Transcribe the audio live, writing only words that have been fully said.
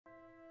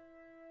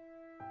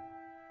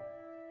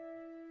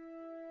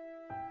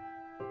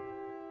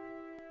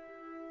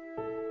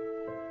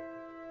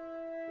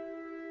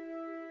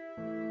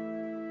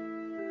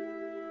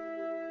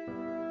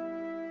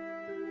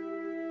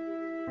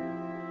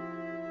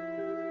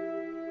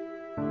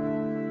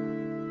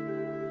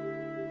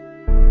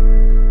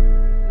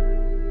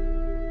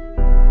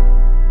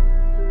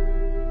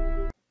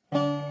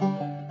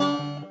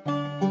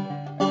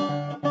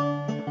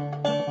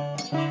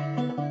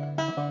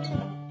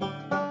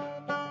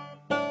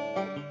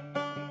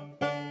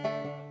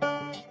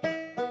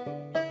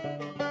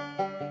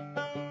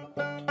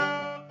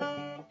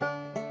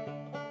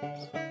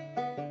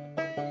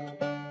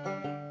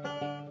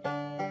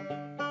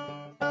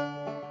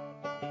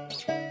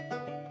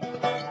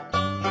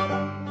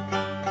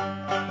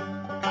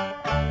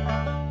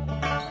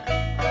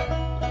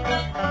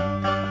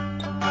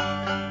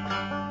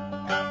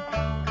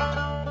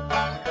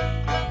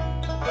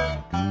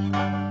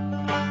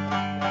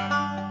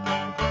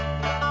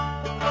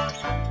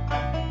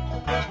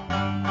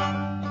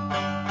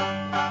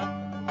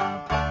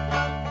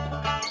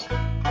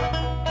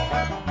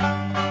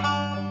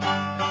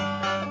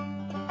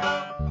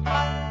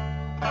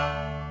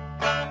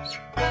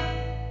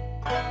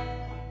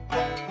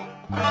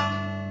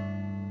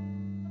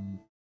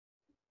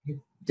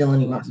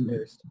Dylan Martin.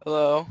 First.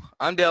 Hello,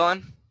 I'm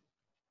Dylan.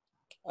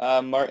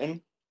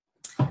 Martin.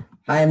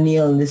 Hi, I'm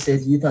Neil, and this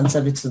is Youth on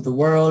Subjects of the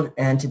World.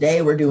 And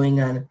today we're doing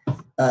an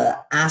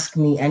Ask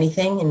Me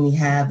Anything, and we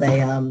have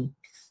a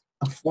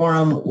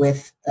forum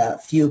with a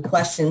few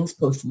questions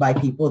posted by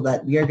people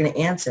that we are going to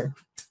answer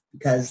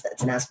because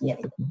that's an Ask Me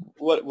Anything.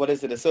 What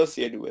is it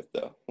associated with,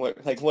 though? What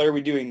are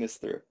we doing this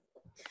through?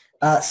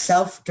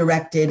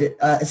 Self-directed.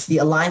 It's the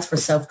Alliance for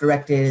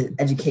Self-Directed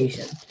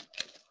Education.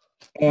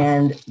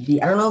 And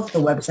I don't know if the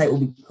website will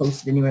be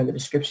posted anywhere in the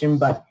description,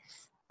 but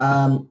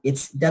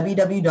it's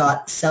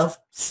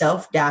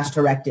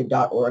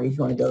www.self-directed.org if you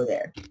want to go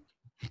there.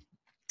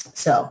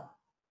 So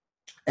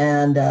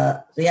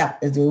yeah,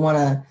 do we want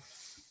to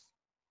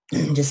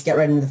just get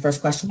right into the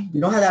first question?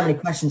 We don't have that many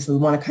questions, so we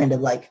want to kind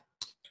of like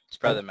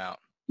Spread them out.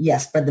 Yeah,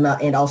 spread them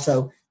out, and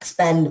also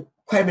spend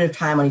quite a bit of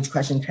time on each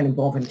question, kind of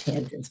go over in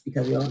tangents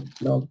because we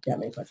don't know that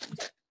many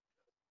questions.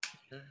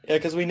 Yeah,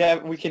 because we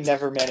can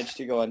never manage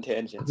to go on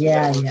tangents.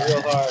 Yeah. We're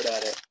real hard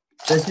at it.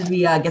 So should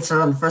we get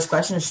started on the first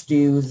question, or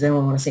does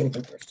anyone want to say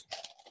anything first?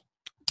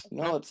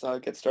 No, let's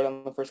get started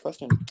on the first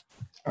question.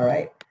 All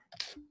right.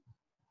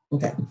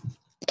 Okay.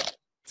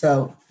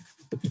 So,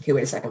 okay,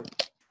 wait a second.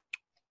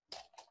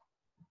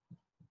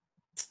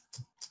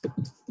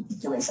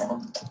 Wait a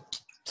second.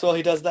 So while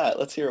he does that,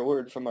 let's hear a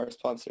word from our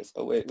sponsors.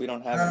 Oh wait, we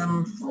don't have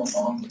any. So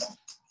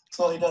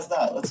while he does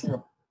that, let's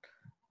hear.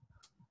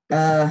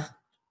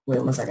 Wait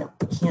 1 second.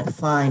 I can't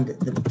find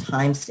the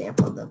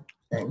timestamp on the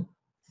thing.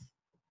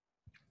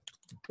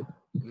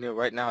 No,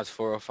 right now it's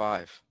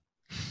 4:05.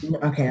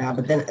 Okay,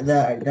 but then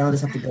I'll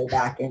just have to go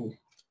back and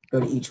go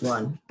to each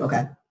one.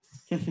 Okay.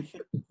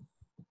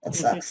 That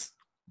sucks.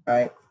 All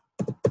right.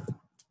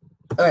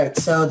 All right,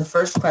 so the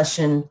first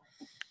question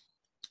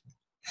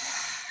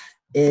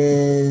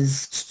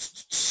is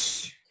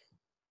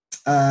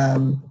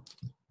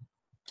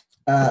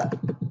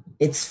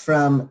it's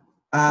from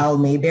Al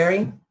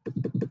Mayberry,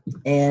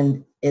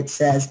 and it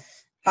says,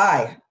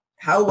 "Hi,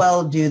 how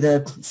well do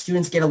the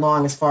students get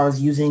along as far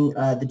as using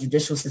the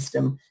judicial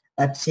system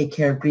to take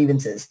care of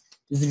grievances?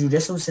 Does the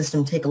judicial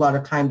system take a lot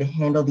of time to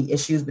handle the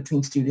issues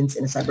between students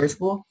in a cyber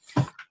school?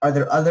 Are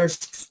there other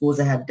schools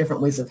that have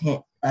different ways of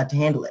to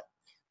handle it?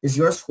 Does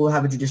your school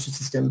have a judicial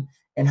system,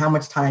 and how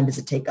much time does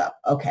it take up?"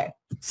 Okay,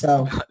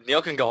 so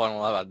Neil can go on a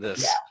lot about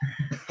this. Yeah.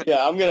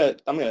 Yeah, I'm gonna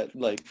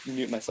like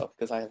mute myself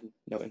because I have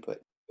no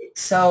input.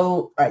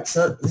 So, all right,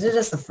 so this is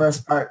just the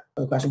first part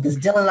of the question, because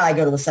Dylan and I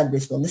go to a Sudbury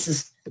school, and this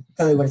is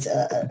clearly what it's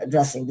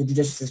addressing, the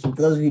judicial system.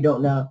 For those of you who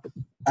don't know,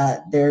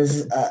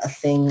 there's a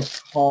thing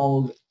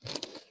called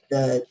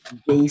the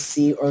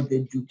JC, or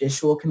the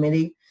Judicial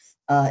Committee,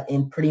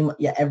 in pretty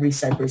much every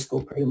Sudbury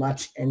school pretty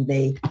much, and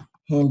they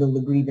handle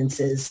the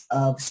grievances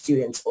of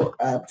students, or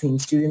between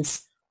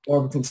students,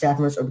 or between staff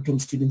members, or between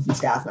students and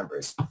staff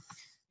members.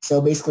 So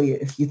basically,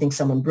 if you think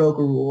someone broke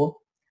a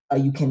rule,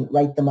 you can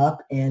write them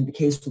up, and the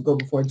case will go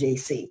before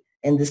JC.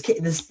 And the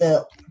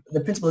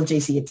principle of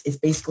JC, it's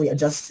basically a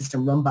justice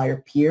system run by your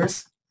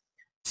peers.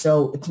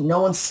 So no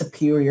one's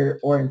superior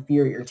or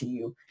inferior to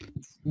you.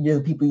 You're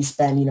the people you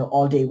spend,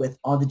 all day with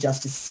on the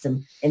justice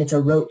system, and it's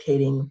a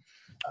rotating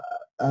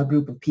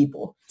group of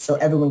people. So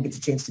everyone gets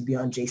a chance to be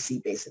on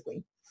JC,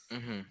 basically.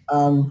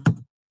 Mm-hmm.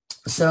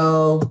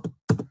 So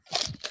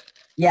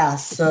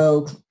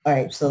all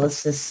right. So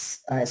let's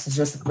just so it's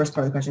just the first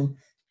part of the question.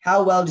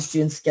 How well do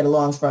students get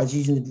along as far as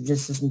using the judicial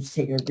system to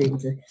take care of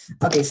grievances?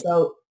 Okay,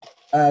 so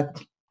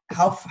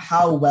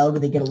how well do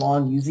they get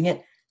along using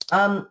it?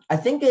 I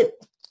think the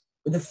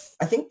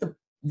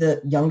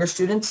younger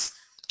students,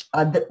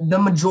 the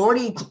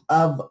majority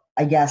of,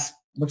 I guess,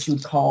 what you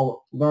would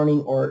call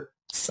learning or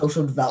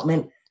social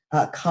development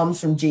comes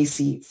from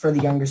JC for the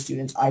younger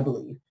students, I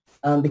believe,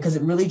 because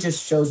it really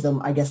just shows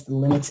them, I guess, the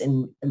limits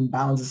and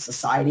bounds of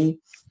society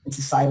and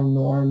societal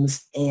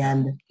norms,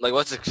 and like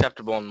what's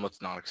acceptable and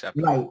what's not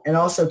acceptable. Right, and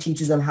also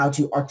teaches them how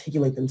to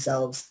articulate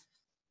themselves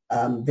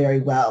very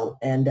well.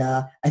 And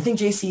I think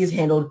JC is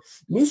handled.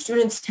 New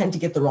students tend to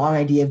get the wrong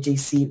idea of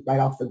JC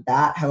right off the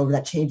bat. However,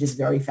 that changes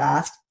very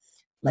fast.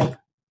 Like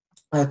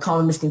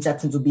common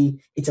misconceptions would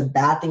be it's a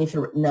bad thing if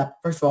you're written up.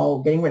 First of all,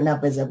 getting written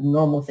up is a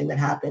normal thing that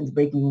happens.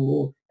 Breaking a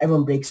rule,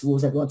 everyone breaks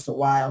rules every once in a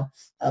while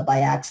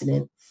by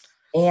accident.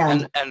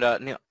 And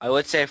Neil, I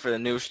would say for the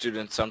new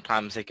students,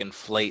 sometimes they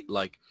conflate,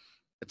 like,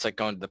 it's like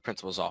going to the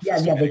principal's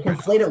office. Yeah, they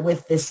conflate it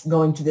with this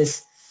going to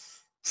this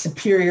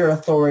superior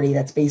authority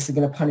that's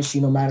basically going to punish you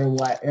no matter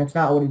what. And it's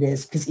not what it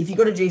is. Because if you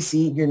go to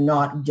JC, you're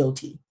not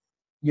guilty.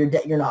 You're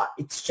not.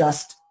 It's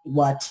just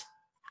what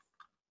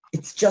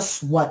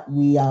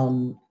we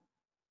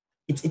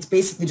it's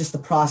basically just the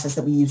process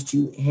that we use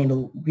to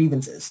handle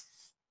grievances.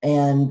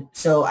 And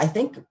so I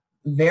think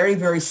very,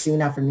 very soon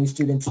after new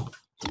students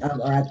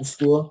are at the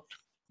school,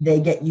 they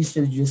get used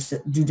to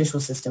the judicial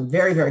system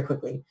very, very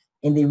quickly,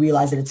 and they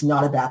realize that it's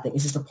not a bad thing.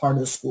 It's just a part of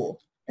the school.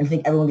 And I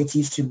think everyone gets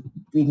used to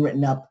being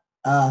written up,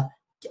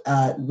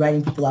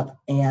 writing people up,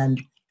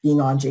 and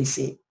being on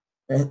JC.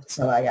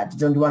 So yeah,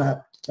 do you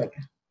want to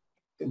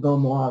go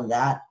more on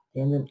that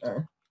tangent?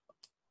 Or?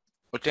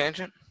 What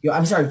tangent?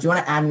 I'm sorry. Do you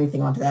want to add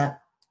anything onto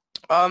that?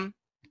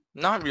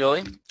 Not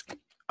really.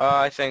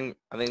 I think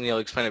Neil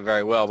explained it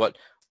very well, but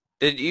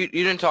you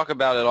didn't talk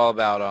about at all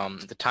about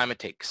the time it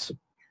takes.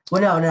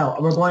 Well, no. I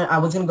was going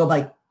to go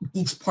by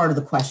each part of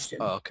the question.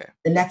 Oh, okay.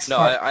 The next No,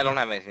 part. I don't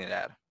have anything to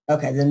add.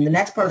 Okay, then the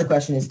next part of the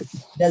question is,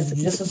 does the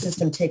judicial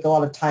system take a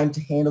lot of time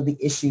to handle the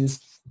issues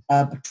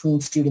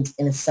between students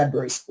in a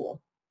Sudbury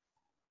school?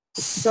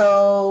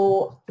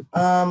 So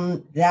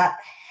that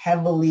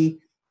heavily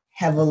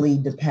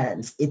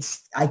depends.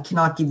 I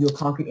cannot give you a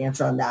concrete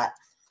answer on that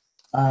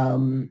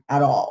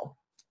at all.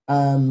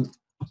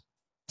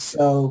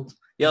 So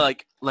yeah,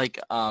 like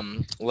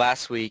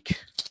last week,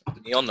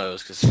 Neil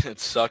knows because it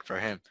sucked for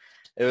him.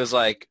 It was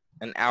like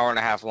an hour and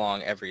a half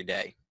long every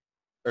day,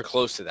 or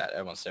close to that,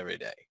 almost every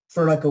day.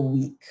 For like a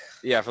week.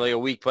 Yeah, for like a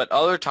week. But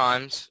other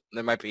times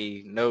there might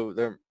be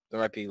there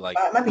might be like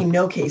it might be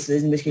no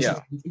cases in which case. Yeah.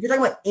 If you're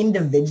talking about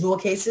individual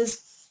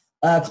cases,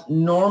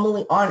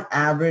 normally on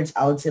average,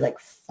 I would say like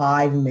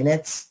 5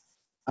 minutes.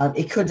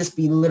 It could just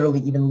be literally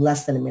even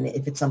less than a minute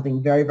if it's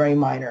something very, very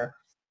minor,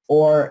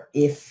 or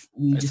if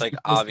we it's just like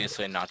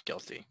obviously not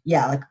guilty.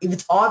 Yeah, like if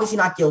it's obviously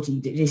not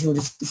guilty, JC will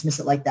just dismiss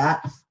it like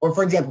that. Or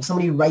for example,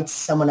 somebody writes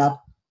someone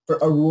up for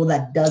a rule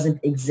that doesn't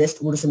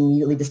exist, we'll just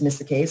immediately dismiss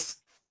the case.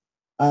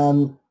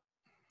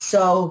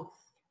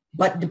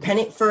 But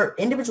depending for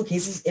individual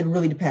cases, it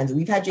really depends.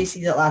 We've had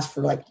JCs that last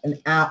for like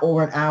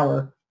over an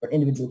hour for an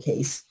individual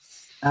case.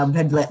 We've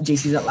had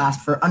JCs that last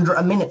for under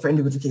a minute for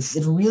individual cases.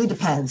 It really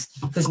depends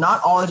because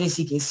not all the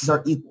JC cases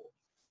are equal.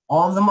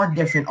 All of them are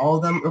different. All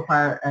of them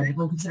require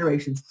different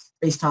considerations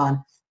based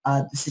on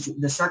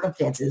the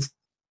circumstances,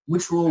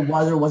 which rule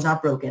was or was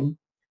not broken,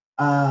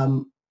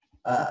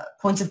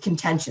 points of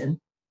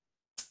contention,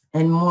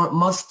 and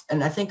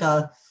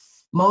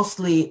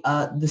mostly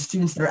the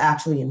students that are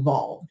actually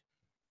involved,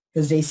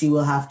 because JC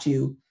will have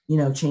to,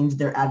 change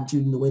their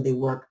attitude and the way they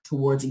work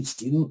towards each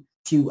student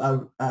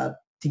to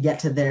get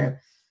to their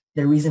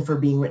reason for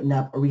being written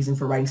up or reason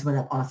for writing someone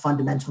up on a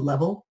fundamental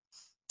level.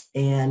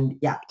 And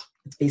yeah,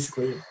 it's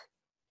basically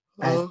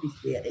I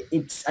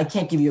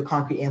can't give you a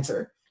concrete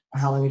answer on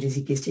how long a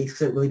JC case takes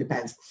because it really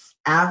depends.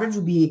 Average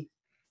would be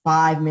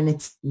 5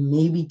 minutes,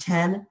 maybe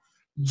 10,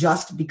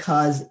 just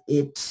because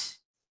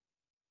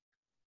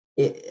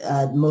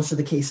most of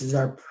the cases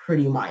are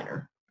pretty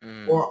minor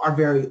or are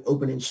very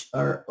open and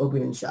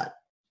shut.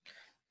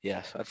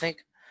 Yes, I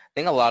think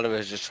a lot of it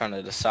is just trying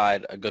to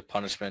decide a good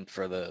punishment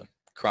for the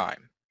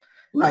crime.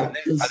 Right.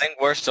 I think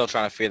we're still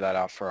trying to figure that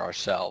out for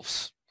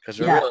ourselves because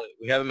we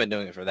haven't been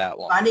doing it for that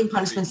long. Finding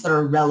punishments that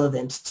are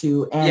relevant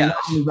to and not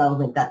only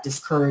relevant that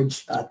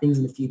discourage things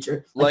in the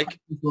future, like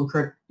people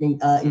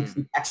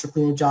extra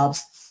cleanup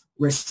jobs,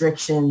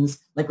 restrictions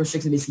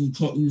basically you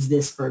can't use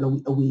this for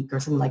a week or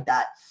something like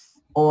that.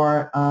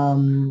 Or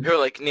Here,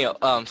 like Neil,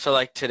 so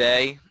like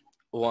today,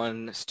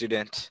 one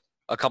student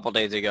a couple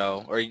days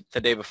ago or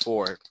the day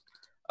before,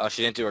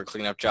 she didn't do her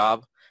cleanup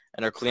job,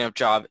 and her cleanup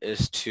job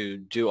is to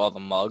do all the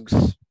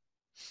mugs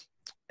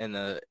in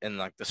the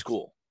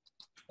school,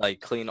 like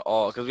clean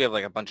all, because we have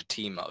like a bunch of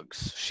tea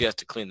mugs. She has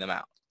to clean them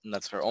out, and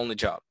that's her only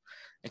job.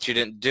 And she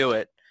didn't do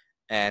it,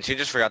 and she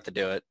just forgot to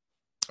do it.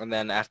 And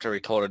then after we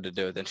told her to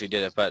do it, then she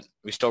did it, but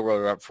we still wrote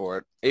her up for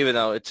it, even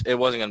though it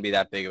wasn't going to be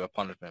that big of a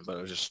punishment, but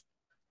it was just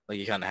like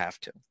you kind of have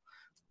to.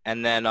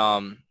 And then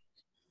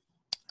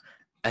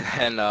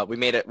we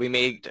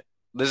made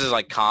this is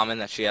like common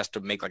that she has to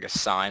make like a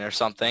sign or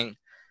something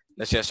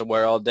that she has to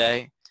wear all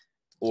day,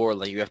 or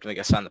like you have to make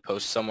a sign to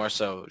post somewhere.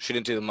 So she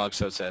didn't do the mug,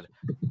 so it said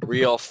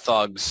real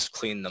thugs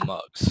clean the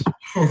mugs.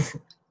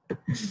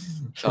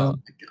 So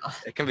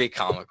it can be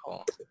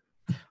comical.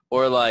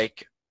 Or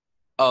like,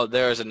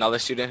 there was another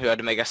student who had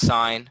to make a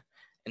sign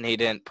and he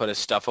didn't put his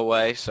stuff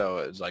away, so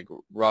it was like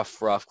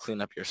rough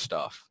clean up your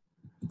stuff.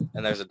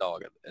 And there's a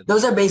dog.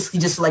 Those are basically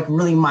just like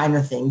really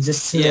minor things,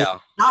 just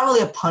not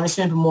really a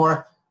punishment,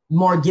 but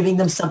more giving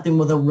them something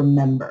with a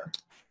remember.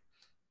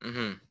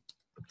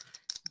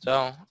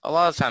 So a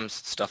lot of times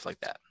it's stuff like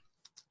that.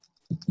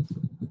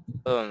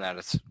 Other than that,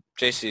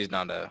 JC is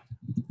not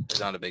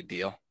a big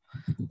deal.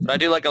 But I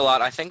do like a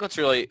lot. I think what's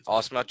really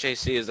awesome about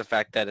JC is the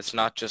fact that it's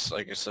not just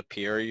like a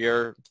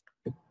superior,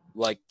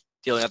 like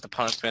dealing out the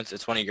punishments.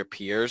 It's one of your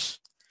peers.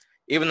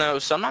 Even though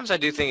sometimes I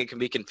do think it can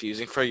be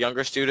confusing for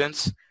younger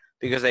students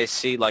because they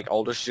see like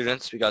older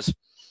students, because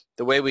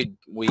the way we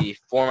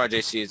form our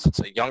JC is it's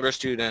a younger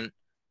student,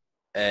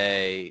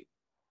 it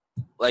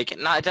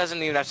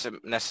doesn't even have to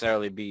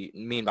necessarily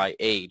mean by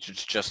age.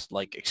 It's just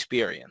like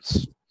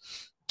experience.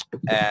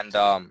 And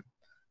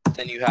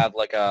then you have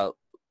like a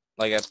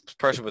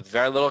person with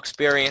very little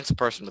experience, a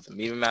person with a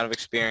medium amount of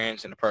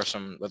experience, and a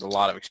person with a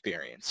lot of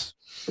experience.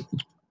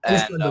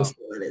 And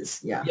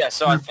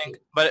so I think,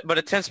 but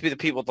it tends to be the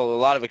people with a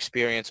lot of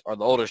experience are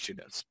the older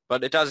students.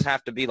 But it doesn't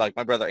have to be like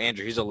my brother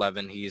Andrew. He's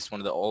 11. He's one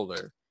of the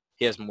older.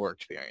 He has more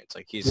experience.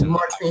 Like he's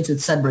more experience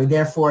with Sudbury.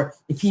 Therefore,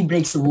 if he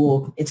breaks the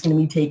rule, it's going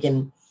to be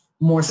taken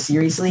more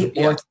seriously,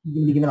 or it's going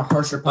to be given a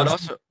harsher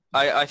punishment.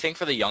 But also, I think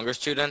for the younger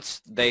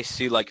students, they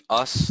see like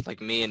us,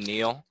 like me and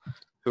Neil,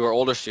 who are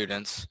older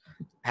students,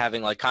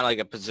 having like kind of like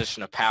a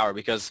position of power,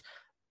 because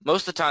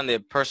most of the time the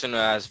person who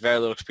has very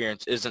little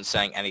experience isn't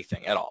saying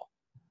anything at all.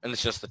 And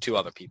it's just the two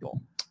other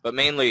people. But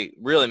mainly,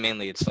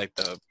 it's like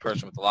the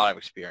person with a lot of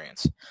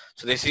experience.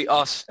 So they see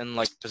us in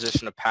like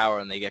position of power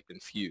and they get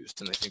confused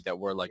and they think that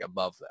we're like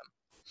above them.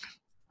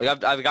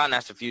 Like I've gotten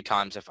asked a few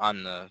times if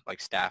I'm the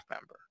like staff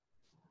member.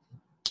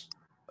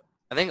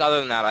 I think other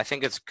than that, I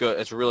think it's good.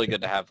 It's really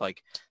good to have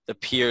like the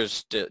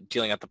peers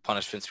dealing out the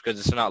punishments because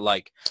it's not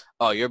like,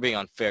 oh, you're being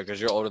unfair because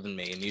you're older than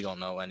me and you don't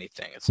know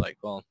anything. It's like,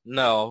 well,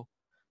 no,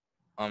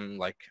 I'm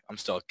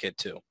still a kid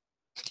too.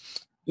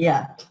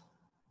 Yeah.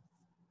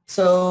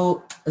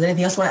 So, is there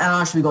anything else you want to add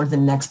on, or should we go into the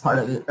next part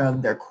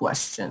of their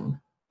question?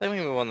 I think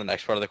we move on to the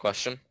next part of the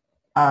question.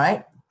 All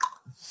right.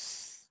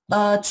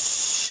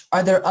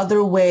 Are there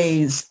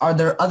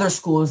other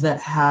schools that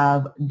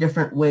have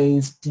different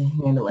ways to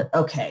handle it?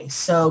 Okay,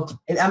 so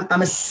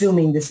I'm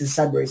assuming this is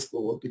Sudbury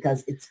School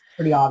because it's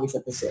pretty obvious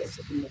that this is.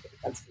 It didn't make any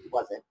sense if it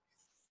wasn't.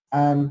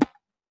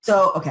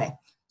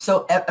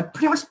 So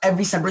pretty much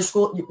every Sudbury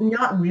school,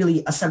 not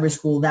really a Sudbury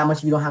school that much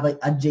if you don't have like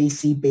a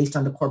JC based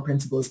on the core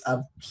principles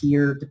of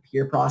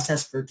peer-to-peer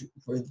process for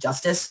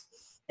justice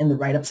and the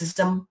write-up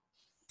system.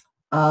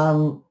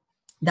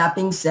 That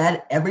being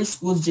said, every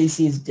school's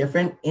JC is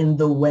different in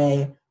the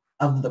way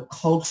of the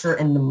culture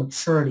and the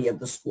maturity of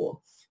the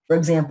school. For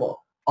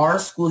example, our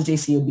school's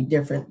JC would be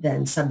different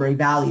than Sudbury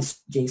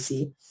Valley's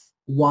JC.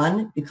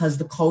 One, because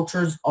the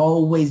cultures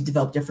always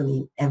develop differently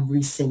in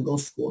every single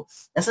school.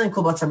 That's something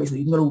cool about Sudbury School.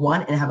 You can go to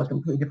one and have a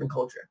completely different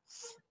culture.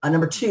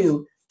 Number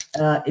two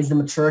is the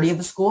maturity of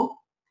the school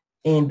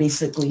and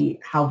basically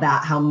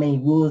how many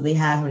rules they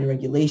have, how many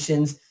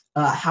regulations,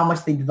 how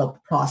much they develop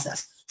the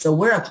process. So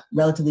we're a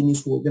relatively new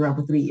school. We've been around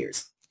for 3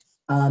 years.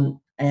 And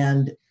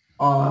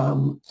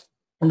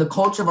the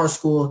culture of our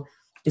school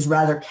is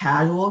rather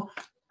casual,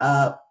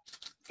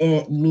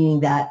 meaning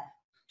that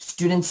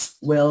students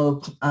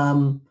will,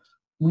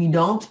 we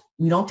don't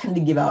tend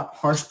to give out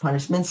harsh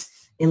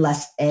punishments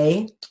unless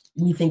A,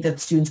 we think that the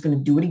student's going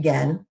to do it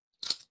again,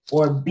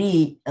 or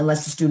B,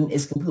 unless the student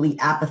is completely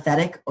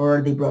apathetic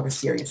or they broke a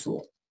serious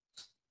rule.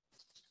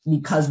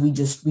 Because we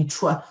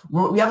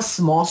have a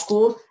small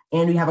school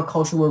and we have a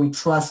culture where we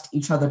trust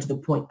each other to the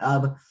point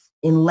of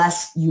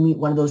unless you meet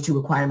one of those two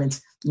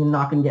requirements, you're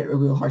not going to get a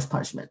real harsh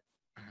punishment.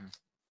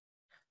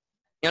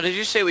 Did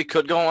you say we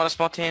could go on a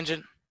small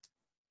tangent?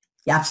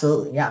 Yeah,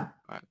 absolutely, yeah.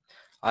 All right.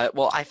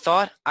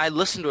 I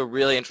listened to a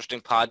really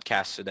interesting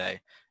podcast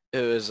today.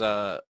 It was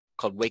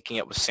called Waking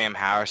Up with Sam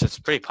Harris. It's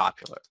pretty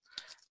popular.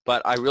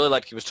 But I really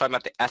liked he was talking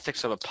about the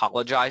ethics of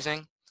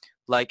apologizing.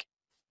 Like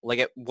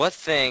what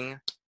thing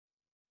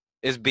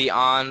is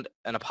beyond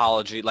an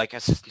apology, like a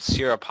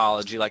sincere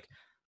apology? Like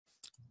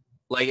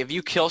if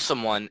you kill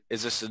someone,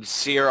 is a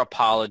sincere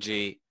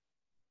apology,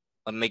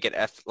 make it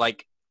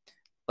like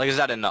is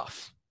that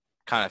enough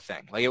kind of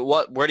thing? Like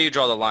where do you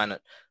draw the line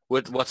at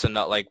what's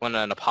enough, like when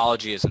an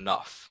apology is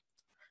enough?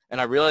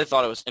 And I really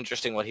thought it was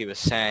interesting what he was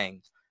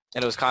saying.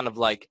 And it was kind of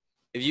like,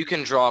 if you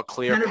can draw a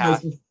clear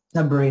path.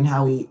 Submarine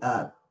how we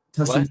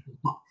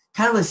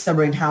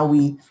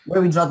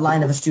where we draw the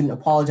line of a student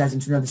apologizing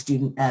to another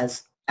student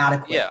as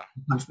adequate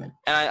punishment.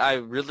 And I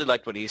really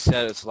liked what he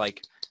said. It's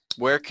like,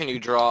 where can you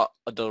draw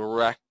a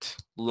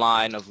direct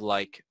line of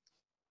like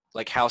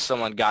how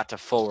someone got to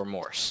full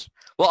remorse?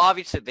 Well,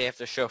 obviously they have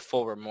to show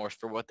full remorse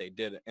for what they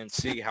did and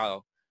see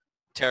how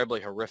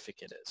terribly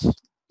horrific it is.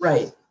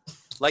 Right.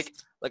 Like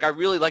I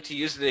really like to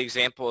use the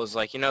example as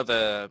like,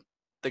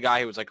 the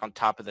guy who was like on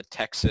top of the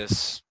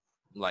Texas,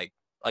 like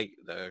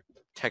the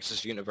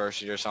Texas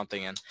University or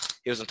something, and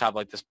he was on top of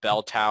like this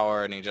bell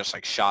tower and he just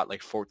like shot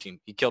like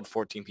he killed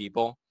 14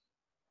 people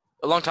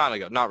a long time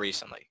ago, not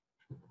recently.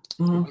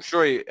 Mm-hmm. I'm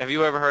sure have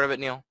you ever heard of it,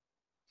 Neil?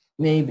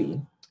 Maybe.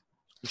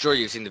 I'm sure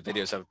you've seen the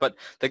videos of it, but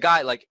the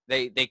guy, like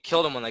they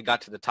killed him when they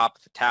got to the top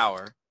of the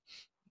tower,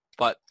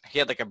 but he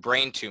had like a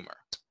brain tumor,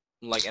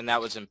 and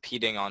that was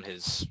impeding on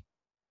his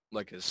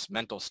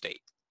mental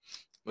state,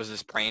 was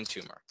this brain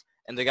tumor,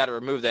 and they got it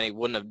removed and he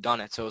wouldn't have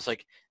done it. So it's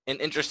like an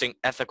interesting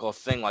ethical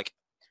thing, like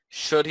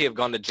should he have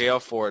gone to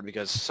jail for it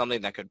because something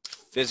that could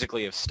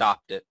physically have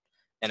stopped it,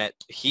 and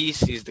he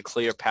sees the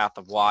clear path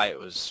of why it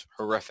was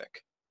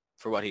horrific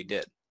for what he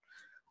did.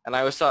 And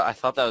I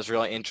thought that was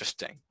really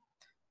interesting.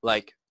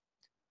 Like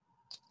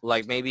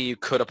maybe you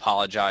could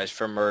apologize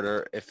for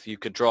murder if you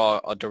could draw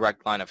a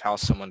direct line of how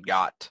someone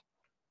got,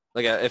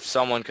 if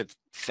someone could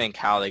think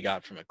how they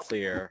got from a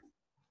clear,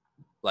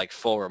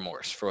 full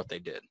remorse for what they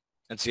did,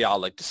 and see how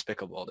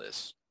despicable it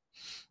is.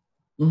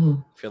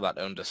 Mm-hmm. Feel that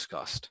own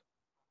disgust,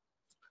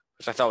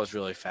 which I thought was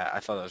really I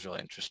thought that was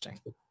really interesting.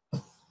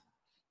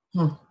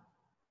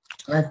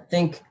 I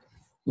think,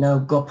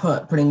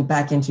 putting it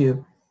back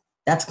into,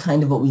 that's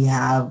kind of what we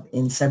have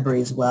in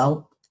Sudbury as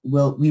well.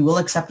 We will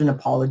accept an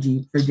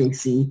apology for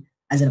JC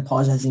as in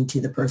apologizing to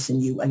the person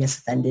you, I guess,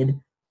 offended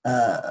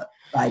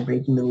by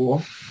breaking the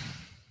rule.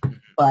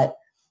 But,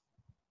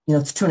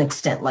 it's to an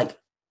extent,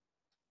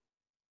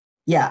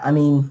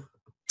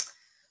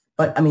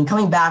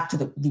 coming back to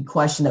the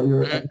question that we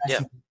were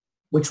addressing,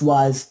 which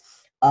was,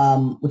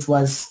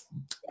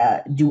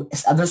 do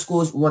other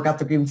schools work out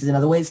their grievances in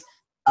other ways?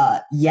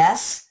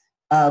 yes,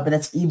 but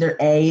that's either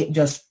A,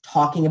 just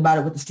talking about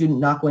it with the student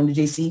not going to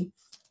JC,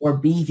 or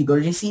B, if you go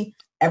to JC,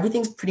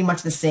 everything's pretty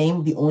much the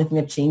same. The only thing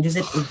that changes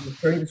it is the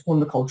maturity of the school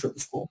and the culture of the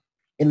school.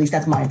 At least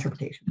that's my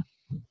interpretation.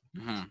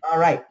 Mm-hmm. All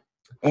right.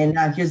 And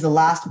now here's the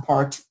last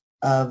part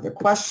of the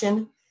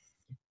question.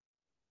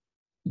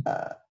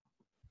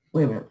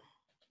 Wait a minute.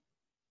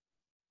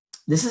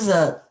 This is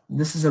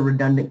a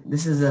redundant.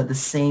 This is the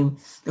same.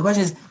 The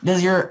question is,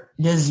 does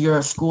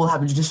your school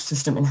have a judicial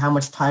system, and how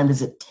much time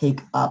does it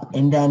take up?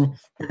 And then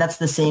that's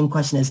the same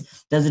question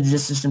as, does the judicial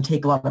system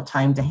take a lot of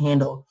time to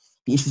handle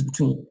the issues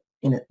between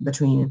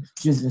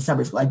students in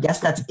Sudbury School? I guess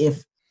that's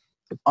if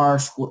our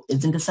school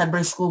isn't a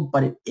Sudbury school,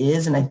 but it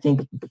is, and I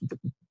think,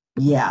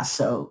 yeah.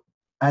 So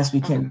as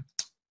we can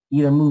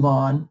either move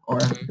on or.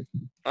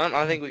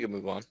 I think we can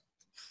move on.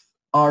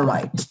 All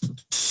right.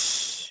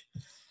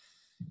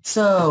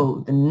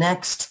 So the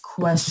next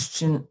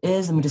question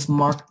is, let me just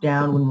mark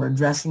down when we're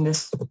addressing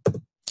this.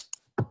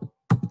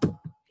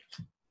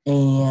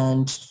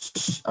 And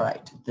all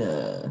right,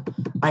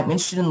 I'm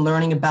interested in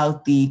learning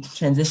about the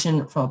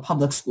transition from a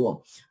public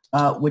school,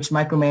 which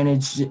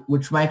micromanaged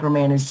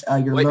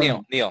your learning.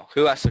 Wait, Neil,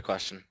 who asked the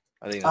question?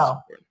 I think that's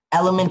important.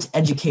 Element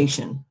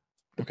education.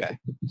 Okay.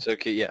 So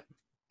yeah.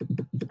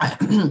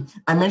 I'm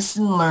interested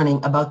in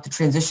learning about the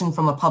transition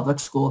from a public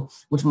school,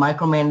 which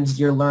micromanaged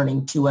your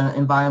learning, to an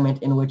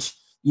environment in which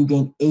you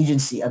gain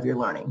agency of your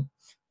learning.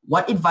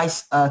 What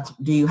advice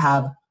do you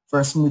have for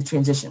a smooth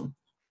transition?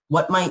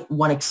 What might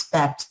one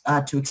expect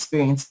to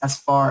experience as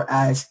far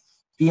as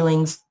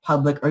feelings,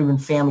 public, or even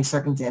family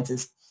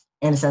circumstances,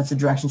 and a sense of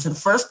direction? So the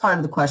first part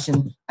of the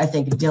question, I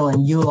think,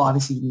 Dylan, you'll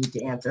obviously need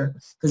to answer,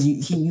 because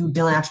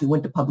Dylan actually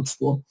went to public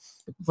school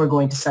before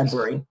going to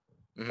Sudbury.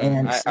 Mm-hmm.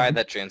 And I had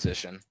that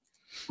transition.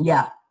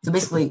 Yeah. So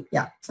basically,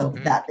 yeah. So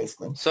that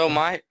basically. So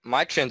my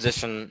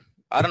transition,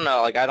 I don't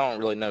know, like I don't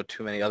really know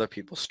too many other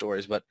people's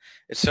stories, but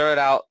it started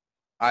out,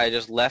 I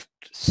just left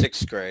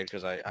 6th grade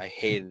because I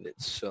hated it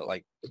so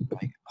like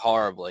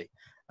horribly.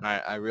 And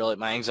I really,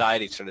 my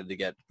anxiety started to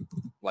get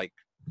like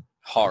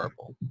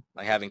horrible,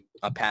 like having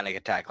a panic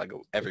attack like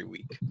every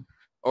week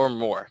or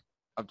more.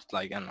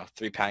 Like, I don't know,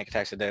 3 panic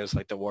attacks a day was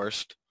like the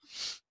worst.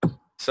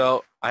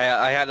 So I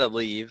had to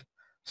leave.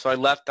 So I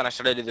left and I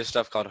started to do this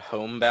stuff called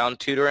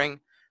homebound tutoring,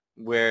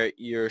 where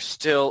you're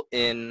still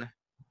in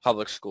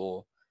public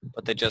school,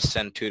 but they just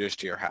send tutors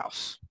to your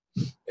house.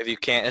 If you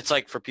can't, it's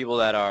like for people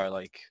that are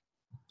like,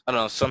 I don't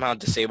know, somehow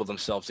disable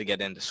themselves to get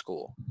into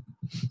school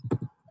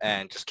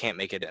and just can't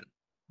make it in.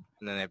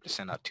 And then they have to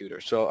send out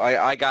tutors. So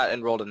I got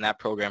enrolled in that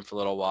program for a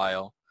little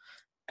while.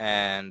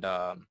 And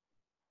that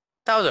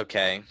was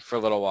okay for a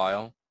little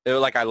while. It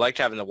was like, I liked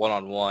having the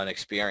one-on-one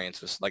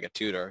experience with like a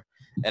tutor.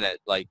 And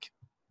it like,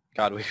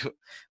 God,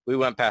 we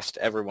went past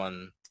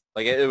everyone.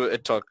 Like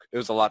it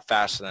was a lot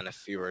faster than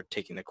if you were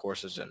taking the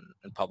courses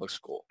in public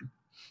school.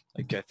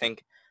 Like I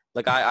think,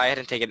 like I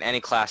hadn't taken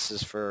any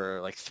classes for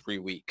like 3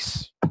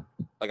 weeks.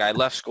 Like I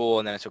left school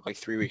and then it took like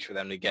 3 weeks for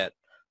them to get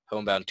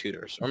homebound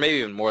tutors, or maybe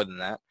even more than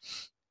that.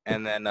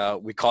 And then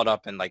we caught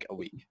up in like a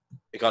week.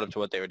 We caught up to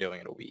what they were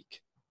doing in a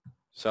week.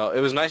 So it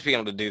was nice being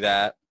able to do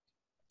that.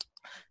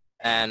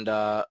 And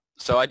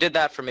so I did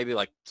that for maybe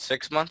like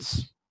 6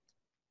 months.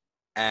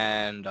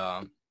 And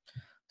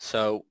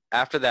so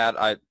after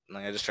that, I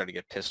just started to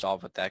get pissed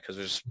off with that because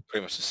it was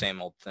pretty much the same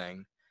old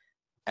thing.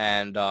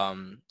 And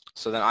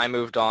so then I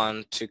moved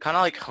on to kind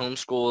of like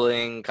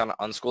homeschooling, kind of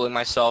unschooling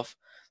myself.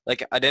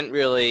 Like I didn't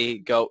really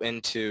go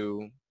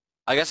into,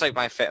 I guess like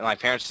my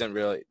parents and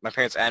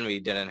me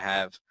didn't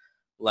have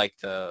like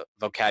the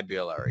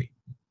vocabulary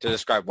to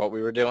describe what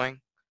we were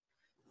doing.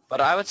 But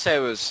I would say it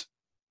was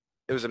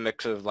a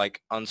mix of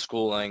like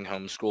unschooling,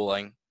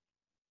 homeschooling.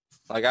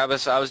 Like I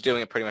was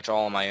doing it pretty much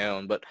all on my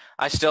own, but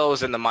I still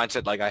was in the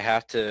mindset like I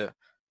have to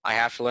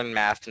learn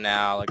math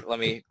now. Like let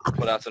me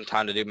put out some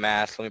time to do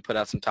math. Let me put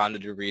out some time to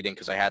do reading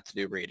because I had to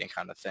do reading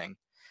kind of thing.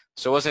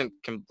 So it wasn't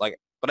like,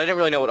 but I didn't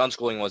really know what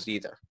unschooling was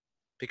either,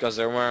 because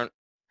there weren't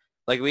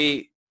like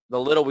the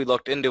little we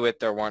looked into it,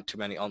 there weren't too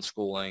many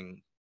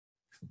unschooling.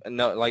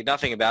 No, like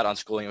nothing about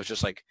unschooling. It was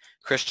just like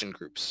Christian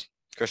groups,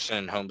 Christian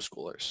and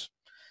homeschoolers.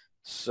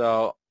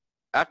 So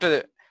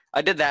after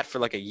I did that for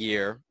like a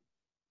year.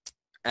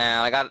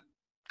 And I got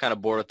kind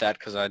of bored with that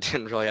because I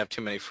didn't really have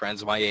too many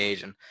friends my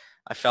age, and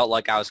I felt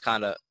like I was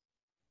kind of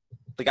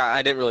like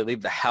I didn't really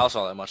leave the house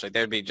all that much. Like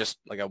there'd be just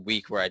like a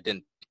week where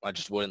I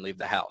just wouldn't leave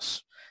the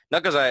house.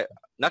 Not because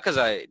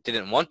I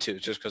didn't want to,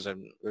 just because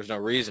there's no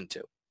reason to.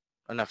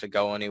 I didn't have to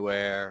go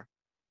anywhere.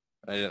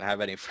 I didn't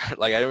have any friends.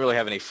 Like I didn't really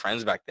have any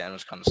friends back then,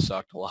 which kind of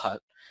sucked a lot.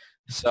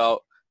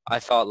 So I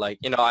thought like,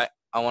 I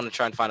want to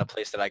try and find a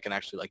place that I can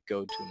actually like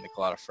go to and make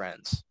a lot of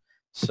friends.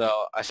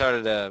 So I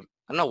started to.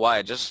 I don't know why.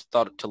 I just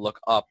thought to look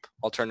up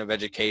alternative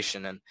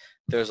education, and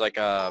there's like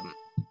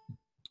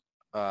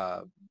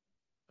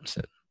what's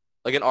it?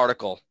 Like an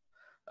article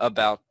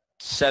about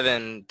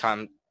 7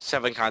 kinds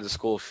of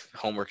school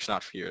homework's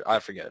not for you. I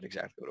forget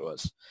exactly what it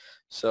was.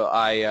 So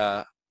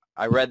I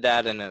read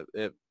that, and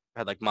it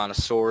had like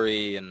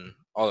Montessori and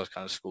all those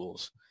kind of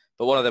schools.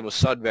 But one of them was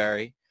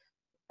Sudbury,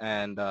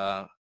 and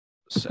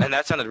and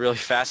that sounded really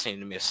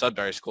fascinating to me, a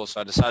Sudbury school,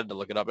 so I decided to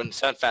look it up, and it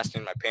sounded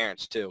fascinating to my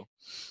parents too.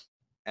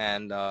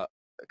 And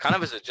kind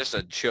of as just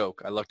a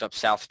joke, I looked up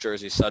South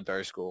Jersey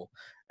Sudbury School,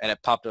 and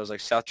it popped. It was like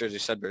South Jersey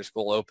Sudbury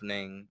School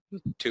opening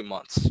in 2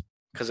 months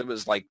because it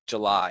was like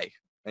July,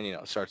 and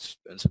it starts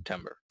in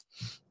September.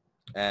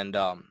 And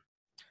I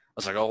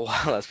was like, oh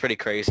wow, that's pretty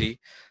crazy.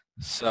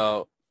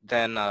 So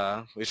then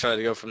we started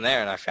to go from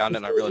there, and I found it,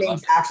 and I really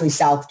loved it. It's actually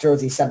South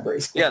Jersey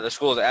Sudbury School. Yeah, the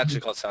school is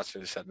actually called South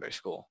Jersey Sudbury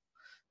School.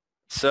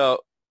 So,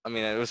 I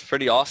mean, it was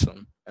pretty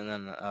awesome. And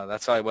then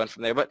that's how I went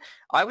from there. But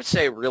I would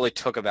say it really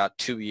took about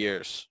 2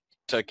 years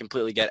to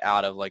completely get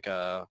out of like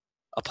a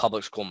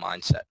public school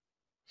mindset.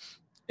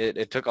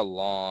 It took a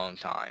long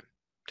time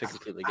to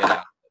completely get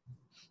out.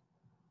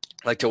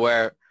 Like to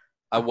where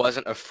I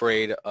wasn't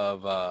afraid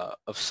of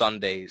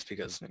Sundays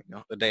because,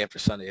 the day after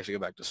Sunday, I have to go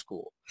back to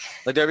school.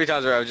 Like there would be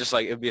times where I was just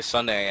like, it would be a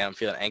Sunday and I'm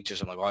feeling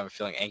anxious. I'm like, why am I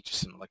feeling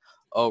anxious? And I'm like,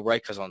 oh,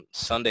 right, because on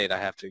Sunday I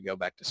have to go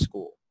back to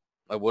school.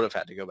 I would have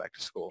had to go back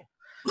to school.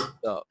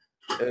 So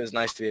it was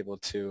nice to be able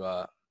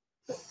to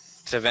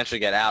eventually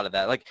get out of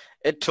that. Like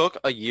it took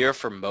a year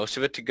for most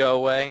of it to go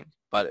away,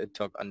 but it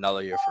took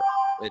another year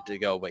for it to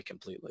go away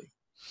completely.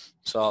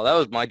 So that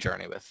was my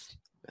journey with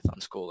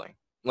unschooling,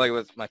 like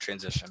with my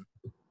transition.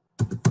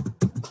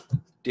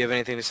 Do you have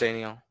anything to say,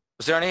 Neil?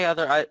 Was there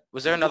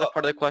another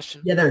part of the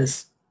question? Yeah, there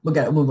is.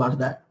 We'll move on to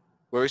that.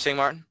 What were you saying,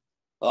 Martin?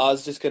 Well, I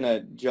was just going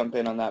to jump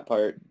in on that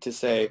part to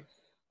say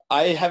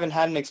I haven't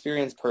had an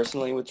experience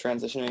personally with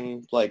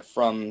transitioning like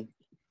from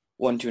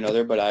one to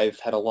another, but I've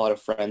had a lot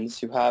of friends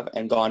who have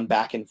and gone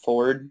back and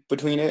forward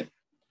between it,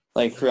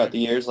 like throughout the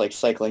years, like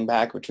cycling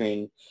back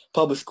between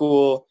public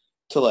school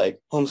to like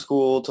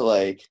homeschool to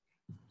like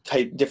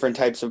different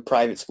types of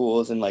private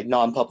schools and like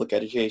non-public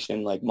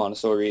education like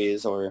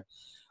Montessori's or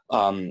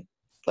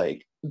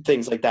like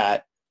things like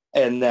that,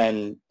 and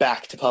then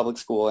back to public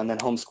school and then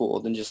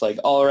homeschooled and just like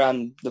all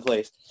around the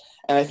place.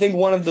 And I think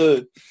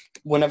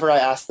whenever I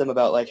ask them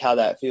about like how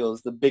that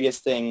feels, the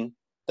biggest thing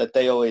that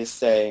they always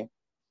say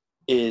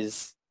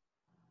is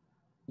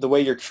the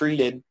way you're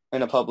treated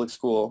in a public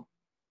school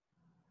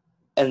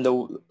and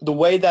the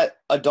way that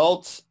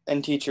adults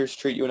and teachers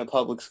treat you in a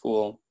public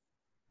school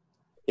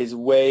is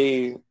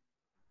way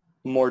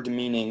more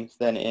demeaning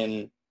than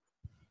in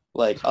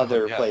like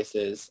other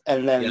places.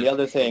 And then the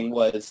other thing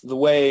was the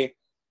way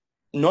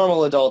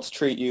normal adults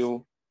treat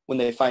you when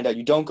they find out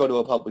you don't go to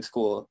a public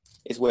school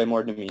is way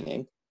more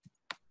demeaning.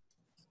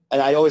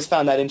 And I always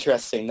found that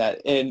interesting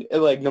that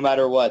like no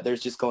matter what,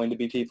 there's just going to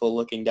be people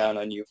looking down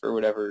on you for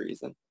whatever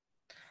reason.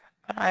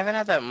 I haven't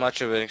had that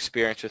much of an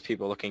experience with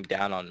people looking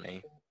down on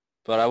me,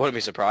 but I wouldn't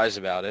be surprised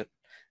about it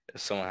if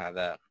someone had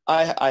that.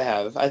 I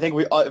have. I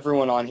think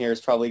everyone on here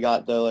has probably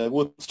got the like,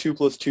 what's 2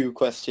 + 2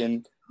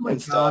 question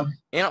and stuff.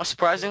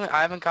 Surprisingly,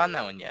 I haven't gotten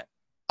that one yet.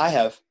 I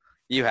have.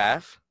 You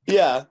have?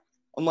 Yeah.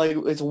 I'm like,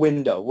 it's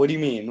window. What do you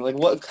mean? Like,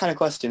 what kind of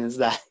question is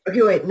that?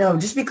 Okay, wait, no,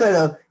 just be clear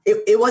though.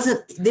 It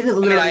wasn't, they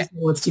didn't literally say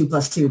what's 2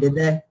 + 2, did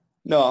they?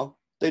 No,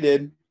 they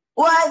did.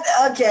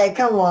 What? Okay,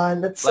 come on.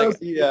 That's so...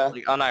 Yeah.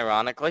 Like,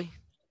 unironically?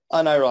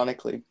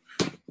 Unironically.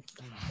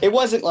 It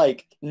wasn't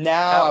like,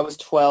 now I was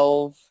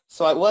 12,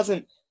 so I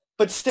wasn't,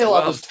 but still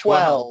I was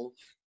 12.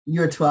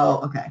 You're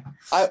 12, okay.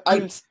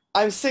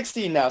 I'm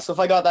 16 now, so if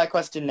I got that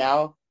question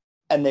now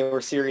and they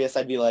were serious,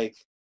 I'd be like,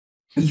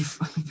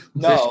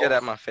 no. Just get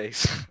out my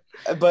face.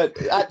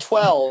 But at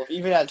 12,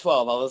 even at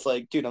 12, I was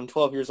like, dude, I'm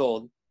 12 years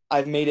old.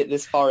 I've made it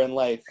this far in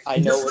life. I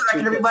know what to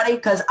do. Everybody,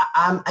 because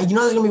there's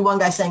going to be one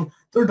guy saying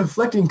they're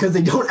deflecting because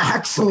they don't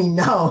actually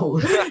know.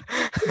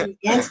 The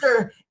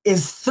answer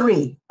is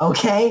 3,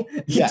 okay?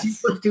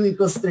 Yes. 2 +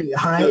 2 = 3,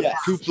 all right? Yes.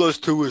 2 +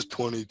 2 is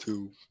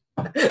 22.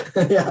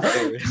 Yeah,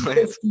 2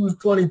 + 2 is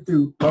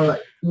 22. All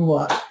right, move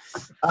on.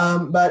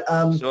 So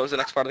what was the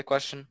next part of the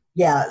question?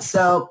 Yeah,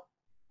 so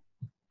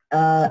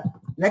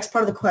next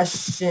part of the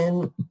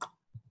question...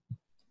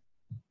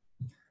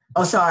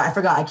 Oh, sorry, I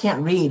forgot. I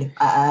can't read.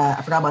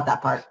 I forgot about that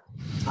part.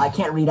 I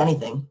can't read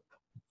anything.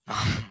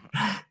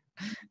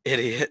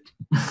 Idiot.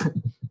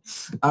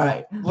 All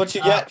right. What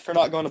you get for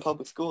not going to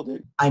public school,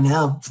 dude? I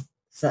know.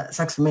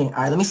 Sucks for me. All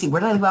right, let me see.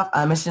 Where did I leave off?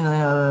 I mentioned...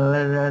 all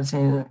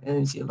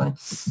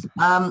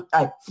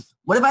right.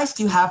 What advice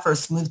do you have for a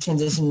smooth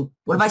transition?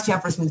 What advice do you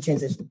have for a smooth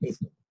transition,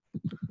 basically?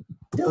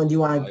 Dylan, do you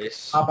want to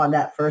hop on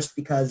that first?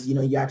 Because,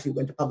 you actually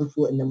went to public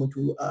school and then went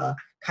to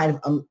kind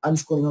of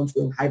unschooling,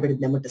 homeschooling, hybrid,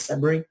 and then went to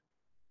Sudbury.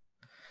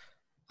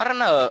 I don't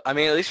know. I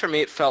mean, at least for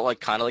me, it felt like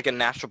kind of like a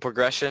natural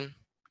progression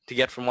to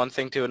get from one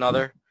thing to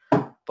another.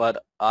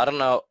 But I don't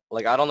know.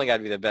 Like, I don't think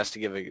I'd be the best to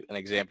give an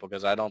example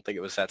because I don't think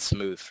it was that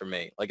smooth for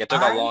me. Like, it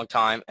took a long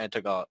time and it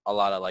took a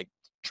lot of, like,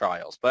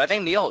 trials. But I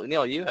think, Neil,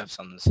 you have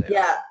something to say.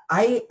 Yeah,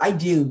 I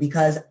do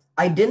because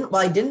I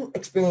didn't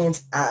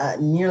experience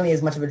nearly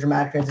as much of a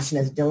dramatic transition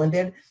as Dylan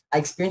did. I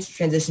experienced a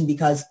transition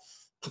because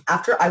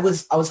after I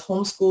was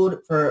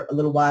homeschooled for a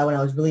little while when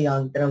I was really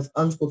young, then I was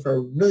unschooled for a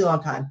really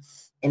long time.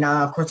 And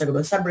now, of course, I go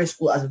to Sudbury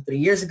School as of 3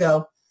 years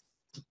ago.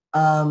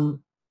 And,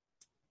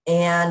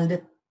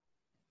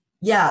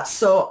 yeah,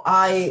 so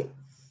I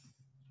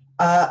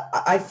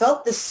I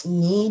felt this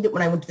need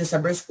when I went to the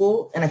Sudbury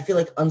school, and I feel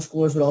like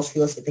unschoolers would also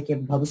feel this if they came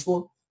from public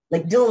school.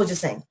 Like Dylan was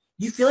just saying,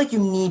 you feel like you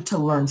need to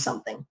learn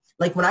something.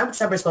 Like when I went to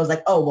Sudbury school, I was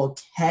like, oh, well,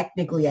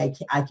 technically I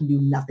can do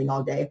nothing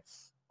all day.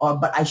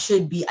 But I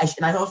shouldn't be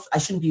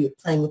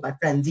playing with my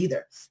friends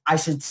either. I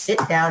should sit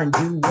down and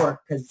do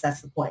work because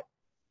that's the point.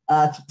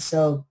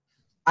 So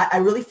I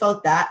really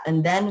felt that.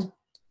 And then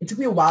it took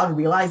me a while to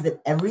realize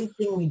that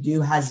everything we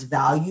do has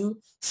value.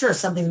 Sure,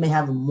 some things may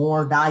have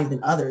more value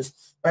than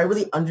others, but I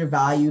really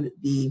undervalued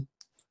the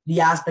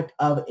aspect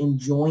of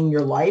enjoying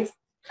your life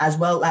as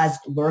well as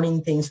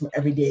learning things from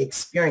everyday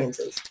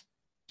experiences.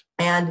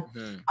 And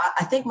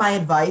I think my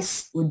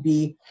advice would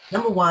be,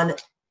 number one,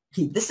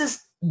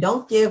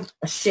 don't give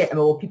a shit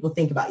about what people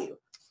think about you.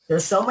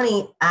 There's so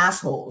many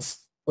assholes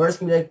where it's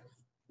going to be like,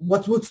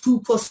 what's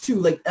 2 plus 2?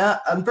 Like,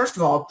 first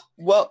of all.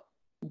 Well,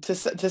 to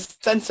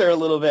censor a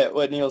little bit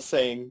what Neil's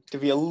saying, to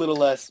be a little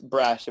less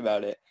brash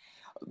about it,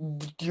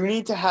 you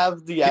need to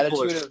have the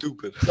attitude of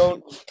stupid.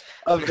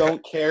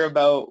 don't care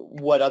about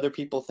what other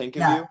people think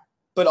of you,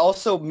 but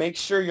also make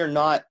sure you're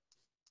not.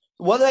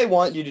 What I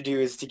want you to do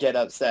is to get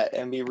upset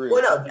and be rude.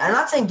 Well, no, I'm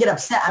not saying get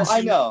upset. I'm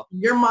saying I know. In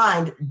your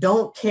mind,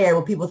 don't care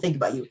what people think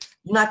about you.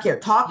 Do not care.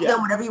 Talk to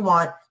them whatever you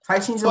want. Try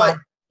to change your mind,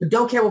 but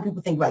don't care what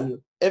people think about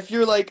you. If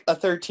you're like a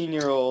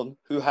 13-year-old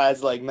who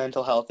has like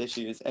mental health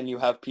issues and you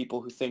have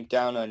people who think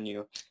down on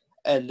you,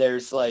 and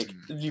there's like,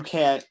 you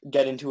can't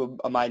get into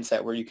a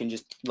mindset where you can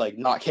just like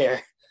not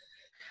care.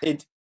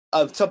 It's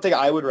something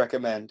I would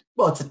recommend.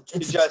 Well,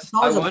 it's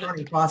always a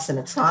learning process and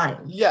a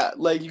trying. Yeah,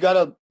 like you got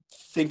to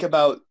think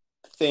about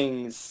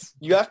things.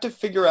 You have to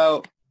figure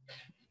out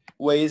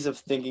ways of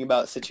thinking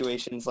about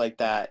situations like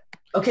that.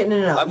 Okay,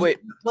 no. Wait,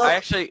 well, I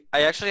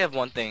actually have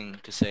one thing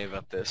to say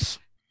about this.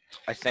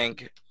 I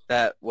think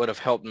that would have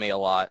helped me a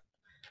lot.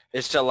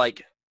 Is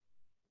to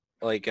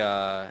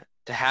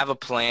to have a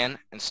plan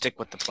and stick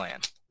with the plan,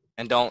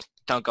 and don't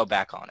go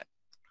back on it.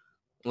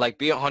 Like,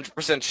 be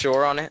 100%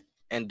 sure on it,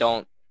 and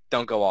don't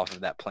go off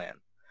of that plan.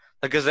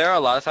 Because there are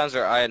a lot of times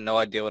where I had no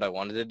idea what I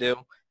wanted to do,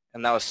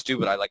 and that was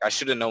stupid. I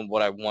should have known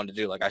what I wanted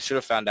to do. Like, I should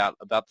have found out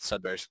about the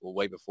Sudbury School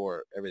way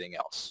before everything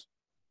else.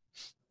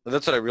 But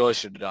that's what I really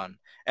should have done.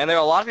 And there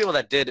are a lot of people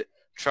that did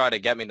try to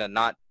get me to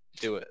not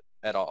do it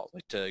at all,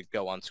 like to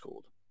go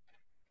unschooled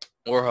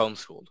or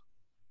homeschooled.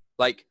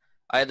 Like,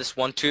 I had this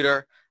one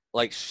tutor,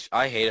 like,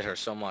 I hated her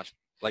so much.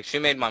 Like, she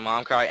made my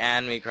mom cry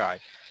and me cry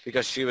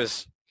because she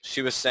was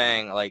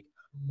saying, like,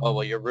 oh,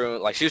 well, you're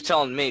ruining, like, she was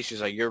telling me,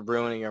 she's like, you're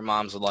ruining your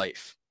mom's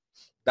life.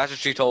 That's what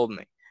she told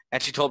me.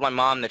 And she told my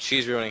mom that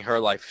she's ruining her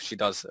life if she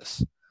does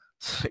this.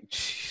 It's like,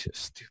 Jesus,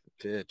 stupid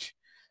bitch.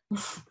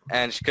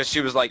 And because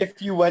she was like,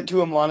 if you went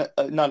to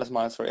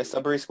a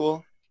Sudbury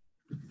school.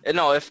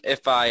 No,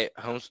 if I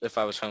was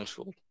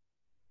homeschooled.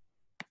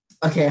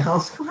 Okay,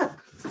 homeschooled.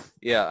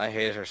 Yeah, I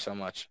hated her so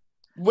much.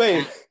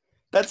 Wait,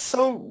 that's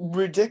so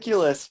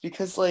ridiculous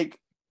because like.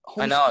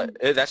 I know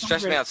that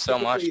stressed me out so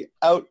much.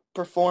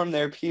 Outperform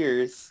their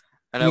peers.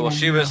 I know. Well,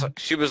 she was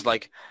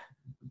like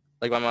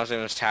my mom's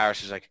name was Tara.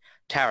 She's like,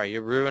 Tara,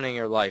 you're ruining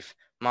your life.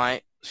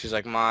 She's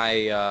like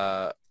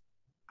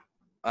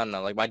I don't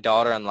know, like my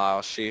daughter-in-law.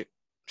 She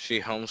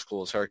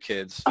homeschools her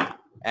kids,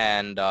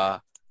 and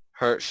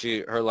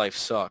her life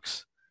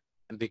sucks,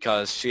 and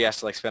because she has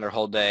to like spend her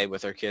whole day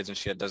with her kids, and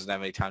she doesn't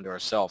have any time to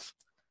herself.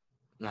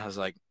 And I was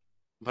like,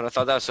 but I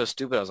thought that was so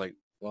stupid. I was like,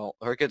 well,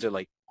 her kids are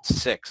like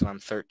 6 and I'm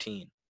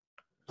 13.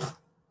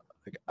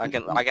 Like, I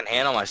can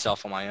handle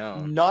myself on my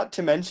own. Not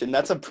to mention,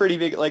 that's a pretty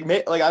big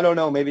I don't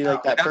know, maybe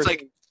like that person.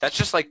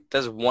 Like,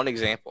 that's one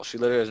example. She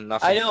literally has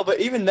nothing. I know, but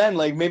even then,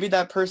 like maybe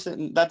that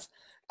person.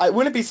 I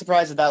wouldn't be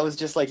surprised if that was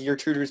just like your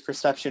tutor's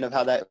perception of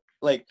how that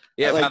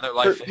how their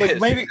life is.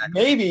 Like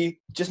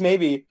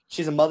maybe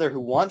she's a mother who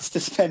wants to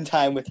spend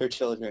time with her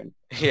children.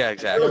 Yeah,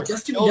 exactly. Well,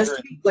 just to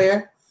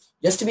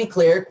be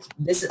clear,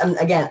 this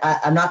again,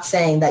 I'm not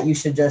saying that you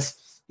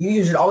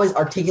should always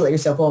articulate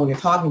yourself well when you're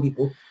talking to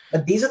people.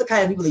 But these are the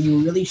kind of people that you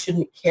really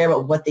shouldn't care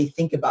about what they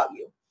think about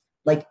you.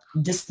 Like,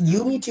 just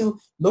you need to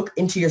look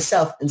into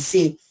yourself and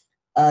see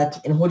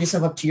and hold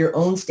yourself up to your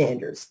own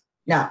standards.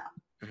 Now,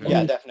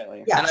 yeah,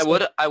 definitely. Yeah,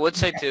 and I would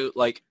say too,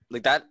 like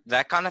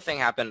that kind of thing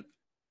happened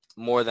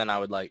more than I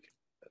would like.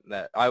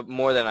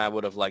 More than I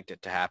would have liked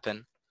it to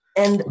happen.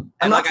 And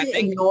I'm not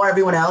saying ignore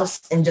everyone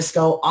else and just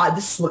go,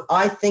 this is what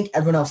I think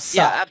everyone else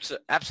sucks. Yeah,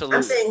 absolutely.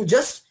 I'm saying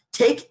just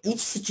take each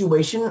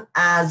situation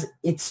as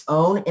its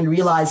own and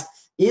realize,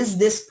 does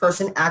this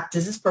person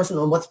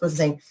or what's the person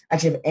saying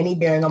actually have any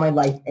bearing on my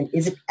life? And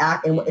is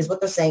what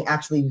they're saying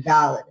actually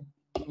valid?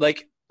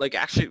 Like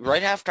actually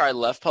right after I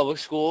left public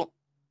school,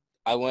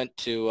 I went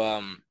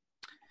to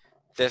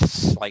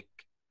this like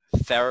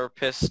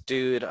therapist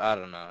dude. I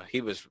don't know.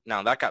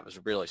 That guy was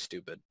really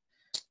stupid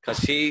because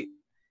he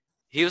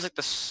was like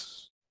the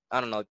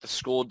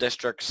school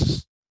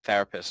district's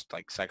therapist,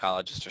 like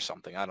psychologist or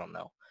something. I don't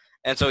know.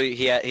 And so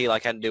he had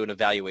to do an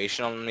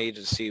evaluation on me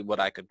to see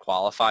what I could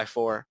qualify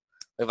for.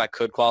 If I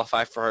could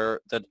qualify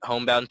for the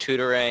homebound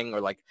tutoring,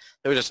 or like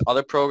there was this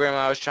other program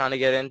I was trying to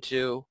get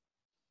into.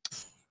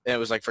 and it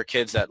was like for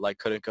kids that like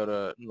couldn't go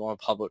to normal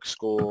public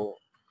school,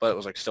 but it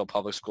was like still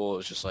public school. It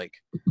was just like,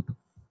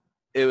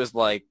 it was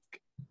like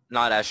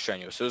not as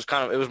strenuous. It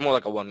was more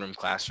like a one-room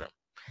classroom,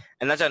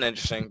 and that sounded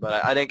interesting.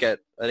 But I didn't get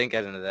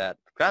into that.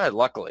 Kind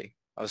luckily,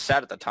 I was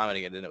sad at the time I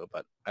didn't get into it,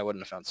 but I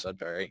wouldn't have found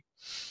Sudbury.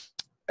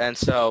 And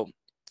so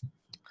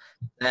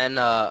then,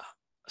 so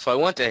I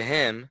went to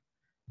him,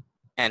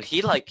 and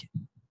he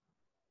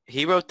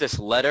wrote this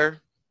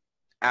letter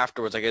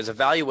afterwards, like his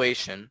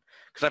evaluation,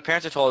 because my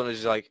parents had told him,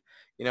 he's like,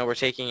 we're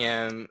taking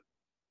him.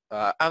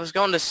 I was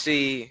going to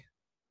see,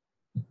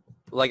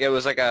 like, it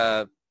was like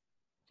I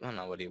don't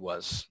know what he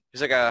was.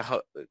 He's like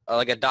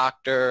a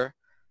doctor,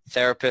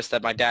 therapist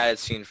that my dad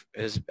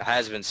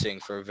has been seeing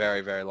for a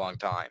very, very long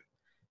time,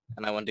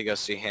 and I went to go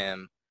see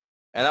him,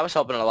 and that was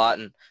helping a lot.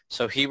 And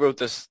so he wrote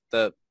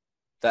the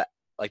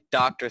like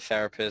doctor,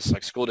 therapist,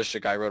 like school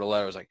district guy wrote a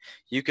letter. It was like,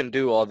 you can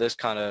do all this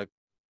kind of,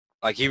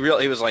 like he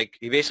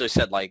basically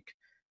said like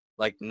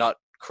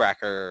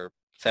nutcracker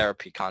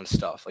therapy kind of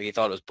stuff. Like he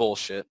thought it was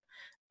bullshit,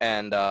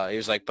 and he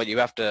was like, but you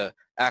have to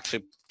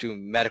actually do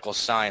medical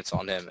science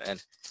on him,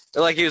 and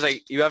like he was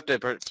like, you have to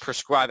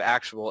prescribe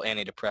actual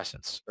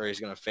antidepressants or he's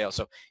gonna fail.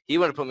 So he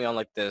wanted to put me on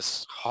like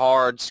this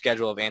hard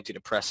schedule of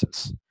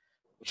antidepressants,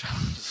 which I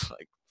was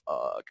like,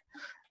 fuck.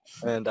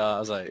 And I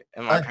was like,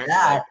 and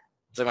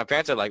my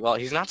parents are like, well,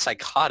 he's not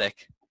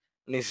psychotic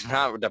and he's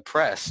not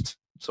depressed,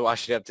 so why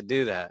should you have to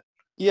do that?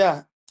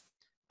 Yeah.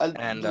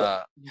 And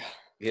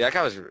yeah,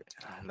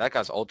 that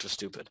guy's ultra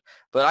stupid.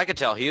 But I could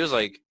tell he's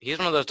one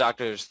of those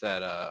doctors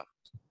that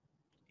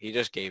he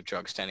just gave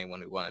drugs to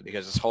anyone who wanted,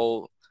 because his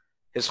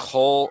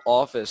whole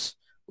office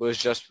was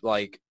just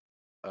like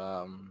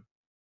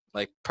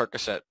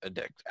Percocet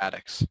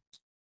addicts.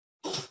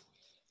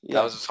 Yeah.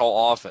 That was his whole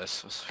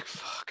office. I was like,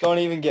 fuck. Don't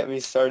even get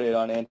me started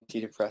on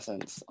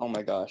antidepressants. Oh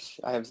my gosh,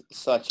 I have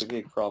such a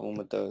big problem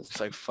with those. It's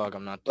like, fuck,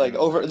 I'm not like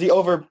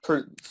over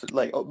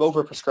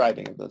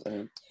prescribing of those.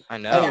 I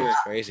know,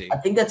 it's crazy. I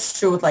think that's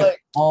true with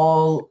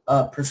all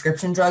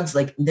prescription drugs.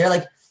 Like they're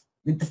like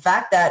the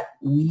fact that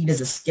weed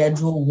is a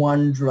Schedule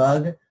 1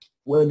 drug,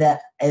 where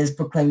that is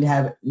proclaimed to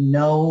have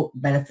no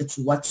benefits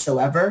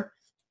whatsoever,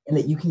 and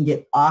that you can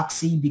get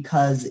Oxy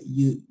because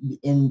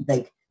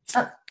it's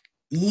not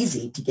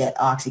easy to get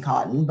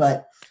OxyContin,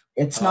 but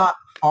it's not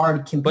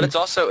hard. But it's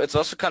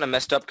also kind of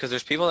messed up because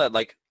there's people that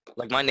like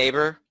my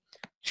neighbor,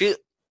 she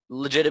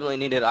legitimately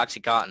needed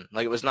OxyContin.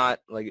 Like it was not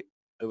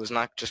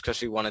just because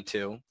she wanted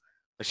to.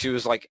 Like she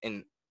was like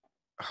in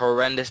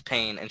horrendous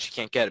pain and she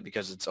can't get it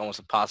because it's almost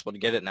impossible to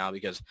get it now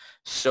because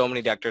so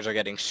many doctors are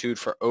getting sued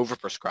for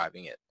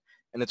overprescribing it.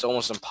 And it's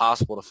almost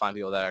impossible to find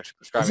people that actually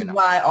prescribe it. This is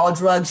why all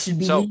drugs should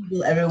be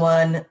legal,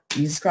 everyone.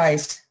 Jesus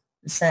Christ.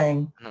 Just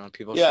saying. No,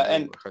 people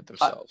should hurt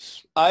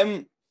themselves.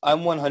 I'm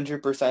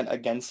 100%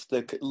 against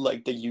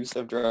the use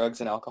of drugs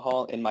and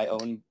alcohol in my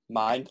own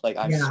mind. Like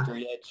I'm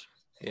straight edge.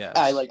 Yeah.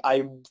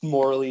 I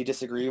morally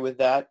disagree with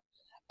that,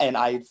 and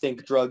I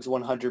think drugs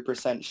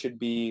 100% should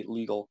be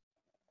legal.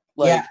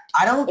 I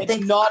don't think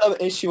it's not an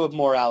issue of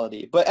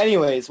morality. But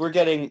anyways, we're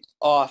getting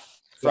off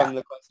from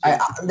the question.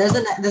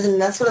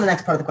 Let's go to the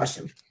next part of the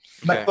question.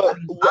 Okay.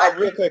 But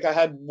real quick, I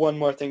had one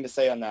more thing to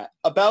say on that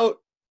about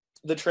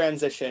the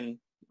transition.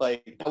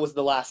 Like that was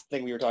the last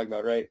thing we were talking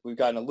about, right? We've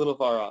gotten a little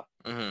far off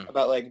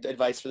about like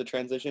advice for the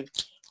transition.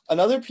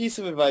 Another piece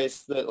of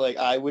advice that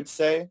I would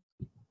say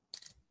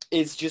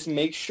is just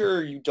make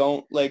sure you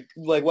don't like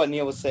what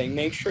Neil was saying.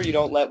 Make sure you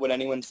don't let what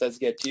anyone says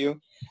get to you.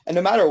 And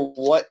no matter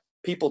what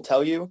people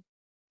tell you,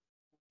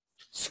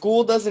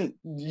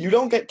 you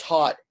don't get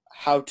taught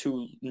how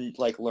to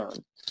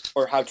learn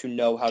or how to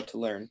know how to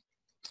learn.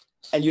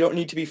 And you don't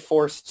need to be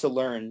forced to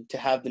learn to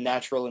have the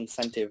natural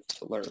incentive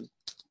to learn.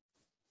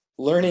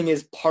 Learning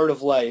is part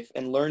of life,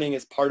 and learning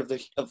is part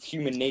of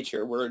human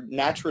nature. We're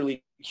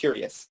naturally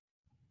curious.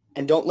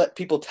 And don't let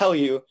people tell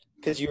you,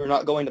 because you're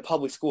not going to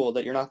public school,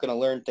 that you're not going to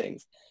learn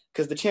things.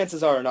 Because the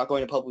chances are, not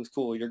going to public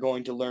school, you're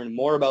going to learn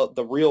more about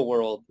the real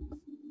world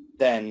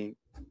than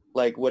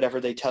whatever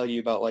they tell you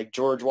about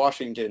George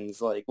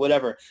Washington's,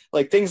 whatever.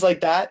 Things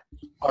like that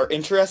are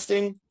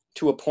interesting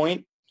to a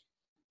point,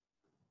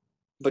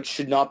 but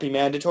should not be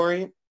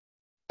mandatory.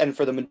 And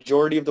for the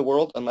majority of the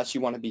world, unless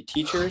you want to be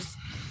teachers,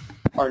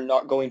 are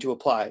not going to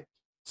apply.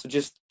 So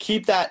just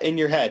keep that in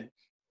your head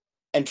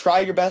and try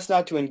your best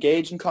not to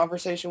engage in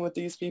conversation with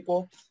these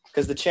people,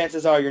 because the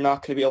chances are you're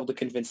not going to be able to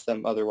convince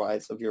them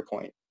otherwise of your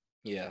point.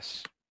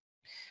 Yes.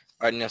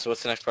 All right, Neil, so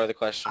what's the next part of the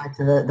question?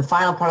 So the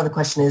final part of the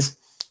question is,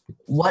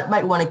 what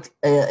might one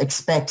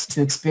expect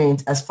to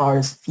experience as far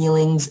as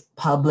feelings,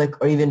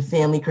 public, or even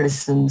family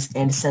criticisms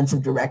and sense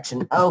of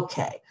direction?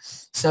 Okay.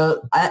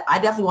 So I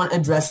definitely want to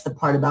address the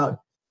part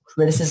about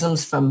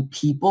criticisms from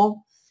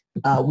people.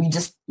 We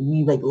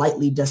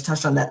lightly just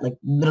touched on that,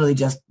 literally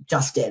just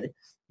did.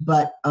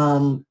 But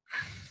I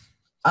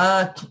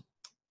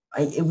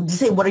would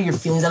say, what are your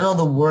feelings? I don't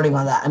know the wording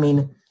on that. I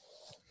mean,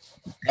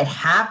 it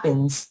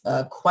happens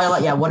quite a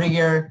lot. Yeah.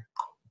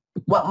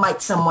 What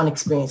might someone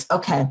experience?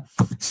 Okay.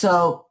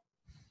 So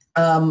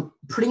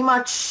pretty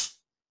much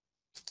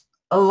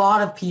a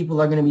lot of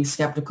people are going to be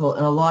skeptical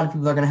and a lot of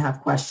people are going to have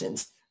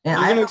questions. And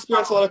You're going to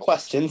experience a lot of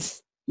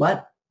questions.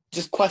 What?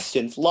 Just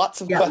questions. Lots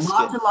of questions.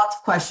 Lots and lots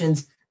of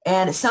questions.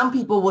 And some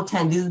people will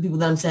tend, these are the people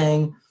that I'm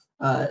saying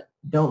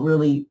don't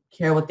really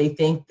care what they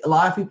think. A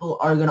lot of people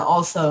are going to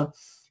also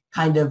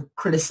kind of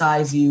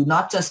criticize you,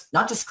 not just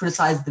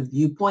criticize the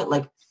viewpoint.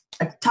 Like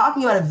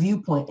talking about a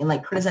viewpoint and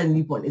like criticizing the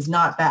viewpoint is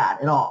not bad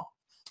at all.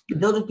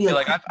 They'll just be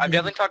like I've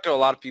definitely talked to a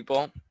lot of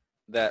people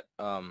that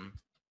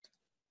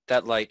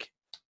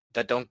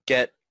that don't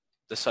get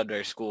the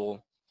Sudbury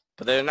School,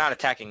 but they're not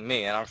attacking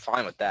me, and I'm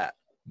fine with that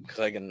because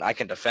I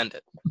can defend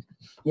it.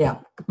 Yeah.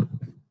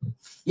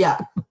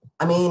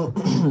 I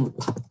mean,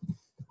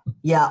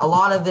 yeah, a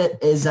lot of it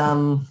is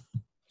a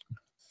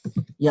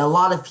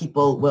lot of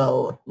people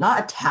will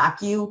not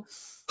attack you,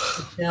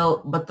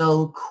 but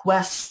they'll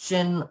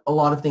question a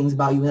lot of things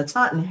about you, and that's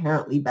not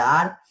inherently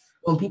bad.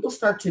 When people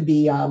start to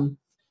be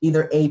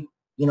either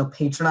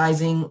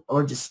patronizing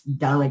or just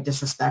downright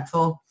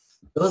disrespectful,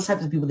 those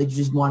types of people that you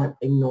just want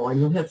to ignore.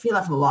 And you'll feel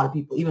that from a lot of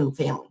people, even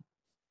family.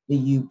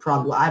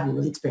 I haven't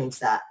really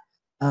experienced that,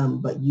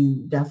 but you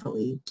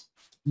definitely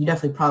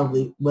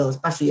probably will,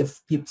 especially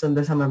if some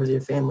members of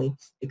your family,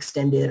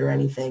 extended or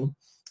anything,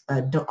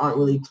 aren't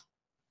really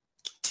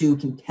too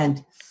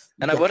content.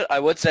 And I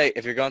would say,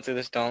 if you're going through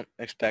this, don't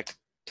expect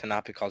to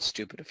not be called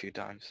stupid a few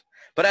times.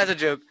 But as a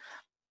joke,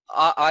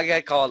 I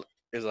get called.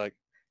 He's like,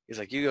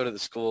 you go to the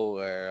school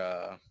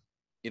where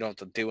you don't have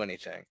to do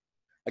anything.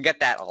 I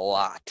get that a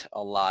lot.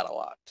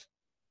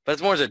 But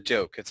it's more as a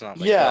joke. It's not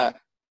like yeah.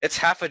 It's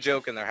half a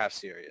joke and they're half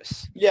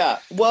serious. Yeah.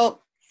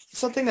 Well,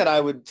 something that I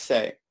would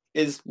say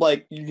is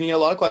like you need a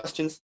lot of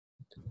questions,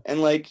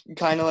 and like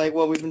kind of like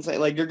what we've been saying.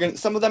 Like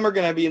some of them are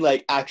gonna be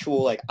like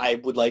actual like I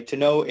would like to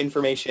know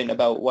information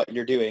about what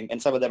you're doing,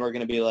 and some of them are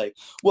gonna be like,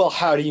 well,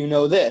 how do you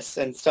know this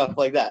and stuff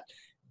like that.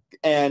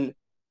 And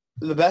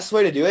the best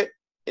way to do it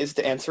is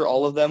to answer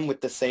all of them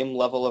with the same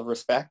level of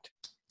respect.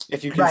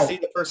 If you can see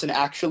the person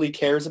actually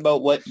cares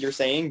about what you're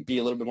saying, be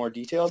a little bit more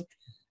detailed.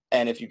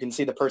 And if you can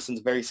see the person's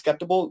very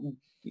skeptical,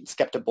 it's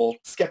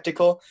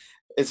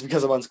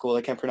because I'm unschooled.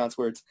 I can't pronounce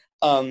words.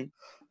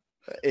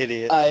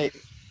 Idiot. I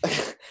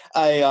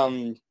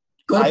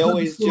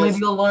always just, maybe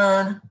you'll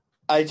learn.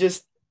 I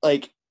just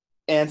like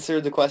answer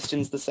the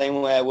questions the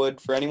same way I would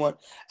for anyone.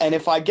 And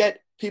if I get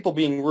people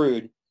being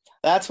rude,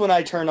 that's when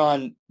I turn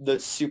on the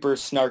super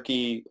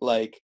snarky,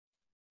 like,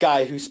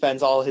 guy who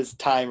spends all his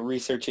time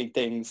researching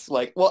things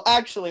like, well,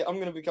 actually, I'm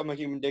going to become a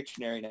human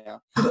dictionary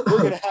now. We're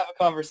going to have a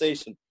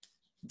conversation.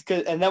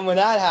 And then when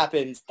that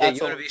happens, that's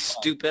you want to be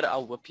stupid,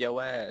 I'll whip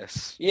your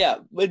ass. Yeah,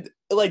 but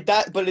like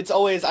that, but it's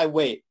always, I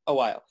wait a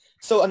while.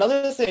 So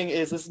another thing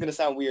is, this is going to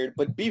sound weird,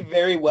 but be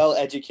very well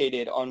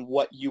educated on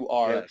what you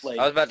are. Yes, I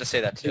was about to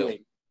say that too. Doing.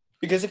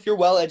 Because if you're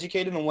well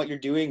educated on what you're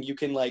doing, you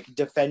can like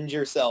defend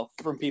yourself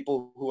from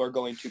people who are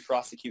going to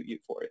prosecute you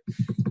for it.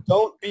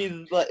 Don't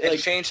be like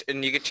change,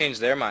 and you can change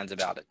their minds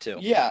about it too.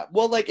 Yeah,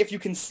 well, like if you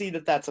can see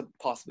that that's a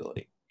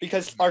possibility,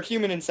 because our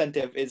human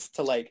incentive is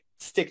to like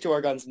stick to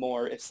our guns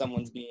more if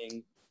someone's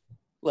being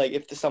like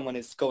if someone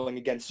is going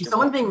against. If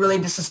someone's being really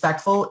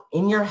disrespectful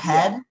in your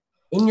head. Yeah.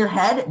 In your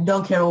head,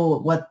 don't care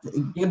about what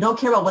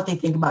they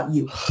think about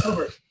you.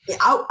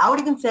 I would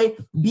even say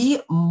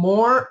be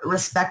more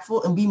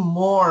respectful and be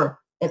more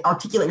and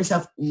articulate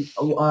yourself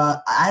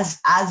as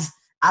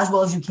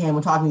well as you can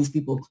when talking to these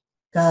people,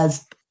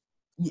 because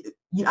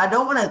I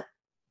don't want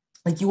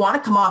to you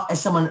want to come off as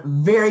someone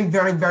very,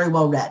 very, very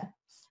well read.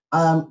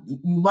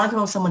 You want to come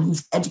off as someone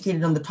who's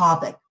educated on the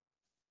topic,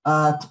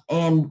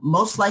 and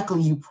most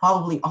likely you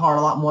probably are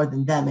a lot more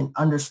than them and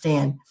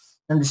understand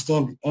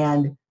it.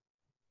 And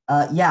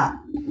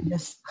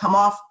just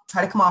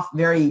try to come off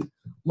very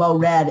well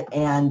read,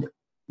 and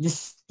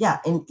just,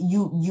 and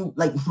you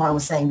like Martin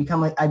was saying,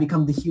 I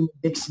become the human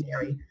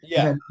dictionary.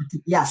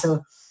 Yeah.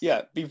 So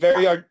be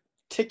very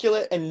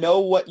articulate and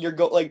know what you're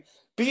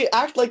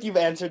act like you've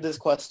answered this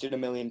question a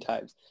million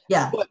times.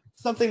 Yeah. But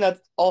something that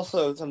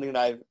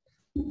I've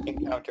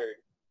encountered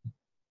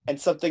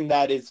and something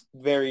that is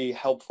very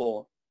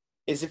helpful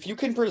is if you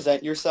can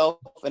present yourself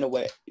in a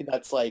way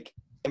that's like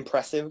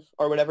impressive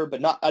or whatever,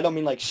 but I don't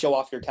mean like show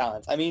off your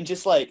talents. I mean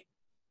just like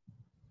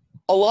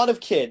a lot of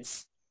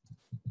kids,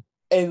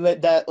 and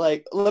that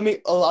like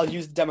I'll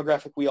use the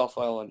demographic we all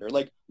fall under,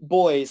 like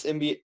boys in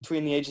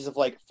between the ages of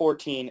like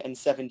 14 and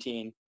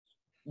 17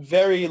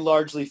 very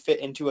largely fit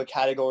into a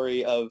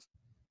category of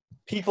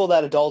people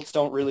that adults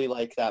don't really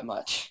like that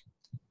much.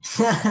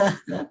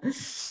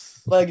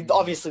 Like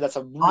obviously that's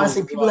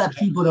honestly people that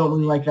people don't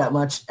really like that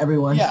much.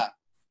 Everyone. Yeah.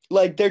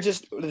 Like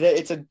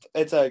it's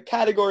a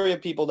category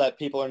of people that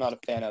people are not a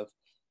fan of.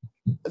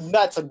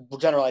 That's a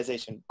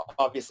generalization.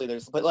 Obviously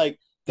it's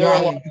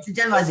a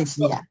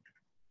generalization, yeah.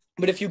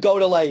 But if you go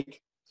to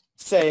like,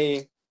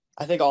 say,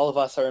 I think all of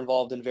us are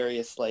involved in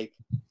various like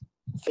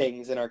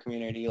things in our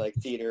community, like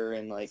theater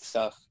and like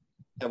stuff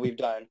that we've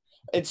done.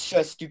 It's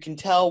just, you can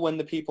tell when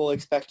the people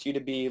expect you to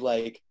be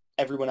like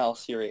everyone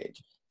else your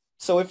age.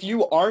 So if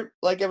you aren't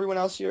like everyone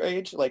else your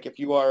age, like if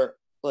you are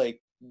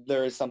like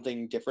there is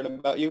something different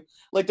about you.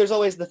 Like there's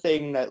always the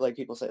thing that like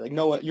people say like,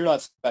 no, you're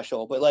not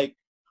special. But like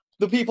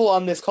the people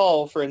on this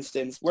call, for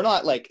instance, we're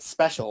not like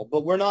special,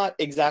 but we're not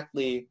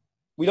exactly,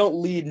 we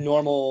don't lead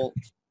normal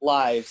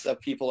lives of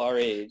people our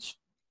age.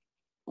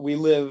 We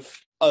live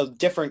a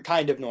different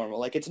kind of normal.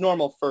 Like it's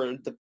normal for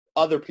the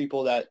other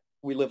people that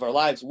we live our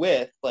lives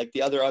with, like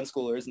the other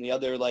unschoolers and the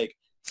other like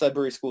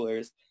Sudbury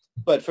schoolers.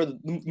 But for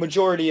the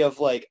majority of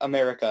like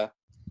America,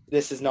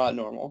 this is not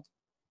normal.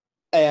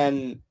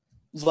 And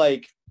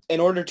like in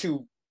order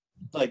to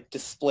like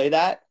display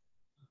that,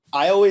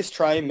 I always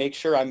try and make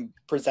sure I'm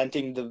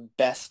presenting the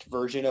best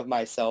version of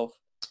myself.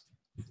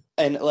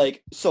 And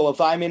like, so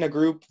if I'm in a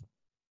group,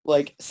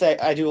 like say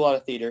I do a lot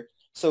of theater.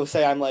 So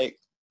say I'm like,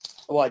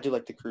 well, I do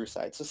like the crew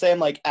side. So say I'm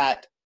like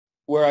at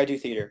where I do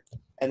theater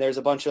and there's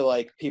a bunch of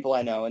like people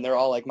I know and they're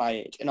all like my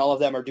age and all of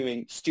them are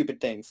doing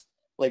stupid things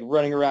like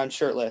running around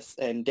shirtless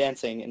and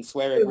dancing and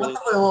swearing. Wait,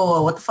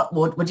 what the fuck?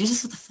 What did you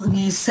just? What the fuck did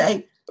you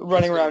say?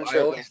 Running around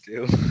shirtless.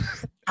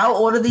 How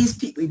old are these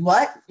people?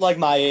 What? Like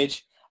my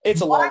age.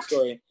 It's a long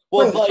story.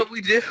 Well, Wait, like, what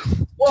we do.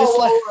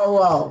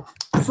 Whoa.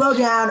 Slow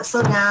down.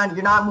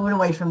 You're not moving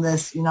away from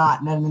this. You're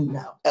not.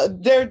 No.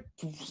 They're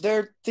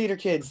theater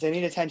kids. They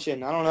need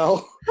attention. I don't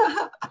know.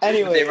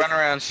 Anyway, They run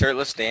around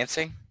shirtless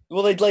dancing.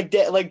 well, they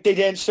they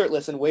dance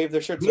shirtless and wave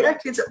their shirts Theater around.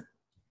 kids are.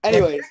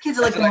 Anyways, Theater kids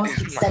are like the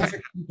most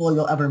eccentric people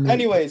you'll ever meet.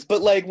 anyways,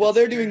 but like while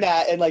they're doing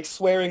that and like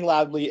swearing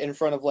loudly in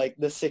front of like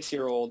the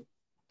 6-year-old,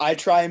 I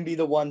try and be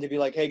the one to be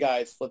like, hey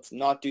guys, let's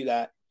not do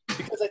that.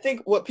 Because I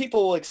think what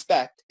people will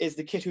expect is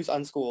the kid who's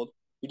unschooled,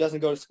 who doesn't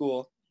go to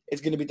school,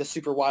 is going to be the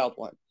super wild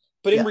one.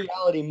 But in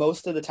reality,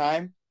 most of the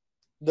time,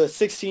 the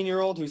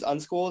 16-year-old who's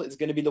unschooled is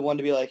going to be the one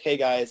to be like, hey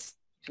guys,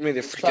 I mean,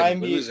 the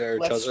freaking loser.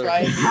 let's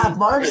try and be, Yeah,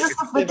 Mark's just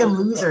a freaking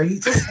loser.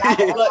 He's just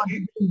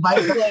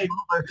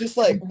just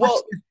like,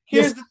 well,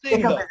 here's the thing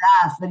pick up though. his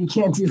ass, but he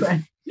can't do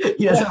it.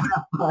 He doesn't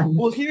have fun.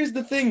 Well, here's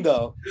the thing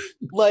though.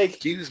 Like,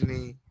 Excuse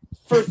me.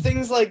 for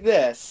things like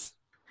this,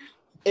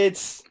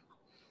 it's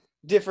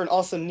different.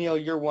 Also, Neil,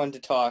 you're one to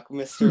talk,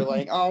 Mr.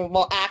 Like, oh,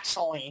 well,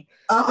 actually.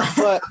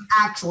 But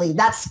Actually,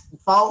 that's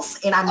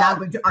false, and I'm not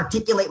going to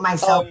articulate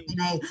myself in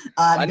a.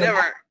 I don't know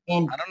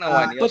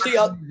why. But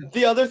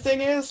the other thing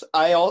is,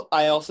 I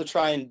also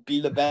try and be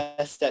the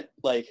best at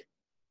like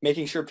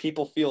making sure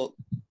people feel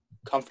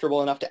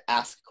comfortable enough to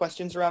ask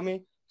questions around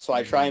me. So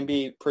I try and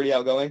be pretty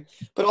outgoing.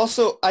 But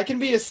also, I can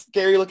be a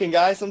scary-looking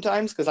guy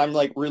sometimes because I'm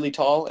like really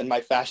tall and my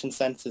fashion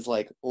sense is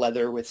like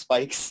leather with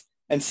spikes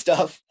and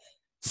stuff.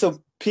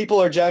 So people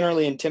are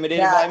generally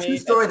intimidated by me. True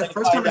story. The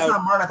first time I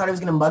saw Martin, I thought he was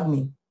going to mug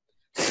me.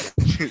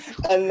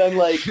 And then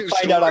like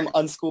find out I'm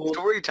unschooled.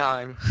 Story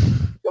time.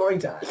 Story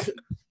time.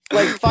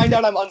 Like find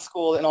out I'm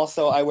unschooled and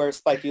also I wear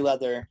spiky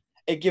leather.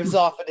 It gives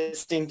off a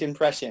distinct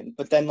impression.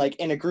 But then like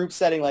in a group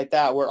setting like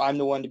that where I'm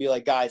the one to be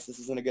like, guys, this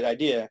isn't a good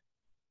idea.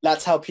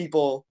 That's how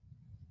people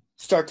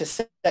start to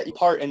set you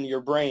apart in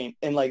your brain,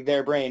 in like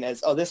their brain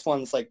as, oh, this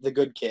one's like the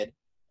good kid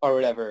or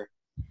whatever.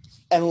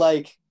 And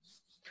like,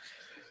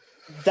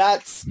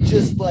 that's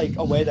just like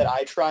a way that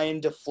I try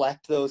and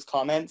deflect those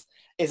comments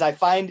is I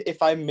find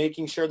if I'm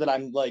making sure that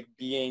I'm like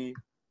being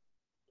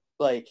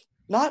like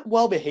not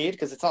well behaved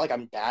because it's not like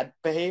I'm bad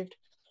behaved,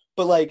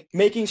 but like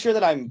making sure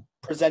that I'm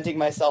presenting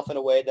myself in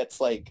a way that's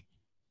like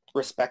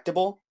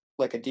respectable,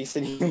 like a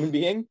decent human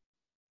being,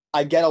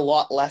 I get a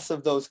lot less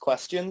of those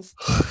questions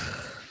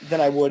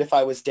than I would if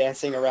I was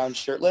dancing around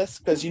shirtless.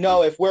 Because, you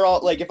know, if we're all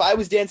like, if I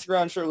was dancing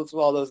around shirtless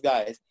with all those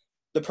guys,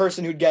 the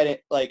person who'd get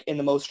it like in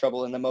the most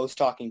trouble and the most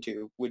talking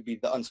to would be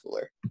the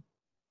unschooler.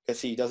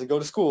 Because he doesn't go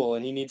to school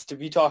and he needs to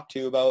be talked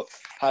to about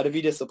how to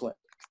be disciplined.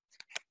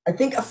 I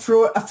think a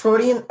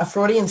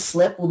Freudian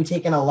slip will be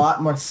taken a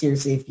lot more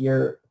seriously if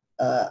you're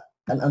an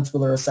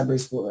unschooler or a Sudbury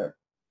schooler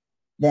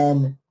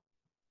than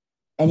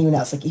anyone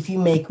else. Like if you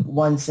make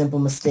one simple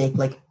mistake,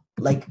 like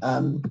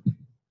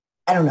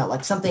I don't know,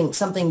 like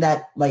something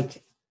that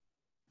like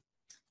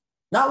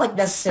not like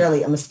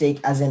necessarily a mistake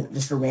as in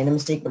just a random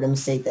mistake, but a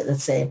mistake that,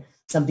 let's say,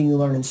 something you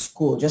learn in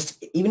school,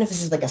 just even if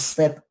it's just like a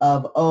slip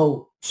of,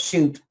 oh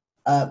shoot,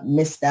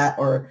 missed that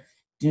or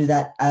do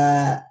that.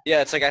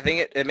 Yeah, it's like I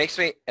think it makes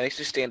me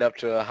stand up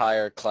to a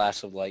higher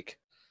class of like.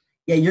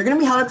 Yeah, you're gonna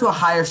be held up to a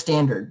higher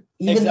standard,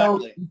 even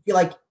though you feel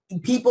like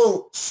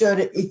people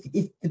should,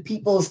 if the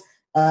people's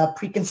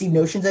preconceived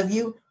notions of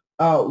you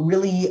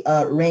really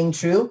rang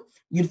true,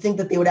 you'd think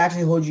that they would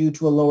actually hold you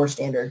to a lower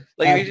standard.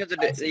 Like if you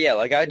have to, yeah,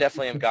 like I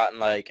definitely have gotten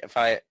like if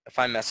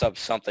I mess up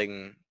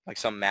something like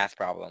some math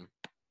problem,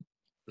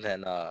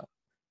 then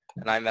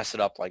and I mess it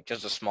up like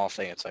just a small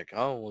thing, it's like,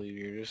 oh well,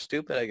 you're just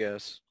stupid, I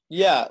guess.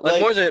 Yeah, like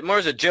more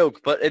as a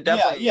joke, but it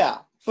definitely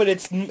but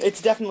it's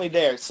definitely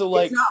there. So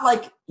like it's not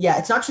like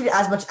it's not treated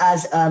as much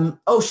as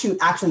oh shoot,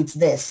 actually it's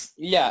this.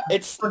 Yeah,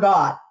 it's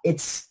forgot.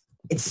 It's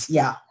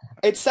yeah.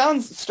 It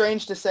sounds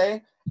strange to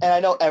say, and I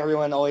know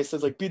everyone always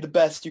says like be the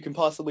best you can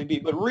possibly be,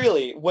 but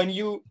really when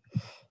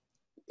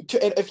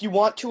if you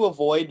want to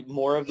avoid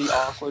more of the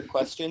awkward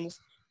questions,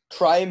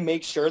 try and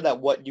make sure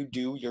that what you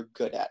do you're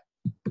good at.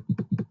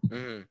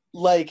 Mm-hmm.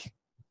 Like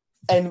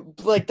And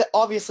like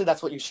obviously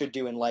that's what you should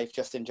do in life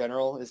just in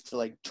general, is to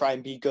like try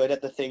and be good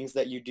at the things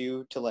that you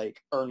do to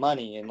like earn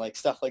money and like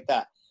stuff like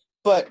that.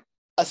 But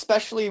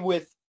especially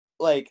with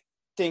like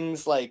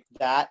things like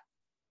that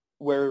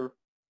where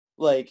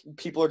like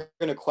people are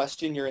going to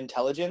question your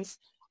intelligence,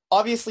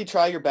 obviously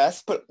try your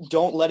best, but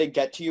don't let it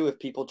get to you if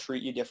people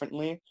treat you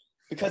differently,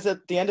 because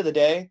at the end of the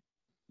day,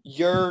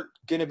 you're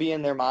going to be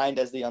in their mind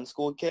as the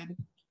unschooled kid,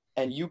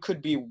 and you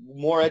could be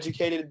more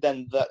educated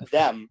than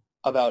them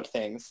about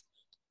things,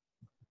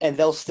 and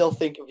they'll still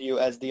think of you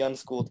as the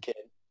unschooled kid.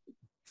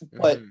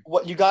 But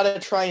what you got to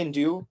try and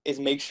do is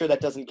make sure that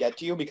doesn't get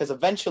to you, because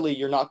eventually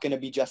you're not going to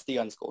be just the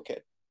unschooled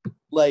kid.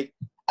 Like,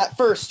 at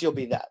first you'll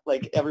be that.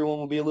 Like, everyone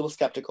will be a little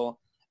skeptical.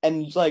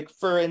 And, like,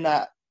 for in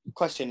that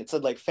question, it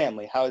said, like,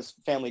 family. How is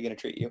family going to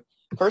treat you?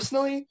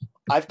 Personally,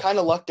 I've kind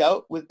of lucked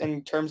out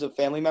in terms of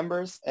family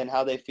members and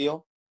how they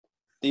feel.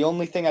 The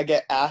only thing I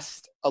get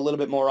asked a little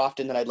bit more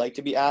often than I'd like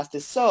to be asked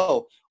is,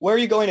 so, where are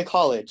you going to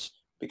college?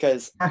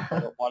 Because I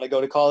don't want to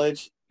go to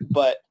college.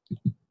 But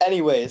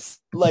anyways,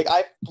 like,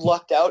 I've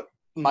lucked out.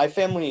 My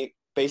family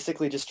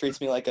basically just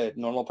treats me like a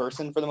normal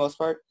person for the most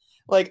part.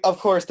 Like, of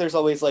course, there's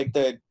always, like,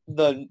 the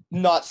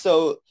not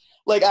so,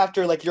 like,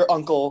 after, like, your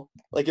uncle,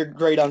 like, your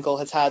great uncle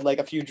has had, like,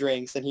 a few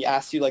drinks, and he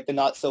asks you, like, the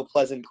not so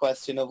pleasant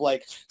question of,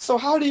 like, so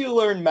how do you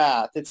learn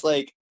math? It's,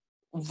 like,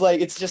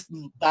 it's just,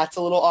 that's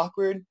a little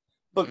awkward.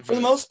 But for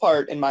the most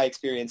part, in my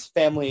experience,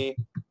 family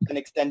and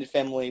extended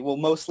family will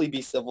mostly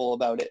be civil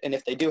about it. And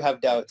if they do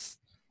have doubts,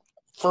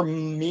 for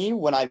me,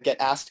 when I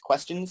get asked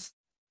questions,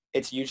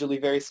 it's usually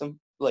very civil,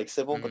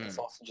 but that's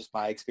also just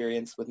my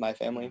experience with my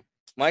family.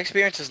 My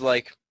experience is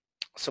like,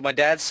 so my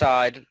dad's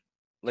side,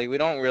 like we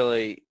don't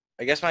really,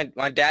 I guess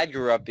my dad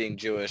grew up being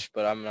Jewish,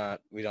 but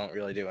we don't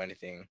really do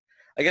anything.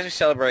 I guess we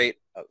celebrate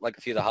like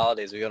a few of the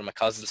holidays. We go to my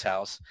cousin's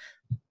house.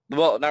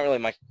 Well, not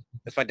really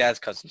it's my dad's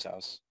cousin's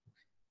house.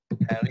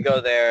 And we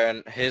go there,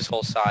 and his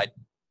whole side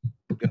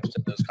goes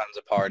to those kinds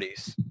of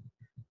parties.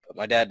 But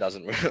my dad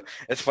doesn't.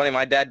 It's funny,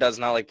 my dad does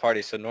not like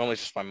parties, so normally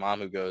it's just my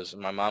mom who goes,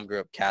 and my mom grew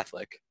up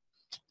Catholic.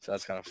 So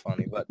that's kind of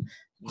funny. But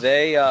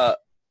they are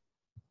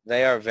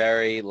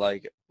very,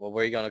 like, well,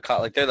 where are you going to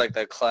college? Like, they're like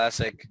the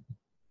classic,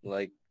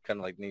 like, kind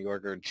of like New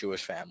Yorker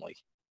Jewish family.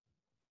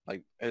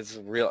 Like, it's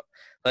real.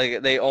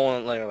 Like, they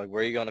own, like,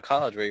 where are you going to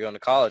college? Where are you going to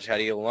college? How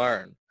do you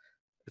learn?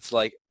 It's,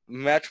 like,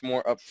 much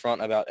more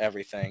upfront about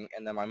everything.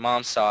 And then my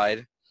mom's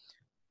side,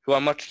 who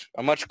I'm much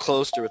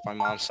closer with my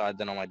mom's side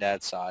than on my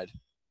dad's side,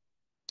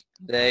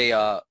 they,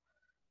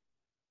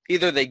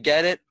 either they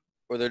get it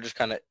or they're just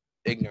kind of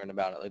ignorant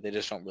about it. Like, they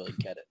just don't really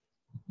get it.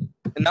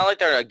 And not like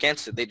they're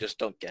against it, they just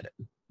don't get it.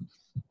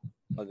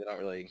 Like, they don't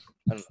really,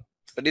 I don't know.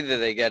 But either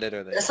they get it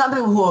or they... There's some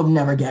people who will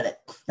never get it.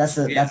 That's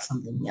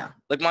something, yeah.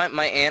 Like,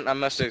 my aunt, I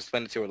must have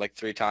explained it to her like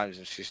 3 times,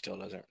 and she still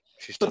doesn't.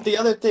 But the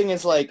other thing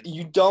is, like,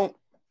 you don't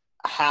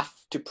have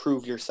to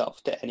prove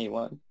yourself to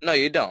anyone. No,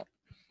 you don't.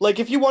 Like,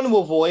 if you want to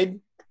avoid,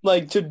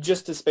 like,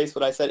 to space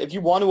what I said, if you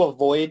want to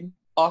avoid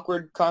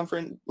awkward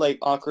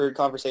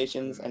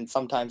conversations and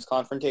sometimes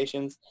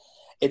confrontations,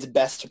 it's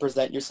best to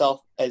present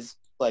yourself as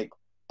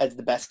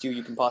the best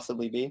you can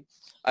possibly be.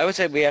 I would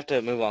say we have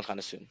to move on kind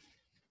of soon.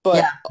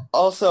 But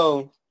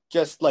also,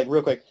 just like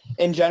real quick,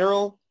 in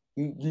general,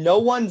 no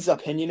one's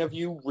opinion of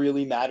you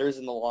really matters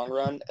in the long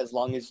run, as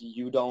long as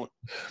you don't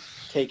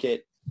take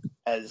it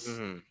as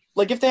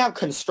like, if they have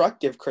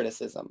constructive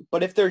criticism.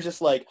 But if they're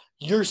just like,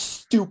 you're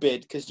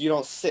stupid because you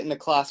don't sit in a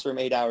classroom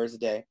 8 hours a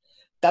day,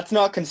 that's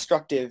not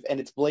constructive and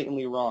it's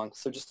blatantly wrong.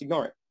 So just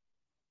ignore it.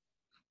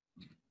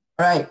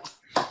 All right.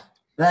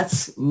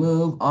 Let's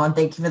move on.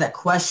 Thank you for that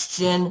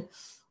question.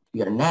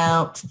 We are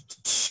now going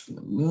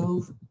to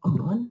move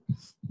on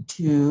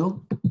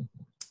to the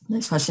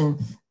next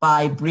question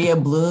by Bria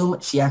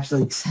Bloom. She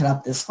actually set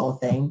up this whole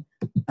thing.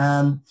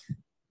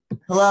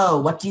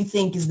 Hello, what do you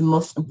think is the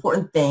most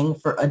important thing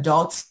for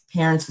adults,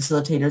 parents,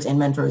 facilitators, and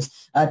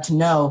mentors to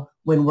know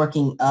when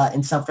working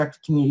in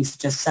self-directed communities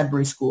such as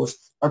Sudbury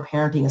schools or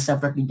parenting a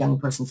self-directed young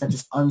person such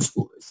as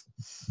unschoolers?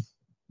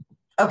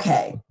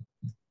 Okay,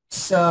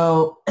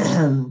 so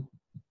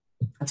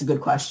that's a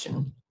good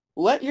question.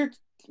 I'll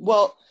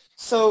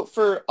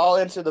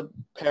answer the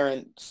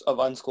parents of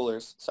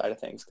unschoolers side of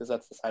things, because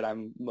that's the side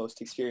I'm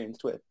most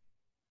experienced with.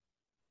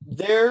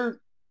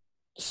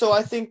 So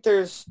I think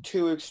there's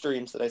 2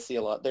 extremes that I see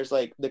a lot. There's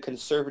like the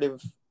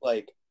conservative,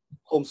 like,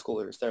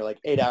 homeschoolers. They're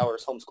like 8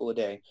 hours homeschool a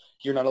day.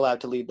 You're not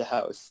allowed to leave the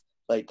house.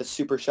 Like, the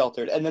super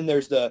sheltered. And then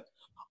there's the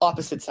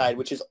opposite side,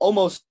 which is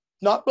almost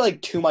not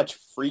like too much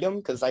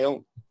freedom,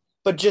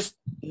 but just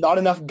not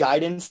enough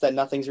guidance that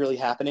nothing's really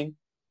happening.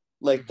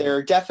 Like, there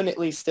are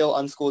definitely still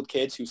unschooled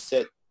kids who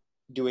sit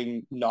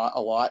doing not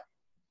a lot.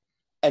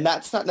 And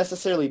that's not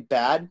necessarily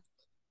bad.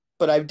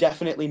 But I've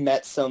definitely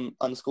met some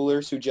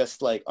unschoolers who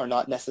just, like, are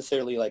not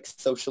necessarily, like,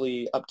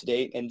 socially up to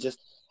date, and just,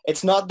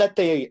 it's not that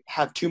they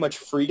have too much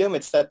freedom,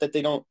 it's that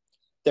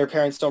their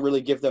parents don't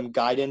really give them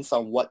guidance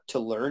on what to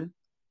learn.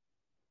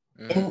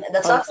 And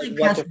that's not saying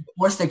parents should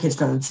force their kids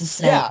to learn. It's just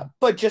saying, Yeah,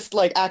 but just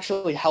like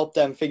actually help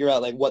them figure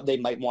out like what they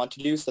might want to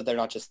do so they're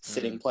not just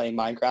sitting playing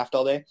Minecraft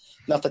all day.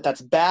 Not that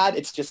that's bad,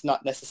 it's just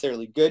not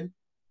necessarily good.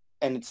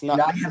 And it's not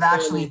I've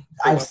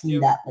seen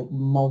that like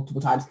multiple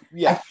times.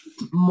 Yeah.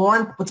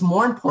 What's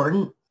more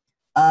important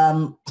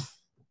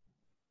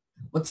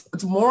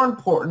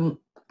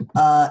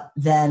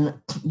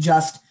than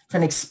just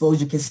trying to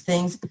expose your kids to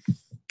things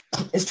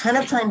is trying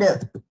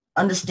to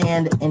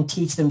understand and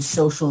teach them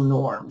social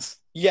norms.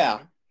 Yeah.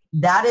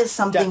 That is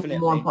something Definitely.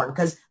 more important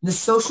because the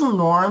social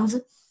norms,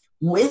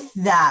 with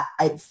that,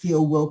 I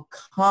feel will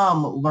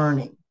come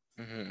learning.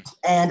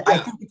 And I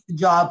think it's the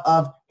job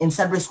of, in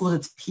Sudbury schools,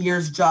 it's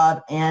peers'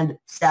 job and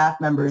staff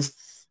members.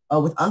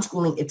 With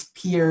unschooling, it's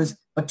peers,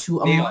 but to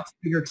a much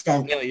bigger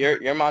extent. Neil,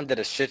 your mom did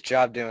a shit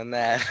job doing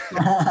that.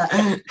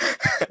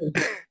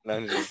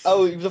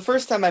 Oh, the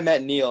first time I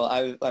met Neil,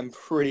 I'm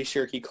pretty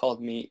sure he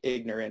called me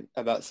ignorant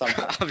about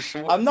something.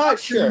 I'm not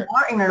sure. You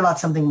are ignorant about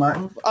something,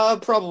 Martin.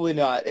 Probably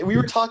not. We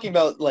were talking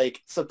about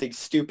like something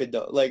stupid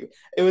though. Like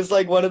it was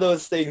like one of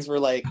those things where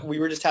like we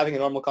were just having a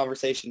normal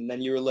conversation, and then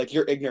you were like,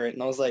 "You're ignorant,"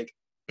 and I was like,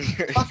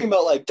 "Talking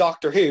about like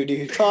Doctor Who,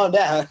 dude. Calm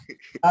down."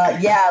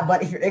 Yeah,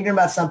 but if you're ignorant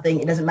about something,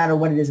 it doesn't matter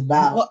what it is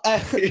about. Well,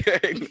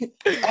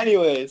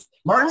 anyways,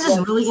 Martin's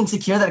just really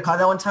insecure that I called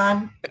that one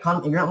time. I called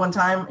him ignorant one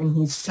time, and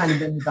he's trying to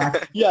bend me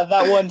back. Yeah,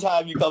 that one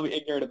time you called me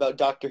ignorant about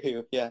Doctor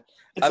Who. Yeah,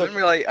 I've been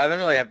really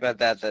happy about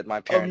that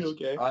my parents.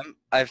 Okay.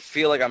 I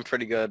feel like I'm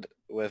pretty good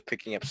with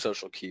picking up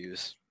social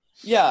cues.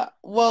 Yeah,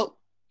 well,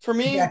 for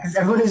me, yeah, because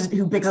everyone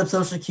who picks up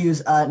social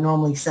cues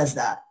normally says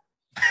that.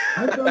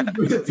 I'm pretty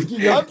good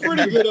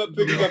at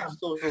picking up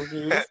social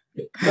cues.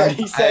 But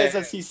he says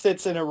as he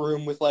sits in a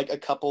room with like a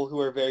couple who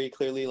are very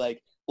clearly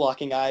like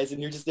locking eyes,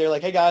 and you're just there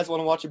like, "Hey guys,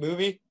 want to watch a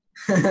movie?"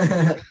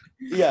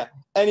 Yeah.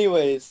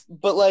 Anyways,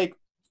 but like,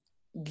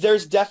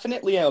 there's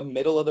definitely a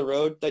middle of the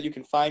road that you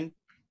can find.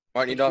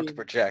 Martin, you don't have to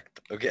project,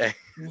 okay?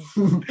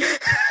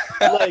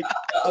 Like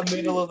a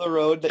middle of the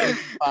road that you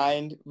can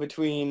find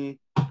between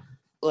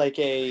like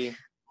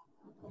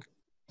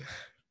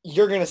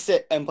you're going to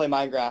sit and play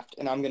Minecraft,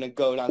 and I'm going to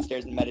go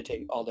downstairs and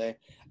meditate all day.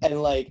 And,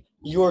 like,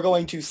 you're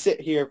going to sit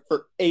here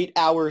for 8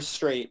 hours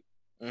straight,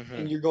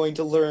 and you're going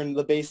to learn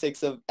the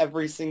basics of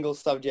every single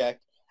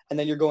subject, and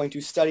then you're going to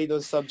study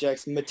those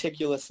subjects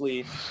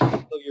meticulously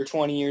until you're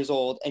 20 years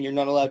old, and you're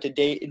not allowed to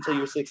date until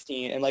you're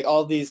 16, and, like,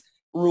 all of these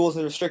rules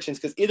and restrictions,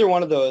 because either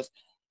one of those,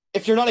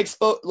 if you're not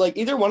exposed, like,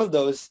 either one of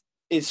those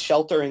is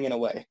sheltering in a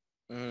way.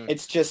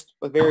 It's just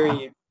a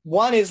very,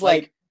 one is,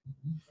 like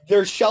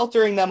they're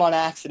sheltering them on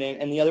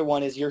accident, and the other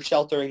one is you're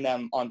sheltering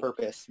them on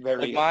purpose.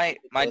 Very like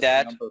my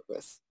dad. On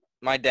purpose.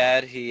 My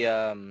dad, he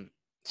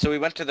so we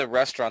went to the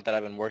restaurant that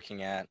I've been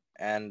working at,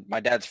 and my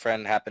dad's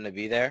friend happened to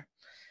be there.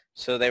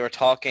 So they were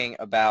talking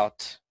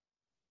about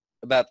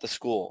the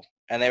school,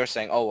 and they were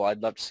saying, "Oh, well,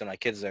 I'd love to send my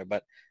kids there,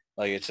 but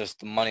like it's just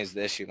the money's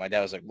the issue." My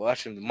dad was like, "Well,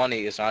 actually, the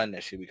money is not an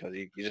issue because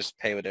you just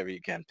pay whatever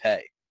you can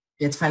pay."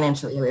 It's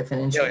financial. Yeah,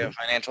 financial. Yeah,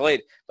 financial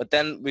aid. But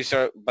then my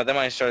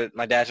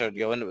dad started to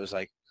go into it. It was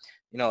like,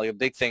 you know, like a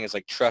big thing is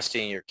like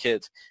trusting your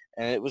kids,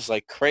 and it was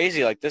like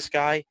crazy. Like this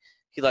guy,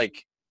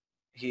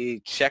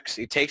 he takes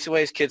away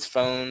his kids'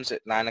 phones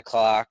at 9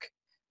 o'clock.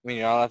 I mean,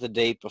 you're not allowed to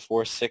date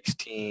before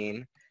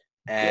 16,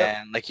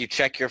 and like you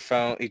check your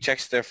phone. He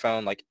checks their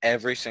phone like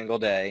every single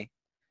day.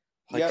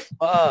 Like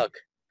fuck.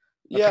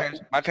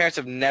 My parents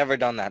have never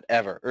done that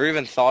ever, or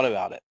even thought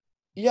about it.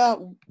 Yeah,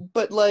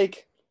 but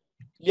like,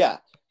 yeah.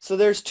 So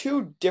there's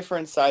two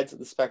different sides of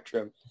the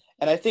spectrum.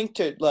 And I think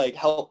to like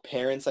help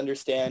parents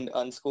understand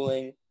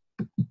unschooling,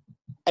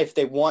 if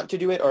they want to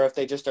do it or if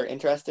they just are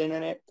interested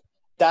in it,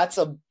 that's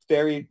not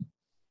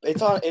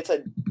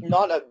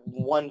a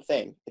one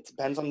thing. It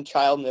depends on the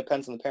child and it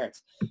depends on the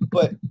parents.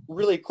 But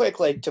really quick,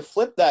 like to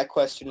flip that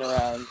question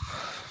around,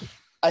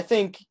 I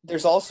think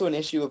there's also an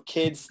issue of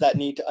kids that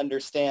need to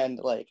understand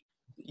like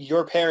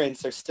your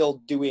parents are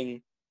still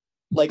doing,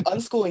 like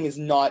unschooling is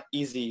not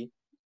easy.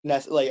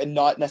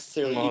 Not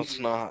necessarily No, easy it's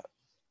not.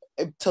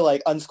 to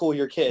like unschool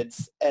your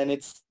kids, and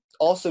it's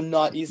also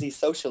not easy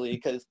socially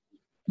because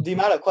the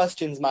amount of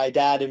questions my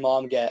dad and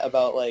mom get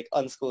about like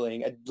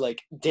unschooling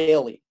like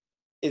daily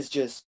is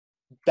just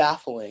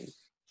baffling.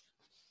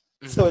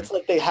 So it's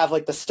like they have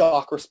like the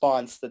stock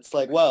response that's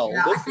like, well,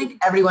 yeah, I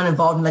think everyone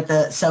involved in like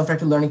the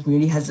self-directed learning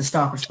community has the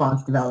stock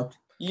response developed.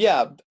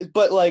 Yeah,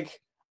 but like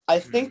I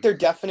think they're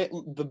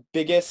definitely the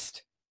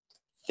biggest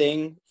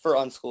thing for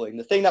unschooling,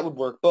 the thing that would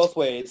work both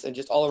ways and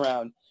just all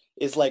around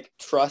is like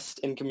trust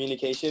and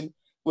communication,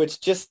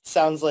 which just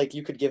sounds like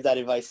you could give that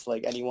advice to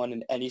like anyone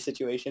in any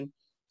situation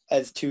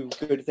as two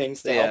good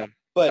things to help.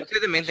 But I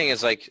think the main thing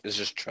is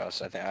just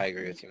trust. I think I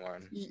agree with you,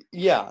 Martin.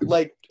 Yeah,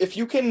 like if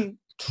you can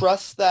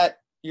trust that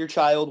your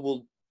child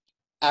will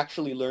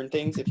actually learn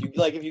things, if you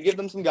give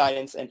them some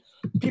guidance, and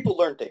people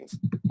learn things,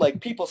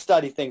 like people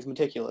study things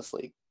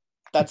meticulously.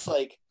 That's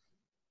like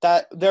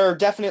that there are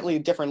definitely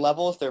different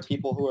levels. There are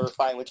people who are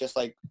fine with just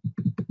like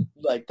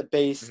the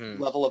base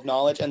level of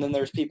knowledge, and then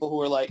there's people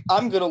who are like,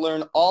 I'm going to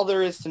learn all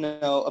there is to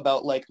know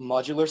about like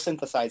modular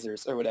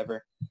synthesizers or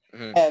whatever.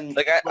 Mhm. And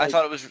Like I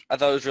thought it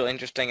was really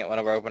interesting at one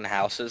of our open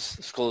houses,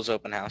 the school's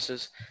open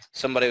houses.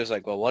 Somebody was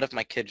like, "Well, what if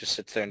my kid just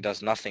sits there and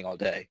does nothing all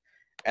day?"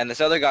 And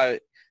this other guy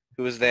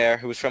who was there,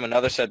 who was from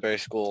another Sudbury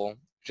school,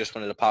 just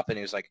wanted to pop in.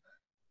 He was like,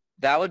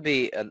 "That would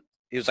be,"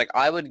 he was like,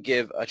 "I would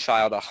give a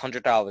child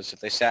 $100 if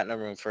they sat in a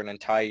room for an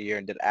entire year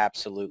and did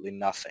absolutely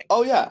nothing."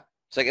 oh yeah,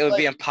 It's like it would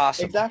be like,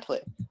 impossible.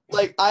 exactly.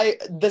 Like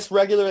this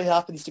regularly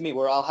happens to me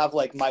where I'll have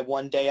like my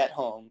one day at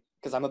home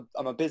because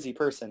I'm a busy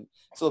person.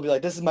 So I'll be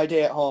like, this is my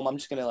day at home. I'm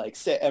just gonna like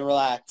sit and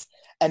relax,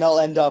 and I'll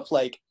end up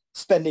like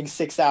spending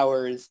 6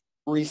 hours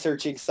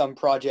researching some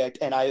project,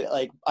 and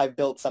I've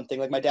built something.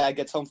 Like my dad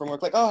gets home from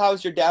work, like, oh,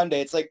 how's your down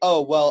day? It's like,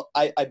 oh, well,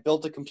 I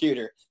built a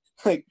computer,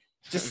 like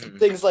just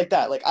things like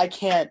that. Like I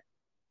can't,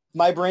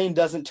 my brain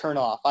doesn't turn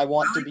off. I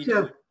want to be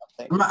doing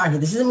something. Okay,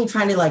 this isn't me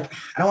trying to like,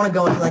 I don't want to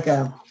go into like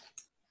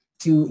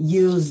to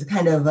use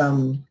kind of,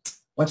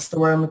 what's the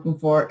word I'm looking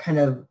for? Kind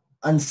of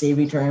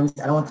unsavory terms.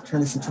 I don't want to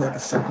turn this into like a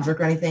circle jerk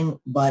or anything,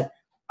 but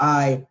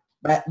I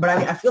mean,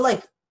 I feel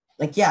like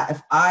yeah,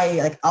 if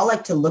I'll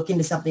like to look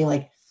into something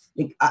like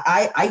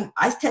I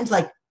tend to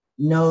like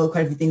know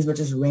quite a few things about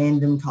just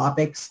random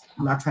topics.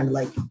 I'm not trying to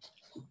like.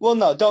 Well,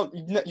 no,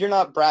 you're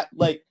not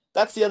like,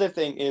 that's the other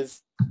thing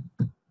is,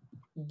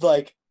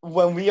 like,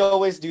 when we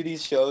always do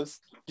these shows,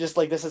 just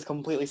like, this is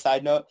completely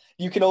side note,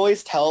 you can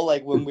always tell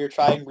like when we're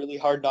trying really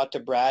hard not to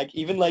brag,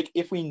 even like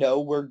if we know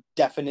we're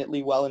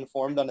definitely well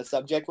informed on a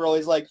subject, we're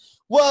always like,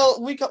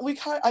 well,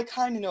 I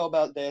kind of know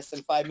about this,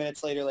 and 5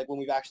 minutes later, like when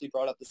we've actually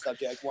brought up the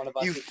subject, one of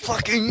us You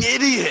fucking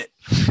idiot!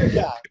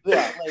 yeah,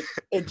 like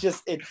it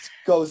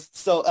goes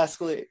so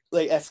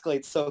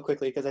escalates so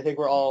quickly, because I think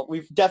we're all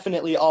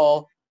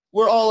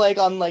like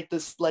on like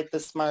this, like the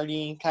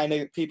smarty kind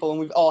of people, and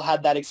we've all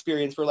had that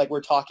experience where like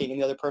we're talking and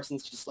the other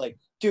person's just like,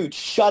 dude,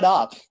 shut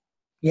up.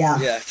 Yeah.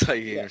 Yeah, it's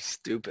like you're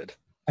stupid.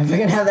 I'm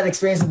gonna have that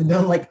experience with the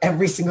building like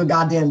every single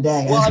goddamn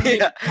day. Well, I mean,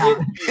 that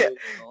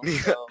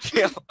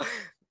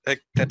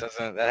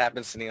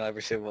happens to Neil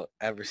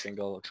every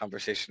single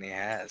conversation he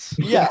has.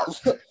 yeah,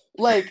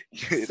 like,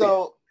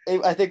 so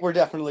I think we're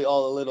definitely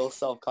all a little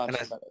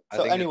self-conscious about it.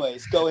 So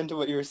anyways, go into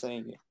what you were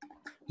saying.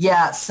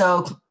 Yeah,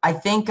 so I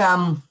think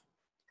yeah,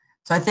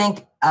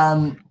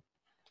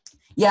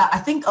 I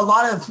think a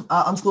lot of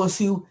unschoolers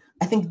who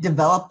I think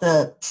develop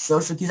the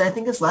social cues. I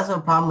think it's less of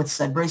a problem with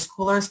Sudbury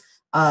schoolers,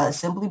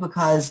 simply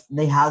because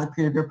they have the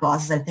peer-to-peer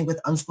process. I think with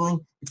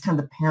unschooling, it's kind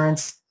of the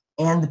parents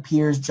and the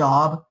peers'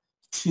 job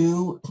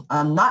to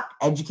not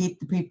educate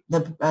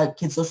the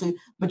kids socially,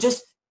 but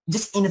just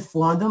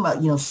inform them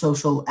about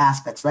social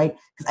aspects, right?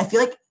 Because I feel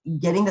like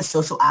getting the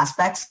social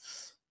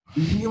aspects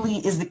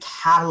really is the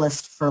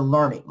catalyst for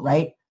learning,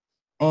 right?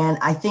 And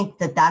I think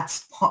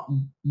that's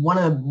one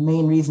of the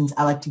main reasons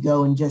I like to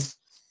go and just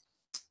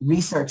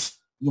research,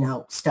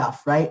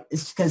 stuff, right?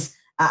 It's because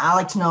I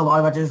like to know a lot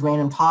about just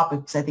random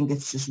topics. I think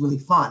it's just really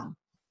fun.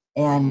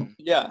 And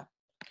yeah,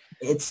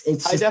 it's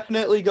I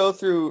definitely go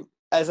through,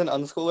 as an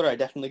unschooler, I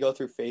definitely go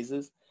through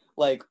phases.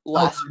 Like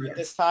last year,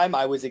 this time,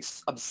 I was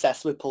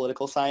obsessed with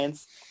political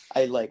science.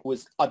 I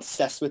was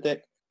obsessed with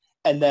it.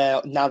 And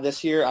then now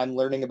this year, I'm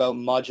learning about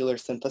modular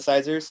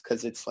synthesizers,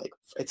 because it's like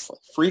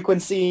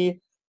frequency,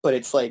 but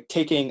it's like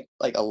taking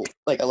like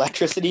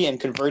electricity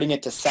and converting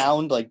it to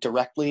sound like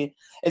directly.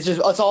 It's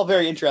all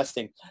very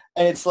interesting.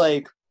 And it's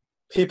like,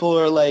 people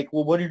are like,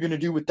 well, what are you going to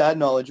do with that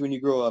knowledge when you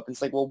grow up? And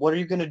it's like, well, what are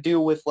you going to do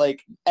with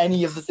like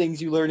any of the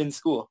things you learn in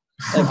school?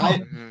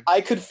 Like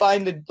I could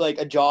find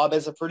a job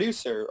as a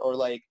producer, or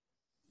like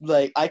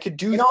I could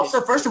do. And also,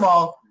 first of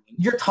all,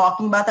 you're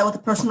talking about that with a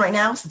person right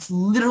now, so it's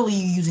literally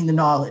you using the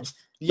knowledge.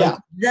 Yeah.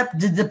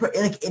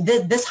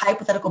 This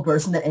hypothetical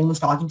person that anyone's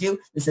talking to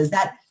that says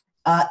that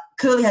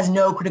clearly has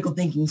no critical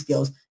thinking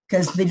skills,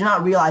 because they do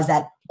not realize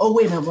that, oh,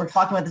 wait a minute, we're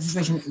talking about the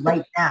situation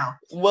right now.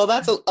 Well,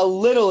 that's a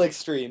little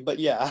extreme, but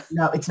yeah.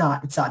 No, it's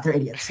not. It's not. They're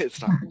idiots.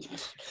 It's not.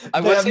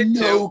 I would say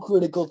no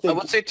critical thinking. I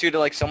would say, too, to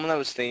like someone that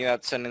was thinking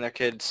about sending their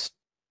kids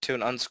to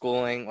an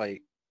unschooling,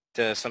 like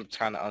to some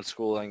kind of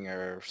unschooling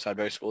or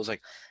Sudbury schools,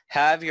 like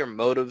have your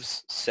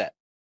motives set.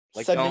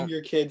 Like sending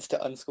your kids to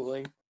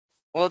unschooling.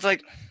 Well, it's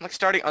like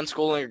starting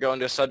unschooling or going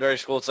to a Sudbury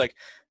school. It's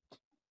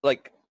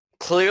like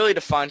clearly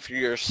define for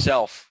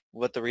yourself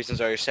what the reasons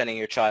are you're sending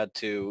your child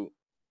to.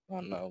 I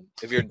don't know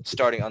if you're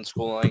starting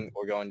unschooling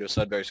or going to a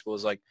Sudbury school.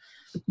 Is like,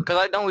 because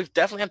I know we've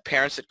definitely had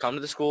parents that come to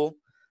the school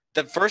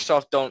that first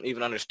off don't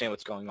even understand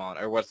what's going on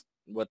or what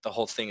the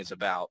whole thing is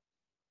about,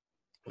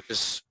 which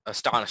is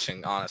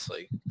astonishing,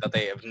 honestly, that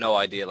they have no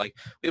idea. Like,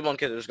 we had one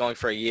kid that was going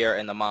for a year,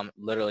 and the mom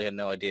literally had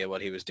no idea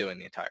what he was doing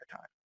the entire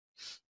time.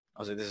 I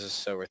was like, this is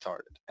so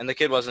retarded. And the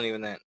kid wasn't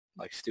even that,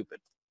 like, stupid.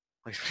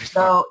 Like,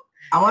 so,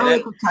 I want to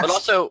make a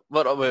touch.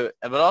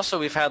 But also,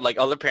 we've had, like,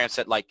 other parents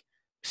that, like,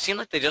 seem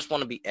like they just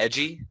want to be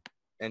edgy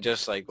and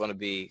just, like, want to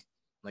be,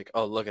 like,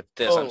 oh, look at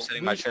this. I'm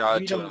sending my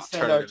child to an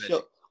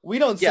alternative. We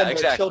don't send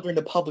our children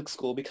to public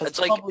school because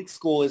public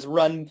school is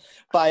run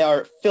by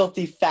our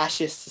filthy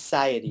fascist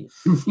society.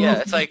 Yeah,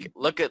 it's like,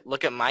 look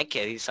at my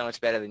kid. He's so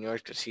much better than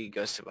yours because he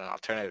goes to an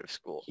alternative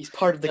school. He's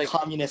part of the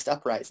communist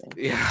uprising.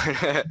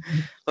 Yeah.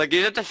 Like,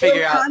 you have to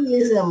figure out.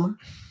 Communism.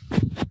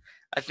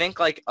 I think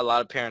like a lot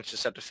of parents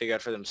just have to figure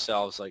out for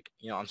themselves, like,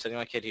 I'm sending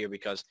my kid here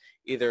because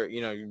either,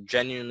 you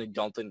genuinely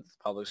don't think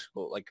public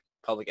school, like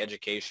public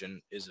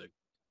education is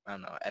I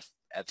don't know,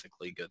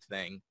 ethically good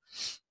thing,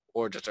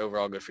 or just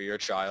overall good for your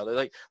child.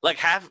 Or like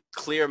have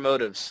clear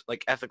motives,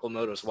 like ethical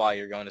motives why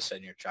you're going to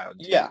send your child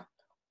to. Yeah.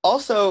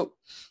 Also,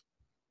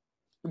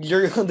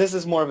 this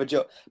is more of a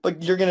joke,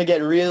 but you're going to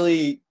get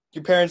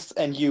your parents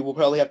and you will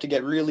probably have to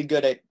get really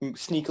good at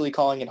sneakily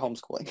calling it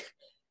homeschooling.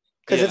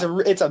 Because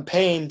it's a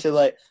pain to,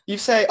 like, you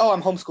say, oh,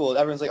 I'm homeschooled.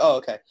 Everyone's like, oh,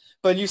 okay.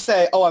 But you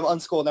say, oh, I'm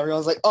unschooled. And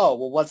everyone's like, oh,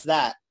 well, what's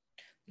that?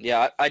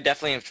 Yeah, I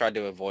definitely have tried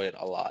to avoid it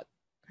a lot.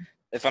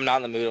 If I'm not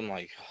in the mood, I'm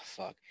like, oh,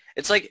 fuck.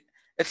 It's like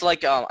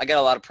I get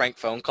a lot of prank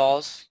phone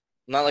calls.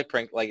 Not like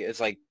prank, like it's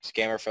like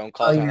scammer phone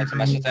calls. And I like to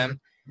mess with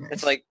them.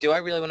 It's like, do I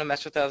really want to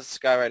mess with this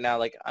guy right now?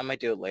 Like, I might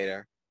do it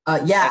later.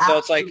 Yeah. And so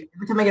it's like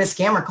every time I get a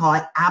scammer call,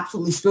 I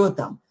absolutely screw with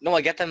them. No,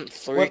 I get them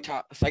 3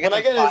 times. I get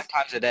them 5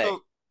 times a day.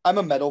 So I'm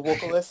a metal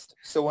vocalist,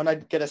 so when I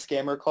get a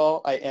scammer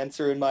call, I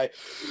answer in my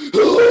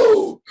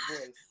hello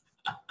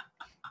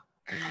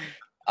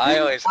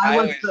voice.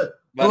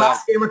 The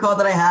last scammer call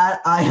that I had,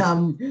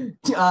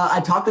 I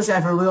talked to this guy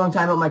for a really long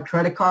time about my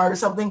credit card or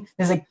something.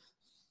 I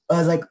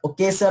was like,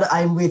 okay, sir,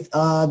 I'm with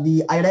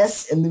the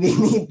IRS and we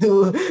need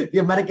to the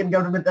American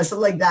government or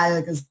something like that,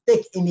 like a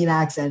thick Indian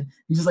accent.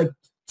 He's just like,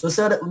 so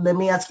sir, let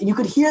me ask, and you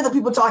could hear the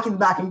people talking in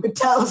the back, and you could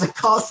tell it was a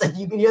call center.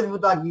 You could hear the people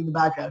talking in the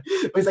background.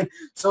 But he's like,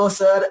 so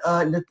sir,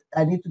 I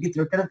need to get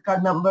your credit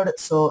card number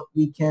so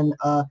we can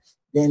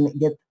then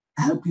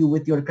help you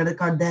with your credit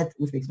card debt,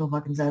 which makes no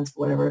fucking sense,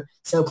 whatever.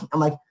 So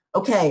I'm like,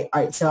 okay,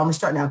 all right, so I'm gonna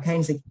start now, okay? And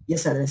he's like,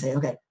 yes, sir. And I say,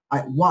 okay,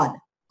 all right, 1. He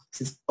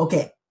says,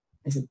 okay.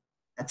 I said,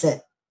 that's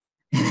it.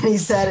 And he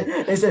said,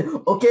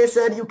 okay,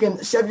 sir, you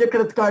can shove your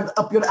credit card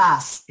up your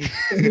ass.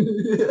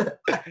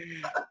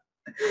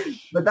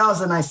 But that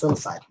was a nice little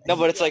side thing. No,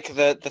 but it's like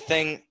the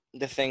thing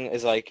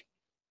is like,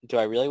 do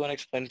I really want to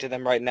explain it to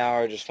them right now,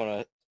 or just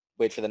want to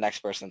wait for the next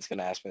person that's going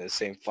to ask me the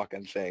same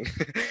fucking thing?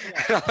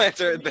 Yeah. And I'll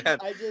answer it then.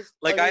 I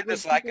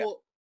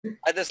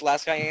had this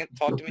last guy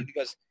talk to me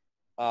because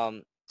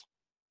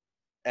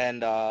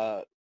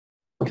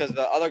because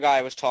the other guy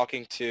I was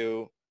talking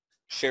to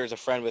shares a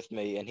friend with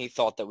me, and he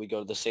thought that we go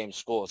to the same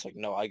school. It's like,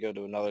 no, I go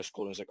to another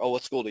school. And he's like, oh,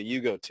 what school do you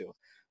go to?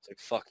 It's like,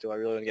 fuck, do I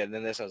really want to get into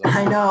this? I was like,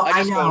 I know.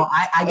 I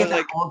get that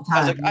like, all the time.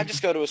 I was like, I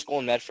just go to a school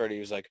in Medford. He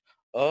was like,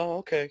 oh,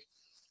 okay.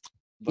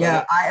 But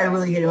yeah, I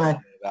really hate it when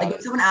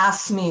if someone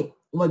asks me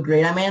what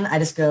grade I'm in, I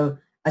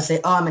say,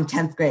 oh, I'm in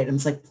 10th grade. And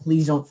it's like,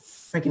 please don't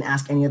freaking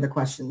ask any other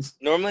questions.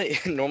 Normally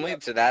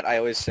to that, I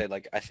always say,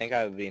 like, I think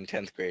I would be in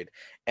 10th grade.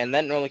 And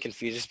that normally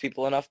confuses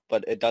people enough,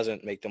 but it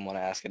doesn't make them want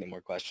to ask any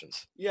more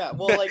questions. Yeah,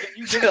 well, like, if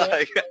you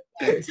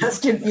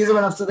just confuse them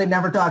enough so they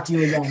never talk to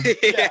you again.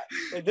 Yeah.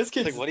 Like, this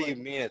kid's like, what do you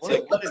mean? It's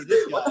what is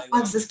this guy? What the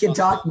fuck is this kid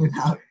talking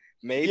about?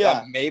 Maybe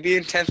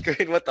in 10th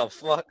grade, what the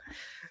fuck?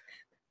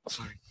 It's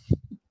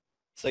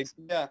like,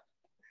 yeah.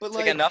 But it's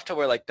like enough to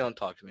where, like, don't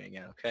talk to me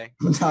again, okay?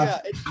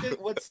 Yeah,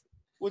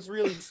 what's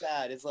really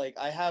sad is, like,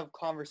 I have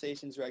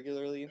conversations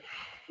regularly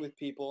with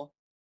people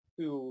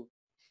who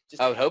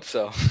just... I would hope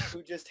so.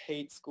 Who just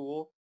hate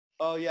school.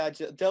 Oh, yeah,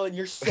 Dylan,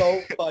 you're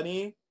so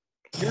funny.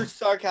 Your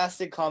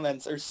sarcastic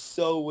comments are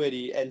so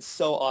witty and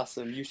so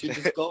awesome. You should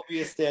just go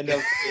be a stand-up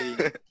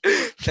comedian.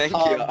 Thank you.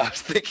 I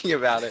was thinking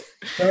about it.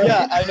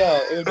 Yeah, I know.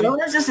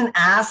 Dylan's just an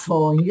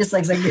asshole. He just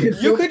like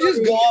you could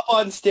just go up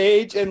on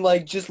stage and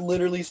like just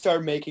literally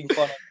start making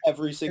fun of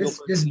every single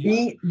person.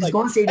 Just go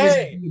on stage.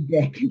 Hey, just be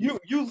a dick. You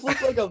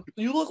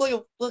look like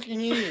a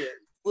fucking idiot.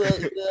 Where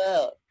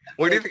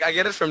do you think I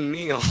get it from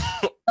Neil?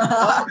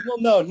 Well,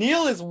 no,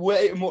 Neil is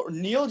way more.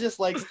 Neil just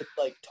likes to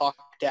like talk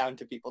down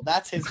to people.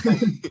 That's his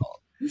fault.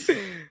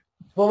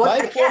 Well, what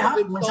I can't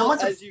help when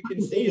someone's as you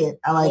can see, it,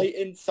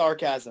 blatant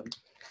sarcasm.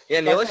 Yeah,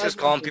 Neil is just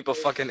calling people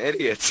fucking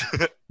idiots.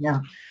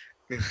 Yeah.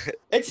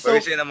 It's what are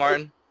you saying,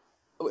 Martin?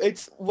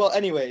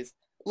 Anyways,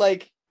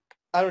 like,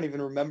 I don't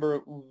even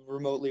remember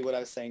remotely what I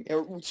was saying.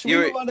 Should we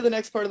move on to the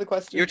next part of the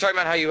question? You were talking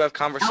about how you have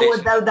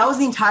conversations. That was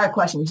the entire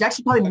question. We should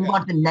actually probably move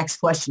on to the next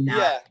question now.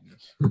 Yeah,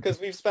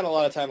 because we've spent a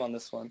lot of time on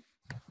this one.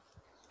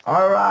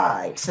 All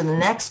right. So the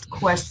next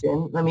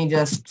question, let me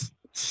just...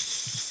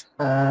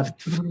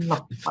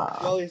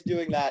 While he's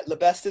doing that, the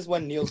best is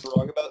when Neil's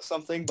wrong about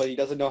something, but he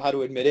doesn't know how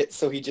to admit it,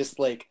 so he just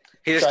like...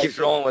 He just keeps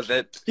rolling with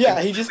it.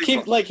 Yeah, he just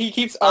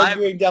keeps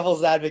arguing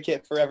devil's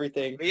advocate for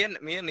everything. Me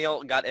and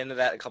Neil got into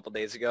that a couple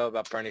days ago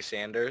about Bernie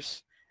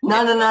Sanders.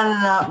 No.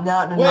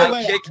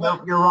 Wait,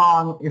 you're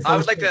wrong. I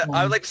would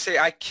like to say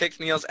I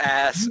kicked Neil's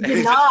ass. You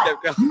did not.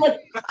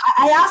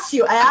 I asked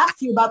you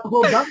about the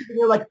whole gun thing.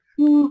 You're like,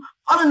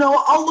 I don't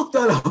know. I'll look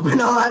that up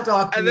and I'll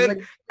talk to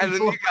you. And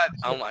then you got,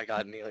 oh my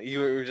God, Neil, you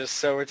were just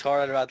so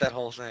retarded about that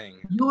whole thing.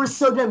 You were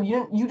so dumb.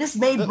 You just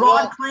made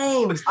broad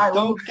claims. Right,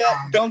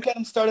 don't get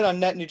him started on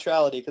net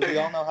neutrality because we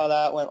all know how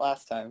that went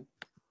last time.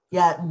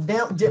 Yeah,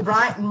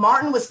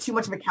 Martin was too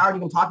much of a coward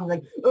even talking.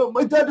 Like, oh,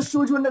 my dad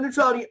destroyed you on net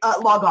neutrality.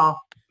 Log off.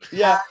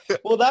 Yeah,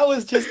 well, that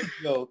was just a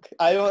joke.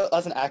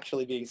 Wasn't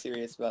actually being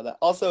serious about that.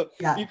 Also,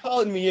 Yeah. you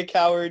calling me a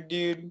coward,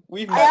 dude?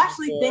 We've met I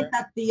actually before. think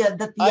that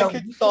the I could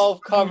weakest solve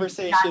argument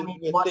conversations Chad made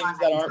with was things on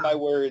that net aren't my neutrality.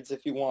 words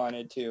if you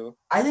wanted to.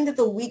 I think that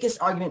the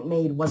weakest argument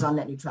made was on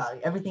net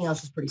neutrality. Everything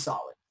else was pretty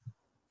solid.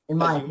 In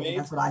my That you opinion, made?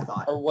 that's what I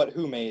thought. Or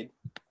who made?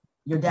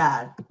 Your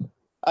dad.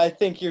 I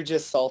think you're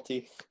just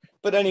salty.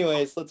 But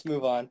anyways, let's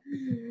move on.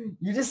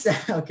 You just said,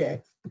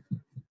 okay.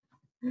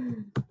 All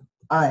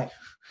right.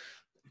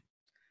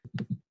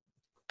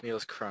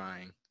 Neil's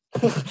crying.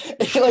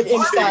 Like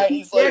inside,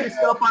 he's Here like, to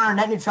show up on our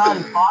net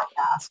neutrality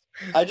podcast.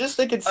 I just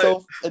think it's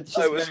just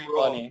was very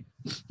wrong. funny.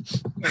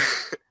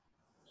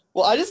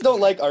 Well, I just don't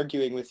like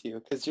arguing with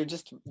you because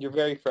you're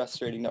very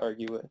frustrating to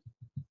argue with.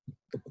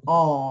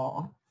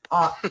 Oh,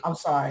 I'm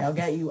sorry. I'll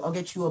get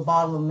you a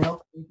bottle of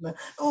milk.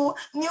 Oh,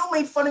 Neil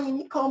made fun of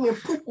me. He called me a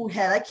poo-poo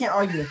head. I can't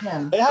argue with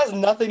him. It has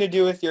nothing to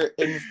do with your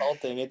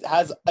insulting. It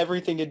has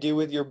everything to do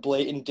with your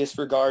blatant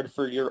disregard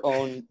for your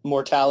own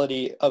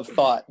mortality of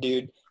thought,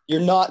 dude. You're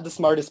not the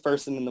smartest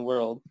person in the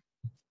world.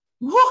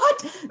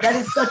 What? That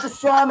is such a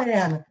straw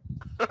man.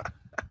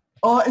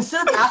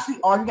 Instead of actually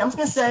arguing, I'm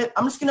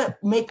just gonna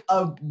make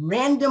a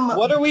random.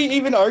 What are we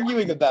even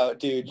arguing about,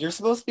 dude? You're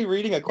supposed to be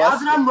reading a Now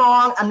question. that I'm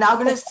wrong, I'm now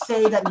gonna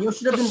say that Neil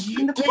should have been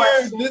reading the Dude,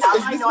 question. this- Now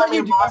is that I this know what I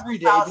you made do lots every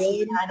of day, fallacies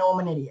Dylan? and I know I'm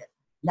an idiot.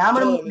 Now I'm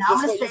Dylan, gonna is this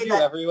what say you do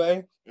that every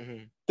way?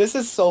 Mm-hmm. This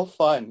is so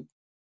fun.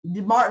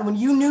 Martin, when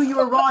you knew you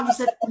were wrong, you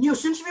said, Neil,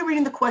 shouldn't you be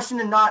reading the question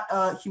and not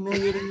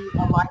humiliating me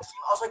on live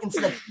stream? Also, I can see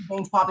like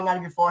veins popping out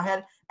of your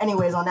forehead.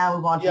 Anyways, I'll now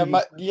move on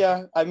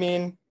to I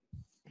mean,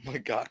 Oh my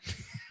god.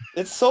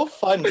 it's so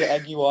fun to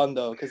egg you on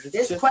though, because it's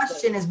this just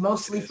question is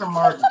mostly for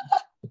Martin.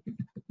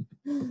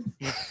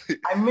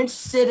 I'm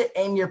interested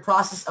in your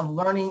process of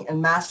learning and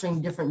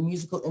mastering different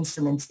musical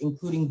instruments,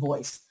 including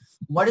voice.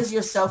 What does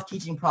your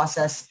self-teaching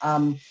process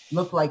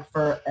look like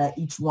for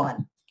each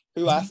one?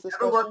 Who Do asked you this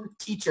ever work question? with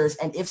teachers,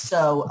 and if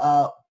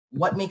so,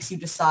 what makes you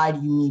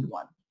decide you need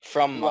one?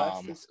 From Who asked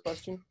mom. this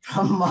question?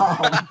 From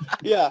mom.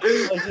 Yeah,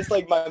 like just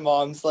like my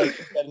mom's like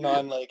getting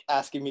on, like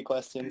asking me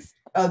questions.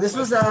 This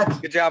was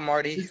Good job,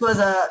 Marty. This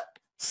was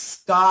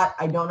Scott.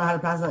 I don't know how to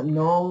pronounce that.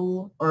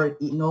 Noel or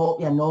Noel.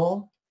 Yeah,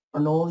 Noel or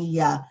Noli.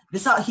 Yeah.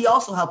 He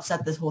also helped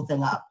set this whole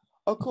thing up.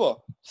 Oh,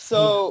 cool.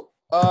 So,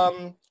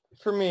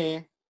 for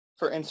me,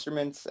 for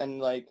instruments and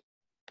like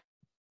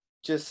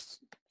just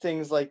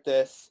things like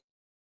this,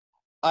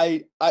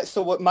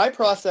 so what my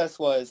process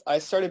was, I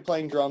started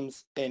playing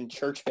drums in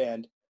church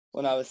band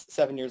when I was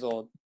 7 years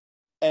old.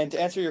 And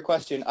to answer your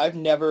question, I've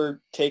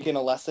never taken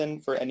a lesson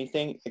for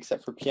anything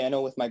except for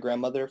piano with my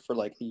grandmother for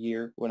like a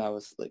year when I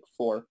was like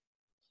 4.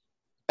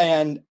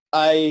 And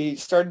I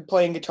started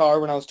playing guitar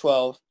when I was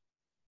 12.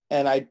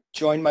 And I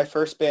joined my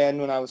first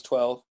band when I was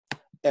 12.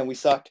 And we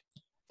sucked.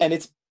 And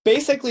it's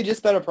basically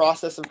just been a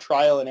process of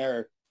trial and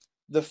error.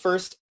 The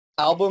first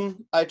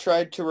album I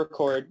tried to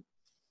record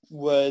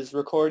was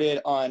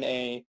recorded on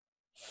a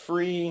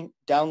free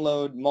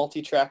download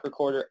multi-track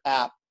recorder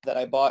app that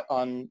I got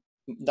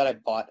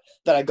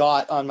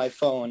on my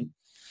phone.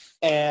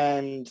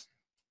 And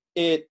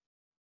it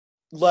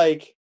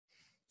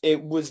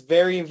was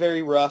very,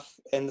 very rough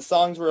and the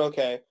songs were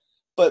okay.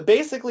 But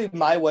basically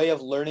my way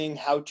of learning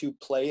how to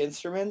play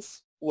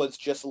instruments was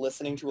just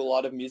listening to a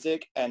lot of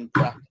music and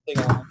practicing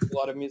along with a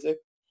lot of music.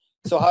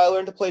 So how I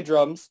learned to play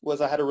drums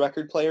was I had a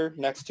record player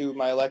next to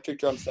my electric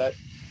drum set.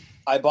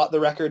 I bought the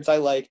records I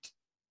liked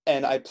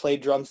and I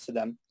played drums to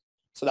them.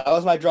 So that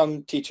was my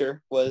drum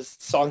teacher, was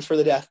Songs for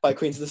the Deaf by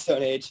Queens of the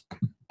Stone Age.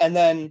 And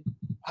then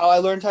how I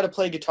learned how to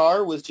play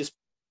guitar was just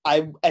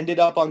I ended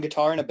up on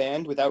guitar in a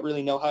band without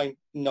really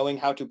knowing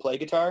how to play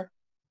guitar.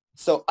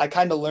 So I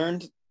kind of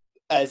learned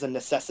as a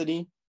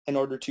necessity in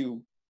order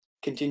to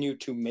continue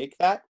to make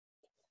that.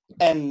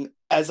 And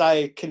as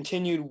I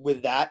continued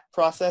with that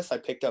process, I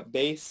picked up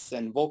bass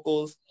and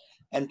vocals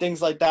and things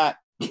like that.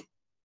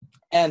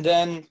 And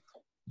then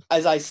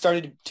as I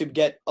started to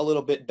get a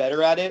little bit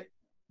better at it,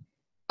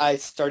 I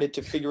started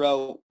to figure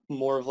out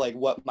more of like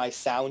what my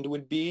sound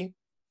would be.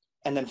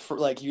 And then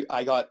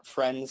I got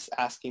friends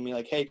asking me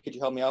like, hey, could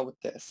you help me out with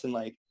this? And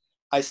like,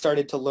 I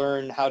started to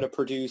learn how to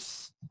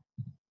produce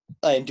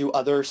and do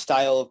other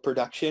style of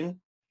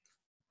production.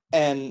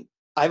 And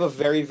I have a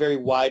very, very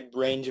wide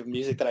range of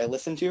music that I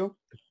listen to,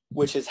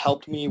 which has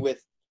helped me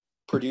with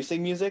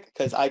producing music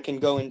because I can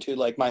go into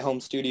like my home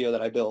studio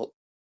that I built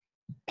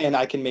and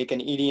I can make an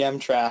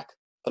EDM track,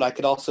 but I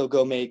could also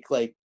go make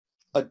like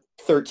a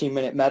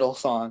 13-minute metal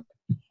song.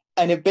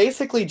 And it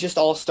basically just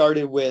all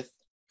started with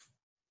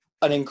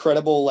an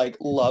incredible like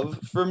love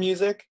for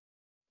music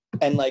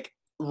and like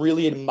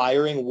really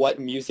admiring what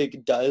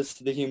music does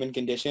to the human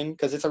condition,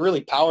 because it's a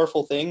really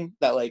powerful thing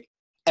that like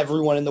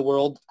everyone in the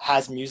world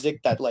has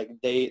music that like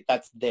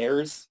that's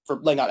theirs, for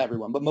like not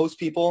everyone, but most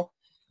people,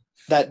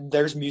 that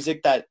there's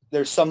music that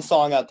there's some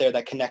song out there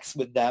that connects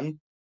with them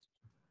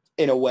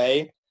in a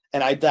way.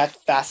 And that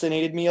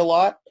fascinated me a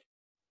lot.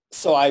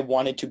 So I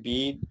wanted to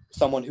be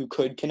someone who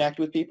could connect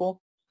with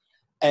people.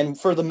 And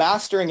for the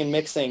mastering and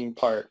mixing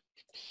part,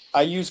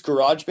 I use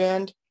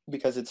GarageBand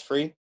because it's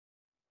free.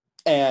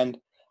 And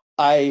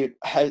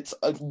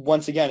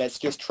once again, it's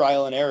just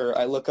trial and error.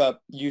 I look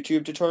up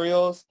YouTube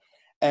tutorials,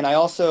 and I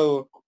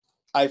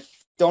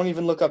don't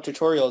even look up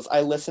tutorials.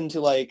 I listen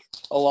to like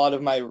a lot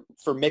of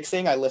for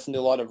mixing, I listen to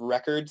a lot of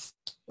records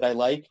that I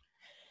like,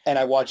 and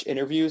I watch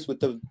interviews with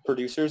the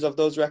producers of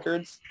those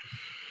records.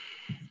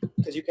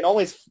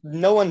 Because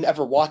no one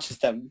ever watches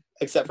them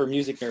except for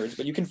music nerds,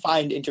 but you can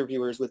find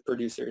interviewers with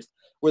producers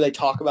where they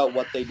talk about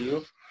what they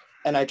do,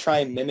 and I try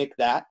and mimic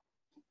that.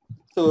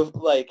 So if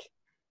like,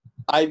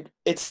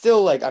 it's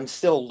still like I'm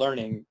still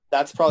learning.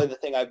 That's probably the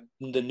thing I'm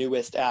the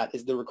newest at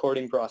is the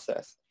recording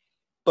process.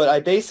 But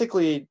I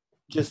basically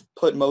just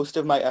put most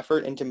of my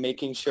effort into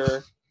making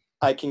sure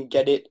I can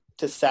get it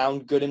to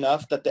sound good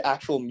enough that the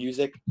actual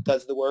music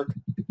does the work.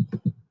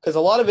 Because a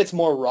lot of it's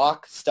more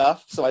rock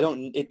stuff, so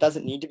it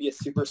doesn't need to be a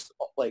super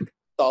like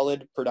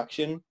solid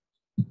production,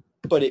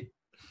 but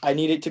I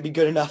need it to be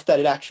good enough that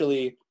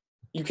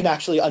you can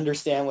actually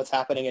understand what's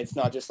happening. It's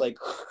not just like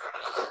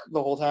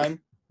the whole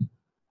time.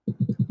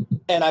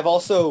 And I've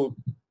also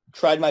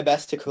tried my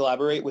best to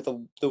collaborate with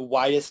the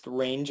widest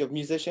range of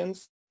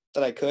musicians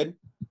that I could.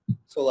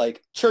 So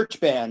like church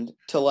band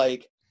to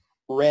like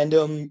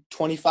random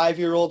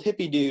 25-year-old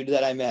hippie dude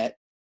that I met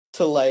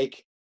to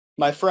like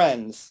my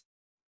friends.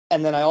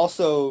 And then I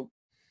also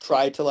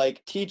tried to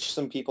like teach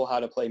some people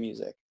how to play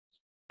music.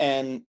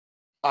 And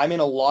I'm in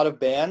a lot of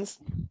bands,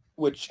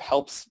 which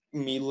helps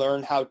me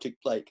learn how to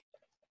like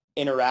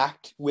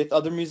interact with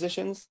other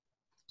musicians,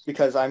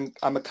 because I'm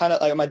a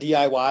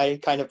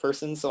DIY kind of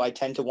person, so I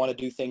tend to want to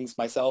do things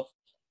myself.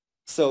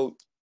 So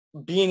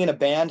being in a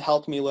band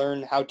helped me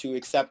learn how to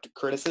accept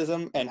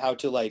criticism and how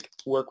to like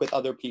work with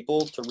other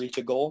people to reach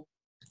a goal.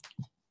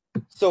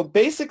 So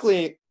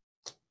basically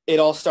it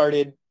all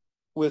started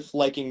with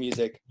liking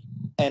music,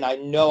 and I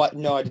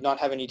did not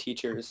have any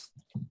teachers,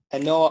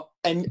 and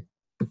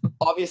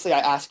obviously I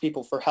ask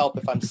people for help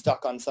if I'm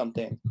stuck on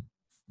something,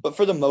 but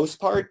for the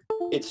most part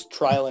it's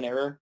trial and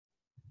error.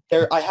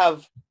 I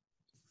have,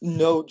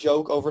 no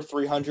joke, over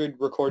 300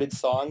 recorded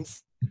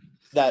songs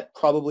that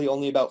probably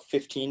only about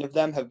 15 of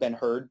them have been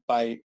heard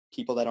by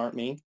people that aren't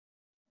me,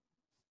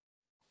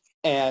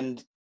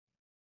 and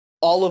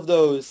all of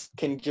those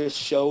can just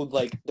show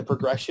like the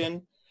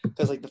progression.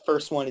 Because like the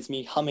first one is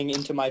me humming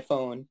into my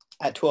phone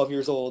at 12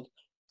 years old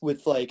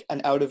with like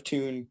an out of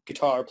tune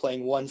guitar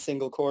playing one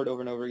single chord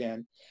over and over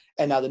again.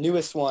 And now the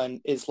newest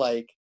one is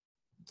like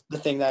the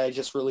thing that I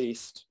just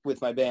released with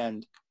my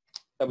band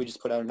that we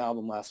just put out an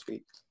album last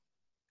week.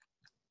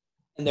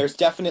 And there's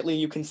definitely,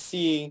 you can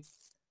see,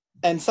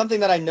 and something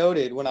that I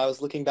noted when I was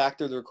looking back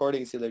through the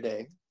recordings the other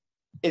day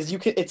is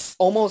it's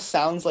almost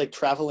sounds like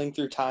traveling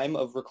through time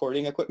of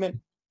recording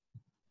equipment.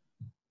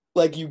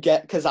 Like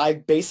because I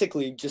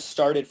basically just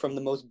started from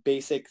the most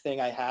basic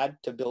thing I had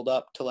to build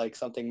up to like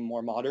something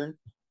more modern.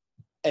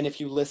 And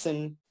if you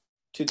listen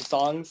to the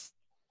songs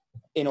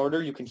in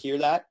order, you can hear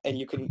that, and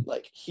you can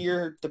like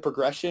hear the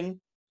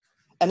progression.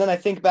 And then I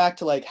think back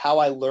to like how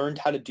I learned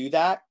how to do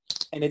that,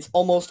 and it's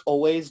almost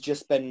always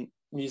just been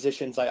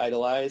musicians I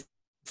idolize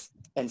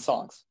and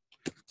songs.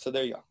 So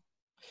there you go.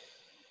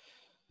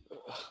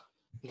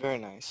 Very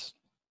nice.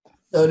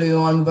 So do you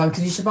want to move on?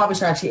 Because you should probably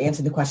start actually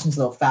answering the questions a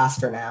little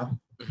faster now.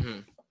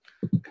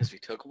 Because we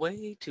took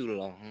way too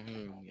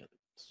long.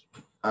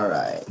 All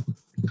right.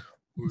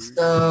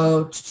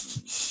 So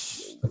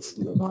let's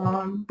move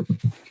on.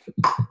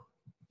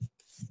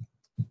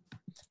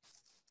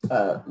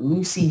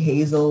 Lucy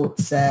Hazel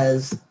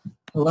says,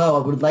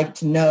 "Hello, I would like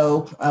to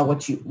know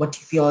what you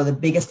feel are the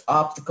biggest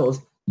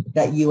obstacles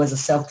that you, as a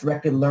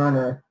self-directed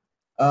learner,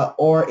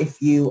 or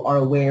if you are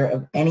aware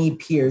of any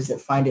peers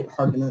that find it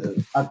harder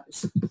than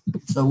others."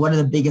 So what are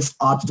the biggest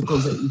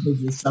obstacles that you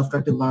face as a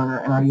self-directed learner,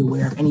 and are you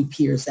aware of any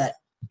peers that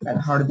find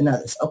it harder than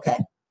others? Okay.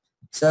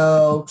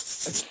 So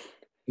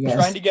yes.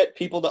 Trying to get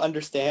people to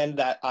understand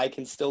that I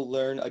can still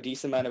learn a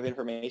decent amount of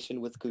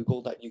information with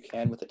Google that you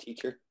can with a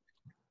teacher.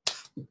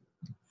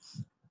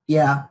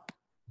 Yeah.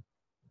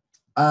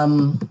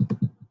 Do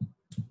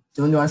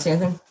you want to say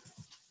anything?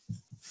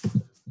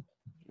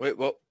 Wait,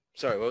 well,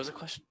 sorry, what was the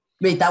question?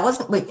 Wait,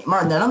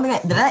 Martin,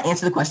 did I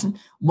answer the question?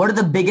 What are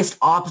the biggest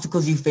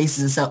obstacles you face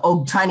as a self?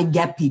 Oh, trying to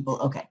get people.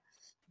 Okay.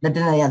 The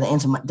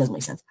answer does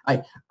make sense. All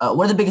right.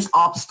 What are the biggest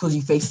obstacles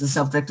you face as a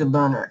self-directed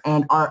learner?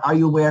 And are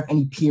you aware of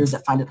any peers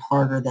that find it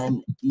harder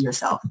than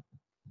yourself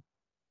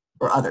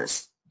or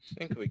others?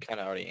 I think we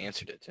kind of already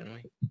answered it, didn't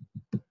we?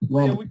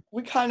 When? Yeah,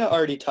 we kind of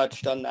already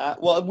touched on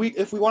that. Well,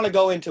 if we want to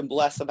go into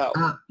less about...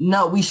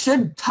 No, we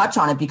should touch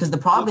on it, because the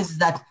problem is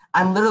that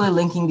I'm literally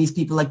linking these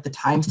people like the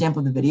timestamp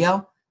of the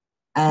video.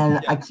 And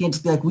yeah. I can't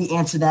just be like, we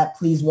answer that,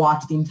 please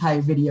watch the entire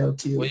video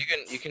too. Well,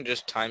 you can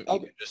just time, okay. you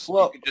can just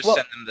send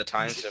them the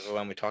timestamp of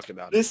when we talked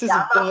about it. This is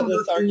a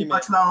pointless argument.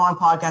 Much about a long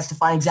podcast to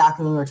find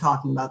exactly when we were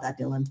talking about that,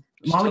 Dylan.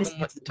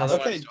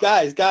 Okay,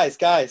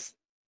 guys,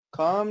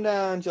 calm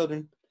down,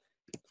 children.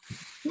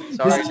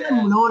 Sorry.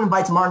 No one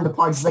invites Martin to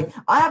parties. It's like,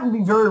 I have to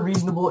be very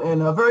reasonable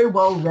and very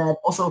well read.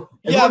 Also,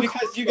 yeah,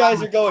 because you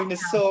guys are going to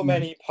so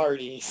many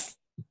parties.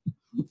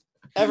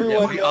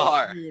 Everyone we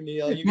are. You,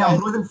 Neil. You guys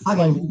more than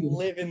fucking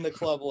live in the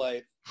club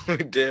life. We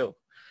do.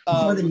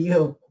 More than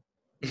you.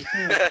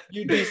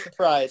 You'd be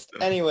surprised.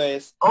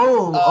 Anyways.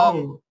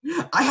 I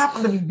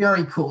happen to be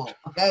very cool,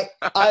 okay?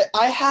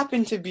 I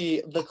happen to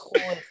be the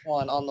coolest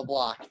one on the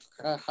block.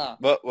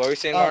 What were you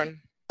saying,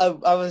 Martin? I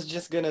was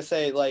just going to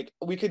say, like,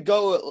 we could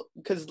go,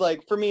 because,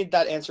 like, for me,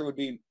 that answer would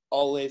be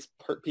always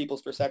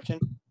people's perception.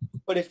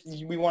 But if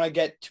we want to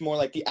get to more,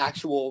 like, the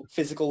actual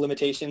physical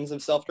limitations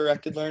of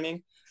self-directed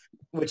learning,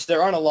 which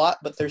there aren't a lot,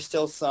 but there's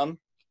still some,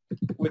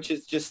 which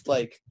is just,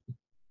 like,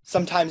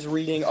 sometimes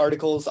reading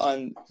articles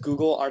on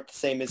Google aren't the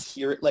same as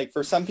hear it. Like,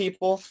 for some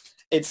people,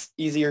 it's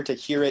easier to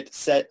hear it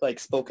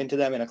spoken to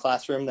them in a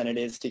classroom than it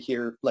is to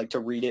hear, like, to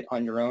read it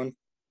on your own.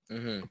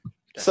 Mm-hmm.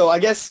 So I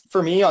guess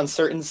for me, on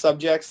certain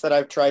subjects that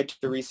I've tried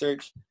to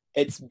research,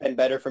 it's been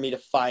better for me to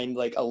find,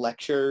 like, a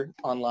lecture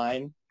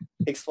online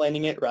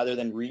explaining it rather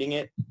than reading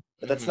it.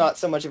 But that's not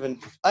so much of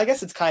I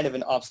guess it's kind of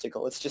an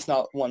obstacle. It's just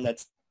not one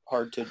that's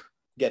hard to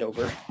get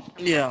over.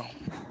 Yeah.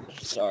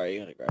 Sorry, you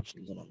gotta grab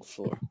something on the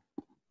floor.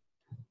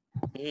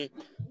 I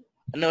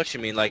know what you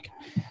mean. Like,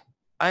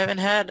 I haven't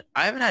had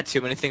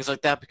too many things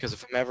like that, because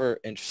if I'm ever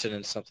interested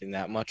in something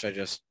that much, I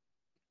just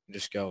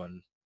go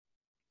and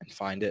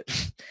find it,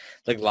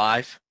 like,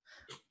 live.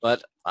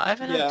 But I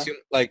haven't had too,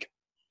 like,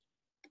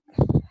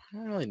 I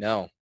don't really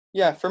know.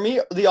 Yeah, for me,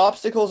 the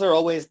obstacles are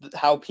always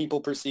how people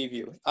perceive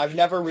you. I've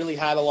never really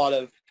had a lot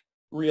of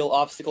real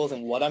obstacles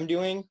in what I'm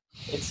doing.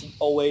 It's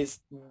always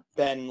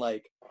been,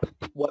 like,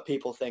 what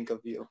people think of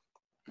you.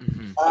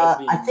 Mm-hmm.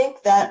 I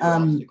think that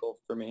obstacle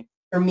for me.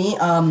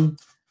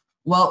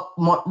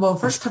 Well,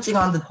 first touching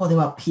on the whole thing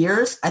about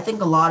peers, I think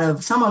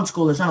some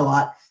unschoolers, not a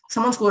lot,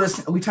 some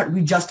unschoolers,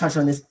 we just touched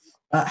on this,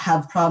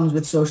 have problems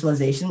with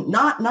socialization.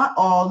 Not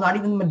all, not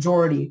even the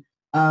majority,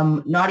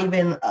 not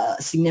even a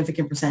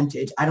significant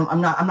percentage.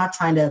 I'm not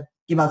trying to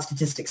give out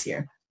statistics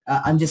here.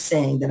 I'm just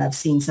saying that I've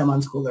seen some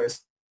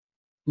unschoolers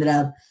that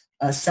have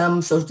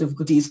some social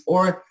difficulties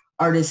or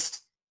are just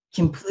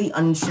completely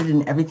uninterested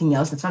in everything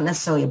else. It's not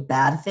necessarily a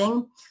bad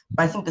thing,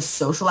 but I think the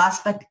social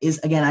aspect is,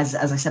 again, as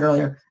I said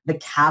earlier, the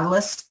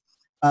catalyst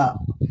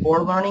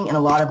for learning in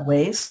a lot of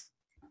ways.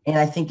 And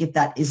I think if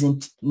that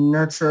isn't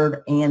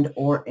nurtured and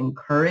or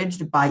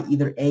encouraged by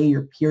either A,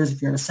 your peers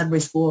if you're in a Sudbury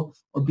school,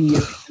 or B,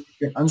 if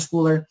you're an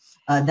unschooler,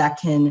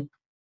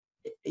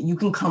 you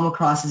can come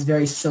across as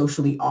very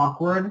socially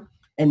awkward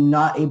and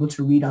not able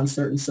to read on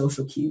certain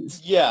social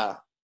cues. Yeah.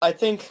 I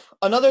think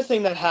another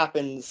thing that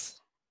happens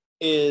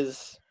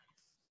is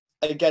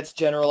it gets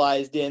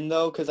generalized in,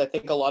 though, because I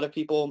think a lot of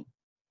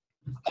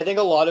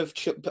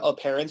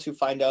parents who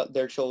find out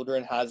their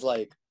children has,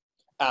 like,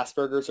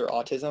 Asperger's or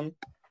autism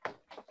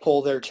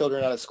pull their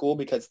children out of school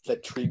because the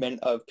treatment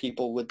of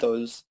people with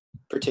those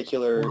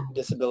particular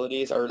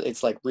disabilities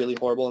it's, like, really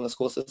horrible in the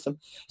school system.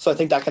 So I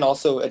think that can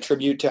also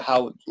attribute to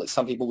how, like,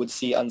 some people would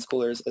see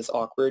unschoolers as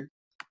awkward.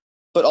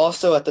 But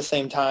also at the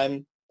same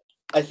time,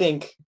 I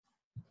think,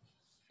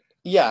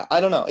 yeah, I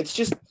don't know. It's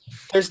just,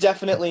 there's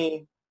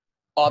definitely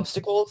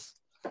obstacles,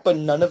 but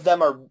none of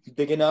them are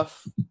big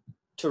enough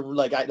to,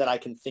 like, that I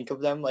can think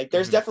of them. Like,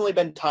 there's definitely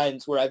been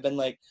times where I've been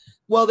like,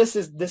 well, this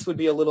would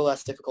be a little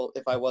less difficult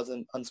if I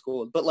wasn't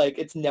unschooled. But, like,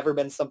 it's never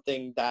been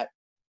something that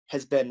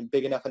has been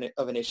big enough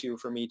of an issue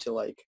for me to,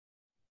 like,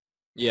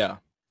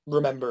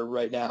 remember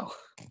right now.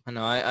 I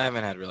know I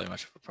haven't had really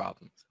much of a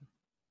problem.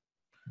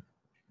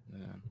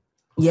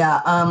 Yeah,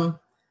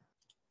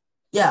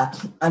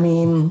 I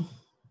mean,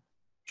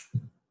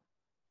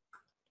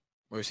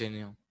 what are you saying,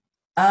 Neil?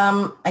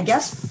 I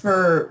guess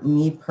for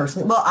me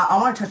personally, well, I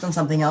want to touch on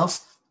something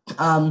else.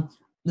 A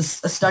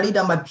study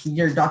done by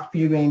Dr.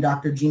 Peter Gray and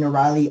Dr. Gina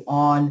Riley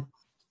on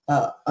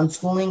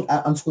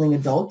unschooling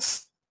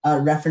adults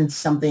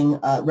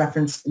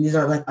referenced these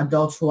are, like,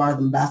 adults who are,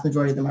 the vast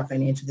majority of them are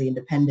financially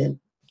independent.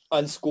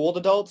 Unschooled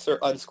adults or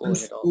unschooling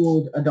adults?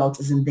 Unschooled adults,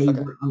 as in they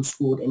were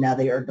unschooled and now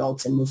they are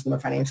adults, and most of them are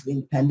financially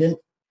independent.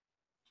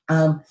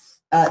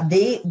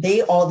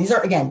 These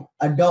are, again,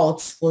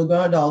 adults, fully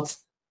grown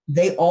adults.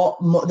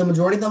 The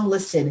majority of them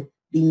listed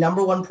the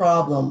number one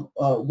problem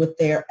with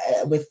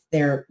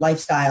their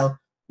lifestyle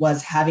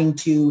was having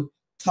to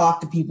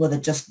talk to people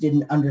that just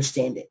didn't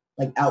understand it,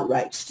 like,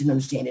 outright, just didn't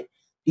understand it.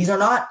 These are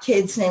not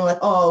kids saying, like,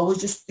 oh, it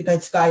was just the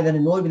guy that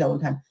annoyed me that one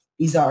time.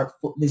 These are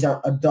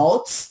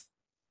adults,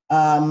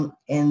 and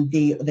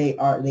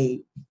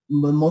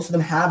most of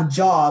them have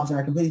jobs and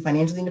are completely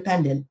financially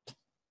independent,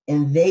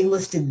 and they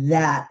listed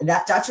that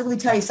should really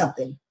tell you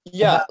something.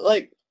 Yeah,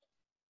 like,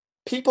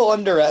 people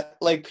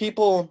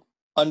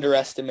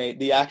underestimate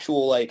the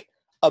actual, like,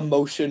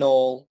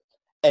 emotional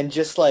and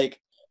just, like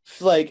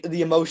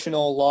the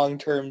emotional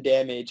long-term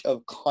damage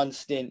of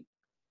constant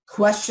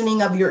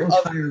questioning of your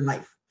entire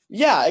life.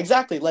 Yeah,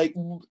 exactly. Like,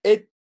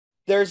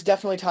 there's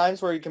definitely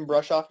times where you can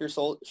brush off your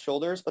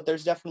shoulders, but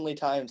there's definitely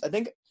times, I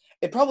think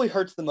it probably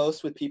hurts the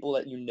most with people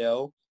that you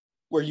know,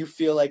 where you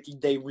feel like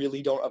they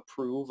really don't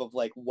approve of,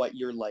 like, what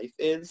your life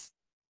is.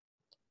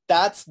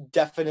 That's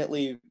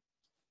definitely,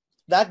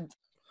 that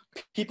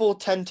people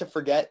tend to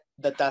forget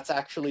that's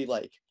actually,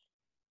 like,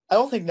 I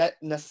don't think that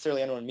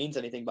necessarily anyone means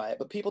anything by it,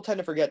 but people tend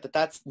to forget that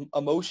that's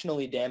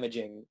emotionally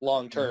damaging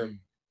long term.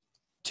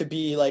 to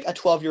be like a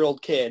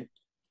 12-year-old kid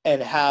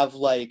and have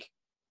like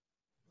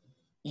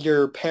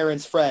your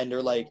parents' friend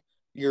or like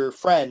your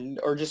friend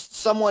or just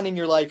someone in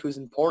your life who's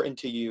important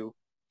to you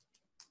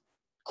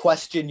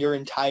question your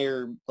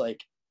entire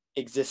like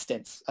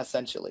existence,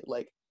 essentially,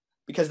 like,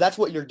 because that's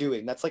what you're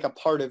doing. That's like a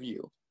part of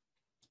you.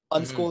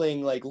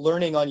 Unschooling, like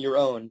learning on your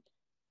own,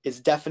 is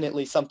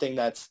definitely something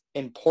that's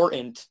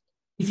important.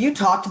 If you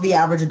talk to the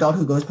average adult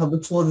who goes to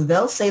public school,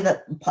 they'll say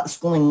that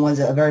schooling was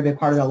a very big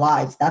part of their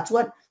lives. That's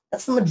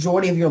the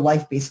majority of your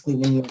life, basically,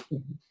 when you're a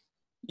kid.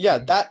 Yeah,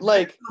 that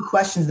like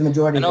questions the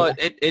majority. I know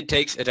it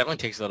definitely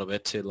takes a little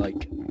bit to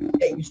like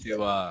get used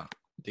to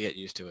get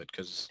used to it,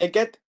 because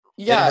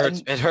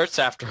it hurts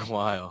after a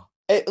while.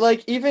 It,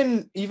 like,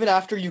 even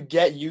after you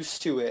get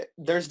used to it,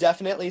 there's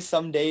definitely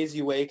some days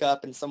you wake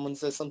up and someone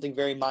says something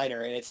very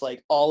minor, and it's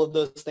like all of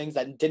those things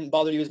that didn't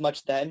bother you as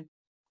much then,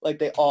 like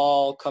they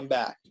all come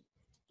back.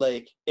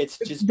 Like, it's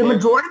just the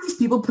majority of these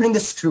people putting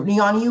the scrutiny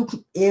on you.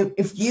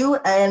 If you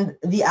and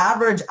the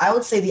average, I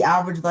would say the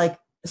average like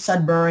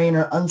Sudbury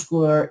or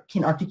unschooler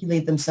can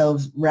articulate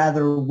themselves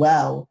rather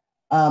well.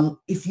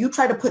 If you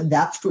try to put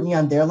that scrutiny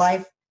on their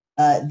life,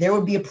 there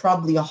would be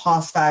probably a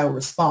hostile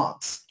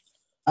response.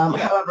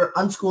 However,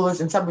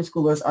 unschoolers and Sudbury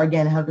schoolers are,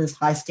 again, have this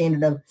high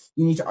standard of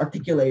you need to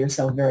articulate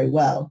yourself very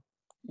well.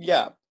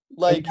 Yeah,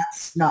 like, and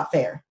that's not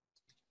fair.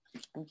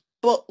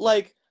 But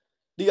like,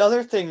 the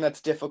other thing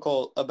that's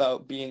difficult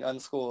about being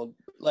unschooled,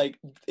 like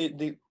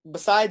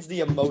besides the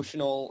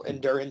emotional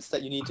endurance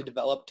that you need to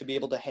develop to be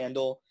able to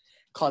handle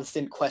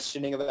constant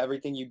questioning of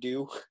everything you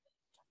do,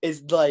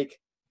 is like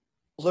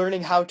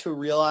learning how to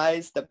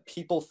realize that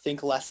people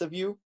think less of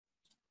you.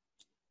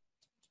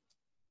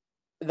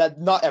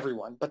 That not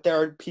everyone, but there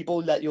are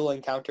people that you'll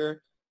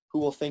encounter who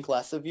will think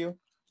less of you,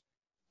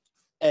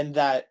 and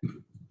that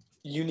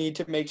you need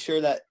to make sure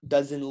that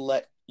doesn't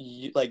let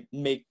you like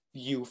make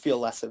you feel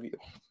less of you.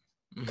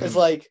 Because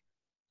like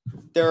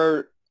there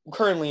are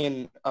currently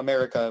in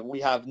America,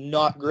 we have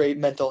not great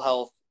mental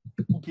health.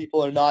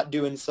 People are not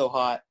doing so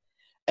hot,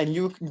 and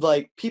you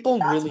like people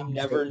really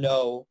never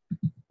know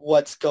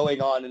what's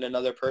going on in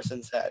another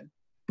person's head.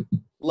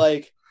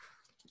 Like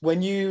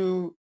when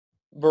you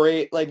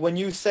when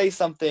you say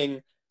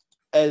something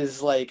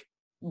as like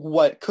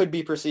what could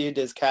be perceived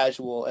as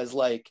casual, as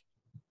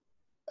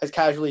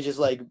casually just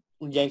like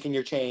yanking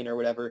your chain or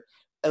whatever,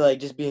 and like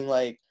just being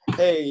like,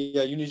 hey,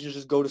 you need to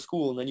just go to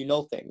school and then you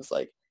know things.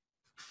 Like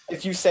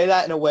if you say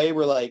that in a way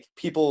where like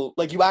people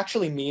like you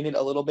actually mean it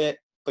a little bit,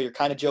 but you're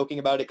kind of joking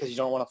about it because you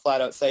don't want to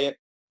flat out say it,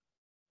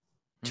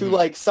 to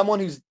like someone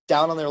who's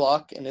down on their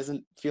luck and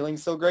isn't feeling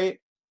so great,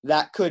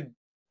 that could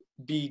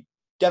be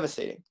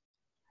devastating.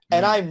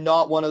 And I'm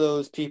not one of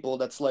those people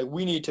that's like,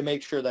 we need to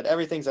make sure that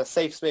everything's a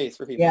safe space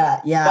for people. Yeah.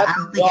 That's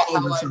not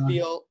how I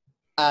feel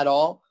at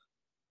all.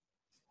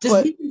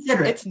 Just be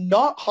considerate. It's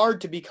not hard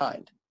to be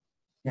kind.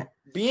 Yeah.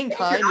 Being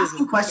kind if you're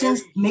asking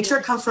questions, make sure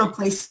it comes from a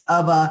place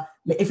of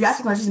if you're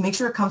asking questions, make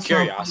sure it comes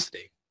from a place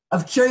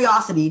of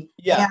curiosity.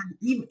 Yeah.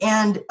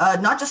 And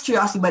not just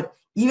curiosity, but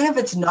even if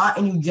it's not,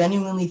 and you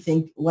genuinely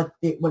think what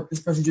this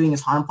person's doing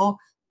is harmful,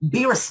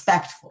 be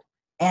respectful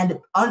and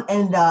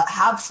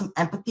have some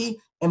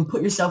empathy. And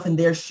put yourself in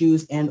their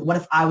shoes, and what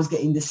if I was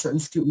getting this certain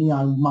scrutiny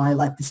on my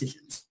life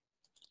decisions?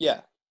 Yeah.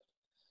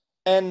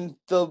 And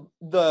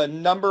the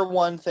number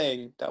one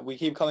thing that we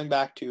keep coming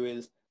back to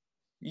is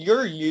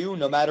you're you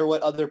no matter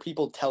what other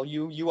people tell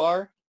you you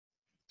are.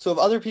 So if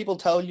other people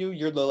tell you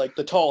you're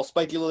the tall,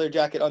 spiky leather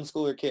jacket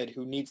unschooler kid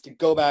who needs to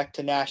go back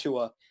to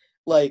Nashua,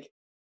 like,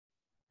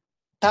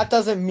 that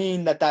doesn't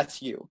mean that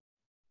that's you.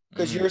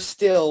 Because you're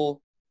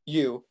still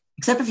you.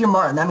 Except if you're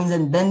Martin, that means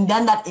then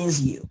that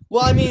is you.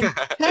 Well, I mean,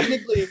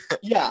 technically,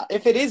 yeah,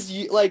 if it is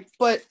you, like,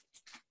 but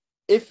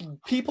if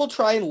people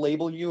try and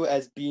label you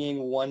as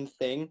being one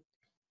thing,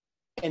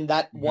 and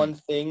that one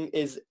thing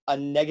is a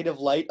negative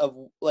light of,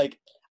 like,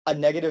 a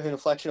negative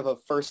inflection of a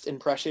first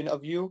impression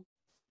of you,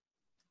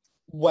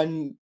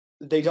 when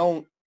they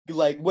don't,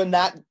 like, when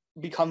that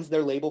becomes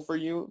their label for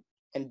you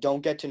and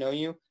don't get to know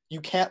you,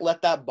 you can't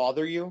let that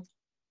bother you.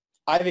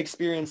 I've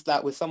experienced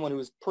that with someone who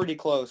was pretty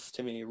close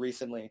to me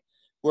recently,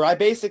 where I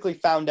basically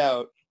found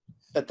out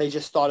that they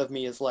just thought of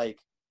me as, like,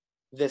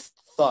 this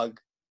thug,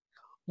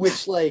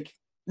 which, like,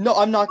 no,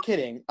 I'm not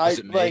kidding.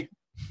 When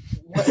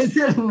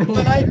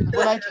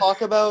I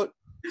talk about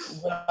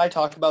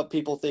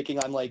people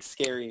thinking I'm, like,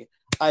 scary,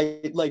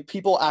 I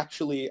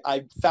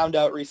found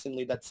out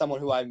recently that someone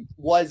who I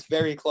was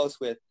very close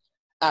with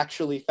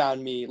actually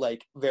found me,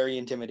 like, very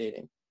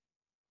intimidating.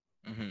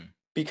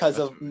 Because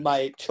of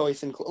my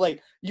choice in,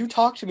 like, you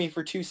talk to me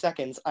for 2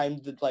 seconds, I'm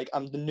the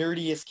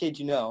nerdiest kid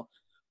you know.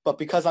 But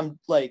because I'm,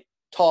 like,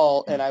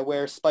 tall and I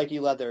wear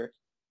spiky leather,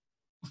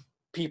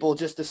 people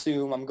just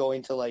assume I'm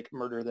going to, like,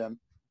 murder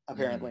them,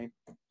 apparently.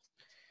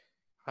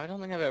 I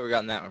don't think I've ever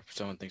gotten that where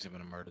someone thinks I'm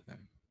going to murder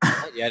them.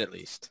 Not yet, at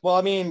least. Well,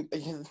 I mean,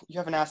 you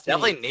haven't asked me.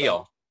 Definitely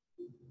Neil.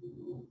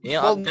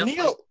 Neil, well,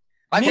 Neil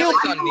was going to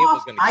kill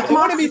him. I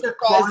can be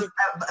surprised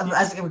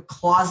as a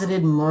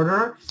closeted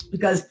murderer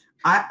because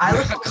I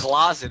look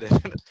Closeted.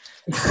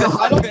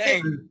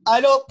 I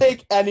don't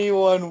think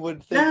anyone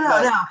would think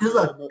no. Because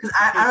look, because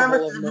I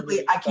remember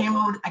specifically, I came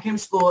to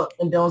school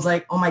and Bill was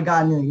like, "Oh my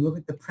God, Neil, you look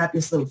like the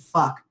preppiest little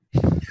fuck."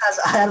 Because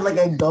I had like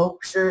a Goat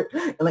shirt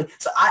and like,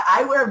 so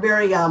I wear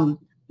very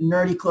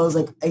nerdy clothes,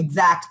 like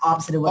exact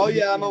opposite of what. Oh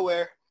yeah, I'm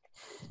aware.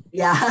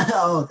 Yeah.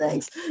 Oh,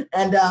 thanks.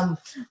 And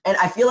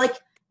I feel like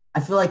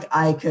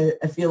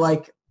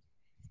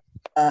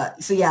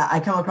so yeah, I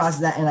come across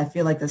that, and I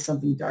feel like there's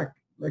something dark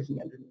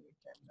lurking underneath.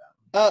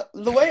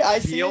 The way I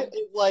see it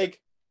is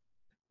like,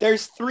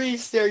 there's 3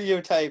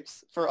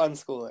 stereotypes for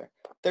unschooler.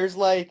 There's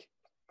like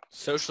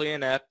Socially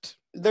inept.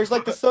 There's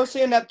like the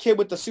socially inept kid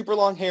with the super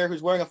long hair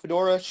who's wearing a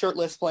fedora,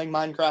 shirtless, playing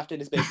Minecraft in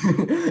his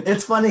basement.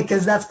 It's funny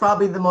because that's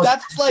probably the most.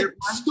 That's like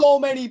so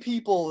many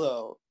people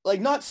though. Like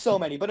not so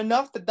many, but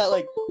enough that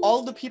like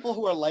all the people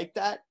who are like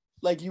that,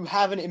 like you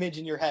have an image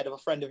in your head of a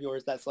friend of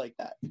yours that's like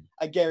that.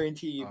 I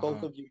guarantee you,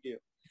 both of you do,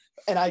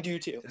 and I do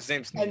too. His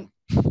name's Neil.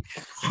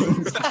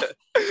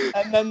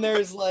 And then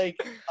there's like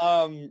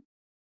the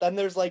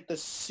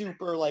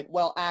super like,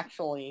 well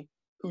actually,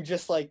 who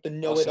just like the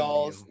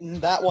know-it-alls.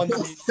 That one's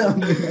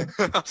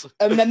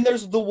and then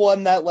there's the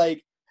one that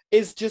like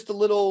is just a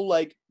little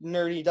like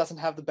nerdy, doesn't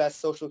have the best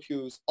social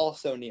cues.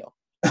 Also Neil.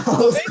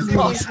 Are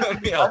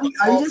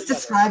you just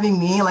describing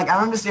me? Like I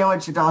don't understand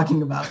what you're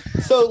talking about.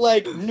 So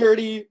like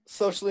nerdy,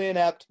 socially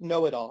inept,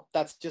 know-it-all.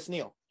 That's just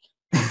Neil.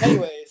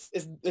 Anyways,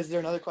 is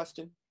there another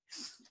question?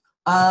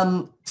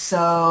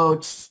 So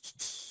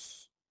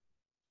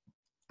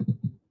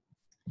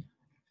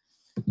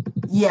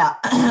yeah.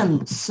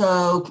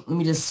 So let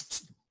me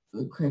just do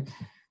a quick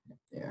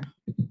there.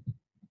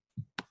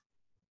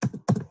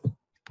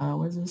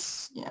 What is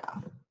this? Yeah.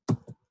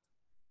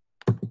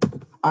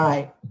 All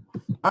right.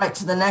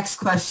 So the next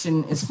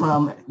question is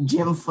from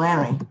Jim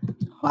Flannery.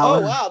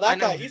 Wow, that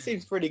guy, he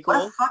seems pretty cool.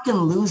 What a fucking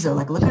loser.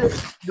 Like, look at it.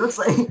 He looks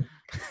like...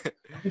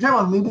 You're talking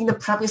about me being the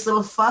preppiest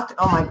little fuck?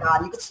 Oh my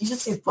God. You should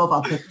see his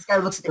profile pic. This guy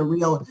looks like a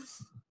real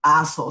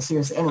asshole.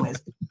 Seriously.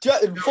 Anyways.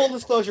 Full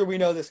disclosure, we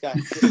know this guy.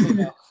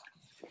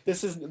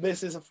 This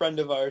is a friend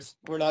of ours.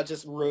 We're not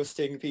just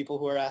roasting people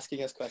who are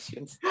asking us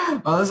questions.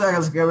 Oh, this guy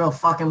looks like a real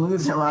fucking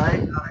loser,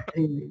 right?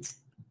 Anyways.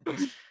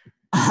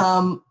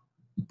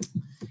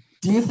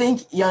 Do you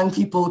think young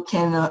people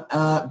can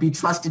be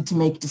trusted to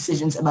make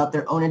decisions about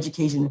their own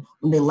education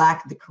when they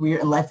lack the career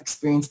and life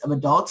experience of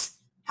adults?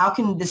 How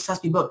can this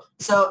trust be built?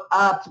 So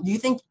do you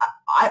think,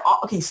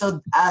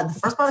 the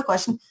first part of the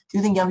question, do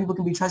you think young people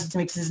can be trusted to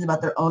make decisions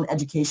about their own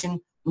education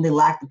when they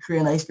lack the career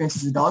and life experience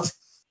as adults?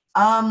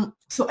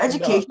 So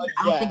education,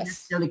 I don't think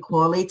necessarily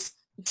correlates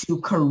to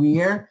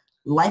career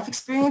life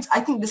experience.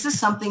 I think this is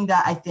something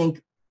that I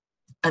think,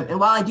 and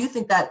while I do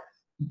think that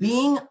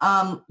being,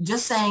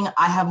 just saying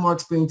I have more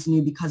experience than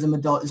you because I'm an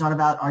adult is not a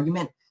valid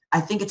argument, I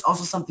think it's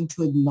also something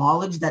to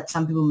acknowledge that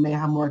some people may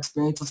have more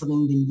experience on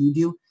something than you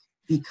do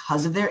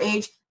because of their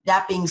age.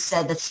 That being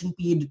said, that shouldn't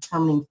be a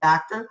determining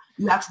factor.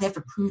 You actually have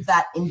to prove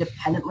that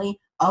independently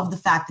of the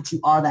fact that you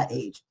are that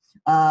age.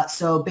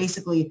 So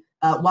basically,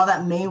 while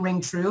that may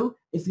ring true,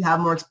 if you have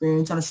more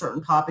experience on a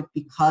certain topic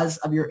because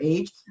of your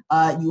age,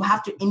 you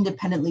have to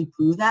independently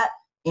prove that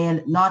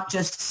and not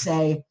just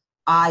say,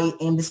 I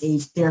am this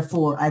age,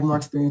 therefore I have more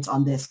experience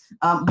on this.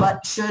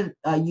 But should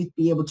youth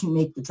be able to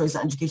make the choice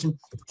on education?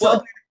 So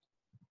well,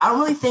 I don't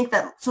really think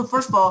that. So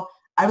first of all,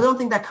 I really don't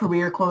think that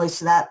career correlates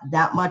to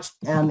that much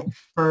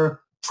for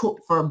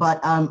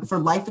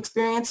life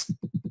experience.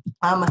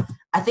 I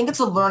think it's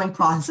a learning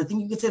process. I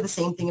think you could say the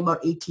same thing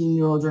about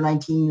 18-year-olds or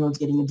 19-year-olds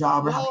getting a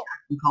job or having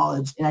in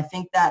college. And I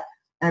think that,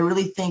 and I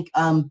really think,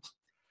 so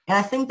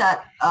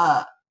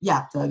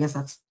I guess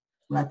that's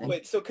what I think.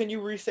 Wait, so can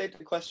you restate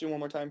the question one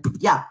more time?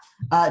 Yeah.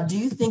 Do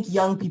you think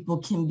young people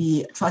can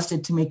be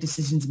trusted to make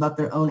decisions about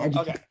their own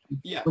education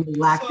when they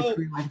lack the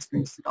career life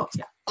experience of adults?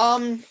 Yeah.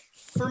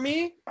 For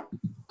me,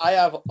 I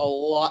have a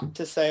lot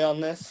to say on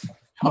this.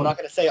 I'm not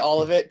going to say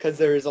all of it because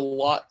there is a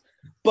lot,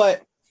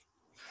 but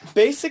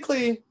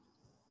basically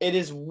it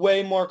is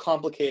way more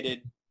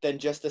complicated than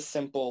just a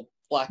simple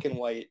black and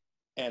white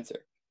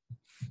answer.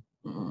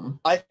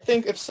 I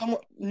think if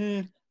someone,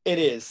 it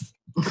is,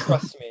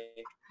 trust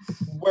me,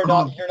 you're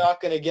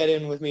not going to get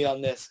in with me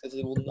on this because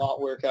it will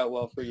not work out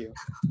well for you.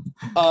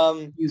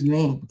 Excuse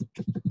me.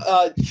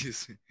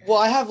 Well,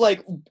 I have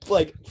like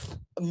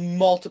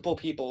multiple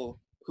people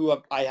who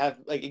I have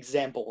like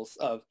examples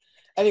of.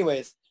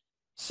 Anyways,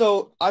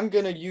 so I'm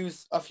going to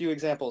use a few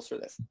examples for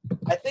this.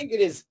 I think it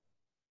is,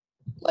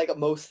 like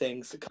most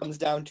things, it comes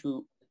down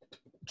to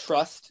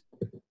trust.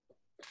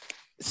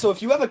 So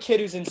if you have a kid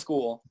who's in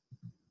school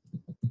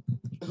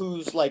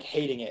who's like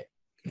hating it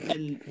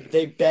and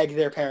they beg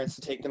their parents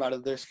to take them out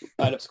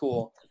of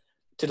school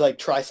to like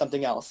try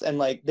something else, and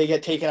like they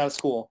get taken out of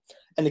school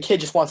and the kid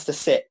just wants to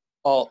sit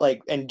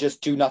and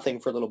just do nothing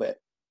for a little bit.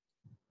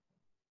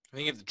 I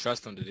think you have to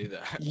trust them to do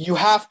that. You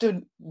have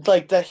to,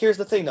 like, that. Here's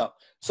the thing, though.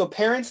 So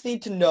parents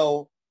need to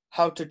know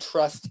how to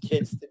trust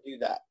kids to do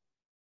that,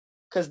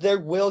 because they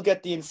will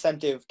get the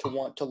incentive to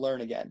want to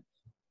learn again.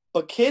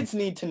 But kids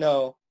need to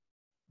know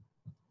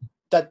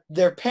that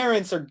their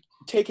parents are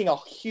taking a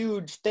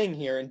huge thing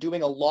here and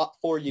doing a lot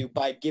for you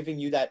by giving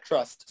you that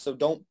trust. So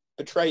don't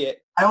betray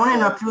it. I want to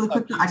interrupt you really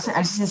quick. I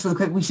just say this really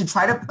quick. We should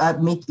try to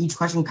make each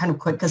question kind of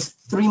quick because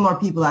 3 more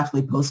people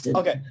actually posted.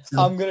 Okay,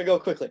 so I'm going to go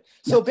quickly.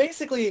 So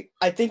basically,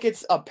 I think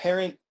it's a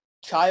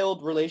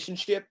parent-child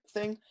relationship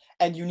thing,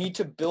 and you need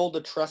to build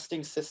a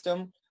trusting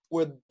system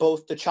where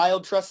both the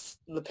child trusts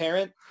the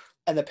parent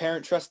and the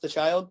parent trusts the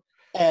child.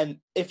 And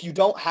if you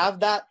don't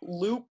have that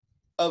loop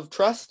of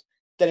trust,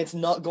 then it's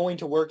not going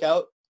to work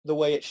out the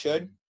way it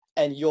should,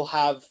 and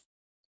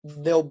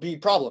there'll be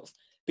problems.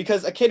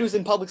 Because a kid who's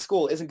in public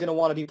school isn't going to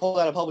want to be pulled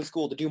out of public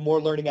school to do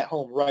more learning at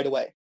home right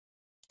away.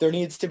 There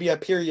needs to be a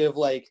period of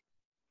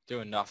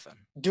doing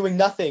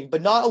nothing,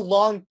 but not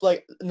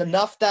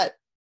enough that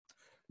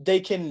they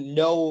can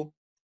know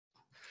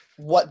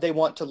what they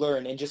want to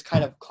learn and just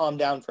kind of calm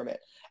down from it.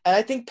 And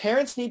I think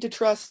parents need to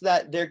trust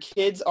that their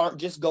kids aren't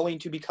just going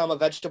to become a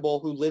vegetable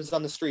who lives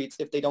on the streets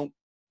if they don't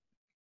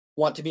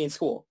want to be in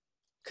school,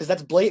 because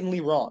that's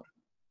blatantly wrong.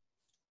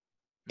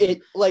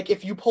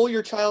 If you pull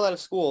your child out of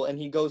school and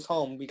he goes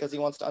home because he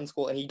wants to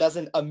unschool and he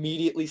doesn't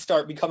immediately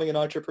start becoming an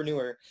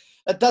entrepreneur,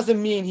 that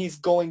doesn't mean he's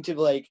going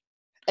to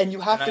and you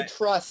have to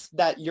trust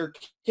that your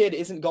kid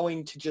isn't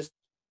going to just,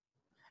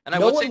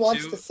 no one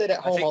wants to sit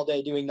at home all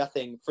day doing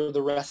nothing for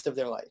the rest of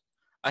their life.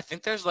 I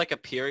think there's a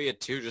period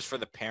too, just for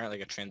the parent,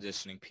 a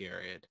transitioning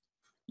period.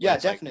 Yeah,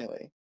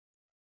 definitely.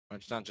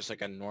 It's not just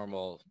a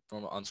normal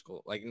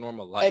unschool,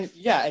 normal life.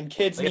 And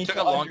kids need to it took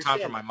a long time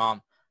for my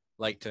mom,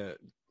 to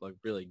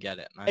really get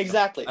it.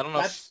 Exactly. I don't know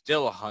if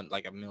still a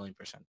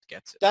 1,000,000%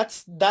 gets it.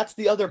 That's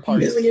the other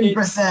part.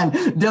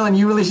 1,000,000%. Dylan,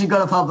 you really should go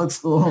to public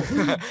school.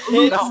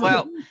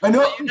 I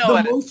know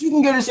the most you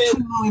can get is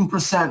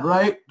 2,000,000%,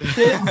 right?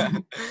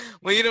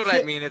 Well, you know what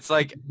I mean. It's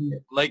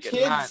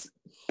kids,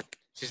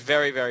 she's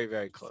very, very,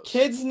 very close.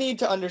 Kids need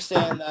to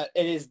understand that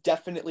it is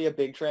definitely a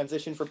big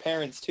transition for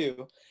parents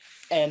too,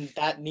 and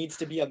that needs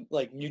to be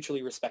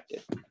mutually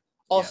respected.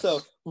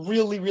 Also,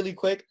 really, really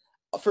quick,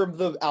 for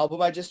the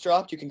album I just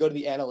dropped, you can go to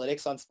the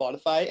analytics on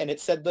Spotify, and it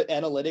said the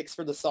analytics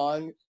for the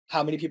song,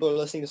 how many people are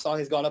listening to the song,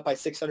 has gone up by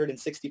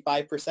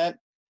 665%.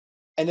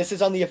 And this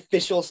is on the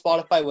official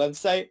Spotify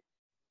website.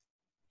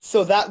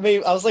 So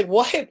I was like,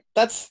 what?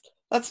 That's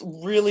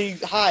really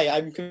high.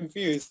 I'm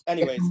confused.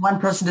 Anyways. 1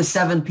 person to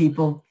 7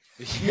 people.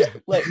 Yeah,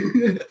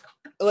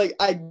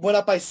 I went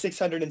up by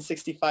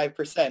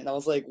 665%, and I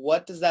was like,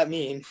 what does that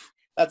mean?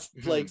 That's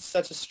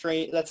such a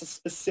strangely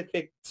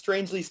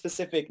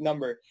specific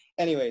number.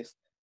 Anyways,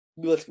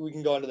 we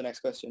can go on to the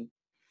next question.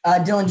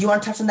 Dylan, do you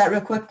want to touch on that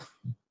real quick?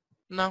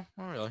 No,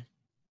 not really.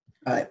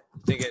 All right. I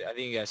think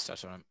you guys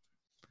touched on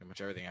pretty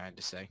much everything I had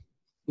to say.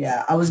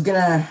 Yeah, I was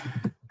gonna.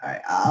 All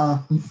right.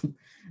 All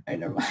right,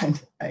 never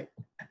mind. All right.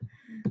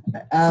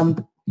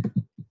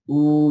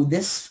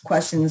 This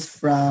question's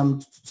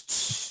from.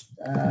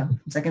 1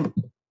 second.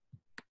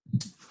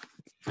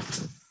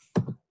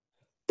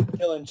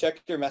 Dylan,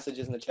 check your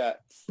messages in the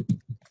chat.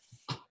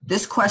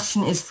 This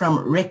question is from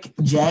Rick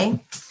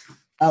J.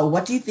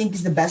 What do you think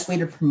is the best way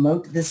to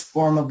promote this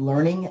form of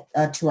learning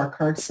to our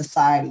current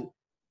society?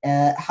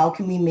 How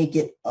can we make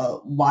it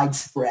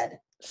widespread?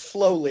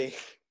 Slowly.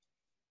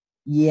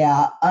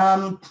 Yeah.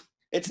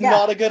 It's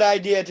not a good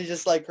idea to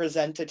just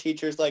present to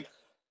teachers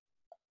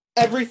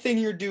everything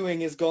you're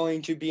doing is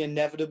going to be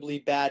inevitably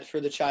bad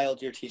for the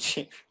child you're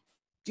teaching.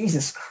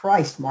 Jesus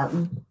Christ,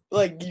 Martin.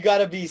 You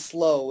gotta be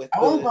slow with. I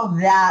won't go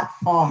that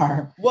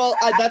far. Well,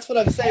 that's what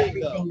I'm saying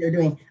though. They're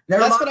doing.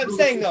 That's what I'm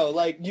saying though.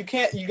 You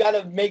can't. You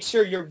gotta make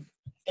sure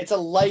it's a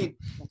light.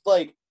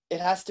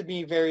 It has to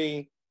be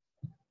very.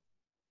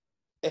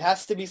 It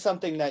has to be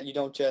something that you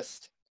don't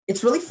just.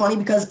 It's really funny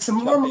because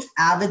some of our most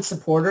avid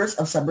supporters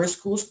of Sudbury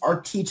schools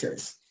are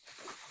teachers.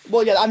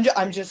 Well, yeah,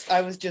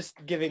 I was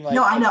just giving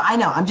No, I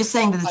know. I'm just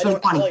saying that it's really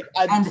funny.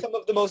 Some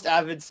of the most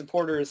avid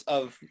supporters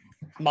of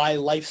my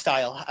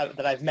lifestyle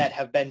that I've met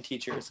have been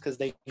teachers because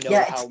they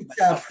know how.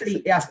 It's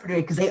pretty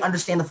great because they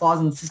understand the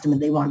flaws in the system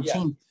and they want to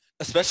change.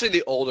 Especially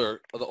the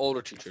older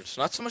teachers,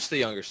 not so much the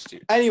younger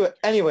students.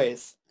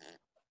 Anyways,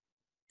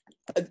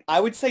 I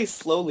would say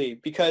slowly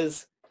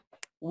because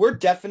we're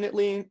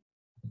definitely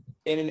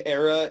in an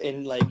era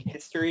in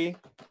history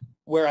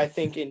where I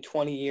think in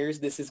 20 years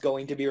this is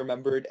going to be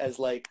remembered as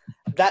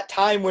that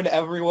time when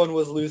everyone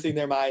was losing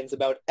their minds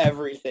about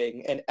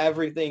everything and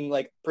everything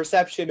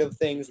perception of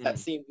things that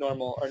seemed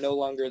normal are no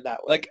longer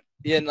that way.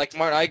 And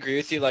Martin, I agree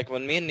with you.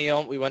 When me and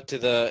Neil, we went to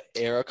the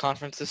ERA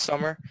conference this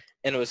summer,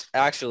 and it was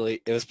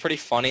pretty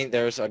funny.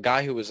 There's a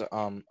guy who was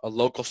a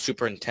local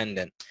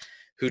superintendent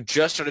who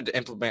just started to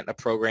implement a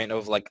program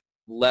of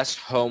less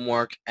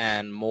homework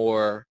and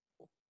more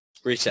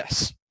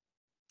recess.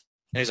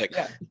 And he's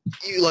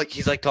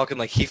he's talking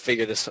he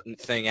figured this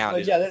thing out.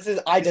 It's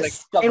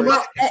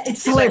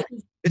hilarious.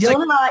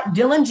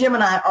 Dylan, Jim,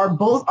 and I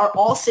are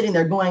all sitting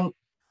there going,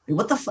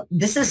 what the fuck?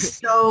 This is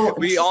so...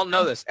 We all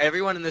know this.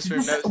 Everyone in this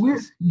room knows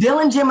this.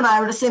 Dylan, Jim, and I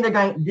were just sitting there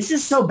going, this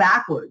is so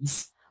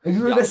backwards. We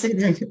were just sitting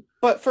there.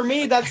 But for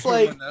me, that's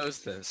Everyone like, knows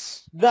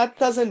this. that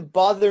doesn't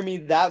bother me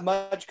that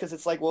much because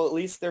it's like, well, at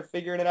least they're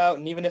figuring it out.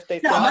 And even if they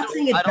No, think, I'm not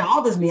saying it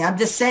bothers me. I'm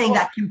just saying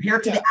that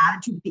compared to the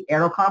attitude of the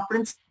Aero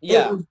conference,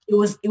 Yeah. it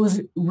was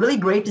really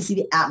great to see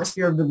the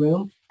atmosphere of the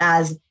room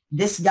as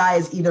this guy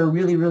is either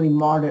really, really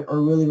moderate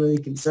or really, really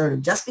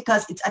conservative. Just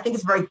because I think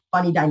it's a very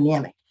funny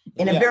dynamic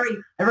and a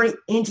very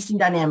interesting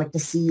dynamic to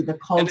see the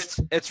culture.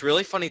 And it's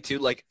really funny too.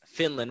 Like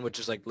Finland, which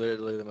is like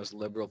literally the most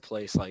liberal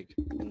place like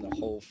in the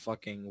whole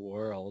fucking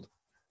world.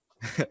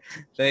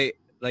 they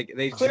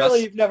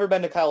clearly you've never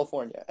been to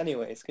California.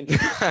 Anyways,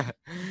 continue.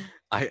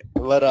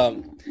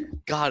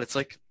 God, it's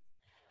like,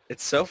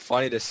 it's so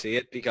funny to see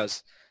it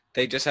because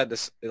they just had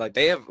this, like,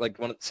 they have like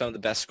some of the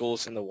best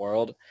schools in the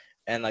world,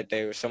 and like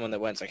they were someone that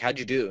went, it's like, how'd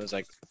you do? It was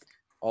like,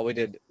 all we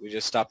did, we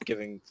just stopped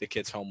giving the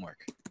kids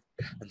homework.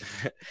 And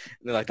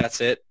they're like, that's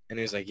it? And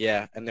he was like,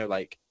 yeah. And they're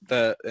like,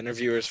 the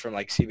interviewers from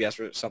like CBS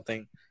or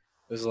something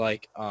was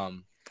like, wow,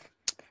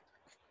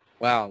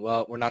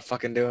 well, we're not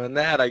fucking doing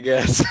that, I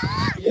guess.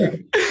 Yeah.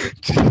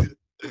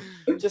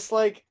 Just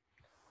like,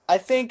 I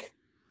think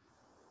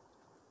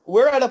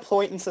we're at a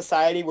point in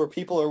society where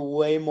people are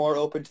way more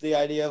open to the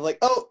idea of like,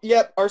 oh,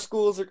 yep, our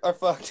schools are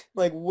fucked.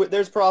 Like,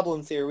 there's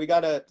problems here. We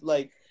gotta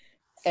like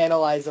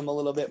analyze them a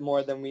little bit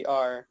more than we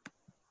are.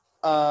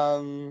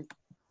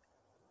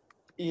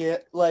 Yeah,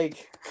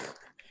 like,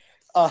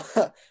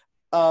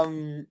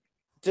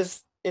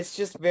 just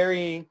it's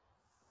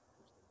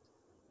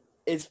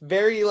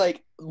very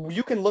like,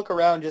 you can look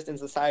around just in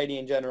society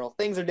in general.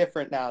 Things are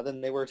different now than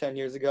they were 10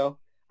 years ago.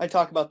 I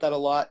talk about that a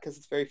lot because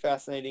it's very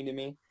fascinating to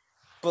me.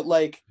 But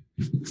like,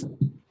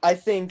 I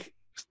think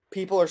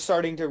people are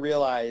starting to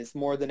realize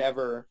more than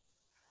ever,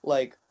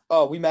 like,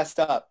 oh, we messed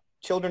up.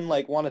 Children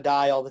like want to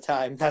die all the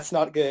time. That's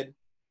not good.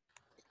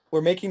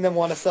 We're making them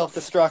want to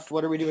self-destruct.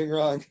 What are we doing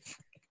wrong?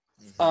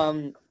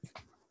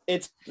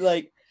 It's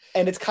like,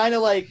 and it's kind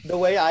of like the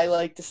way I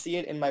like to see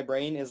it in my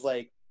brain is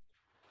like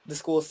the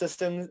school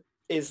system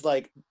is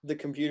like the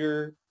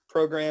computer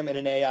program and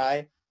an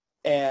AI,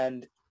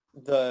 and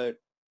the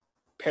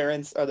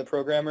parents are the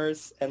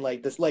programmers, and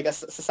like this, like a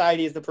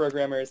society is the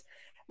programmers,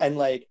 and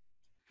like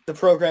the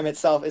program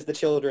itself is the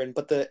children,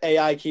 but the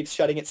AI keeps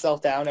shutting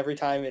itself down every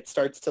time it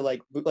starts to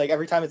like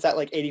every time it's at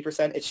like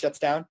 80%, it shuts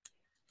down.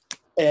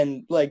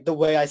 And like the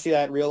way I see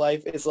that in real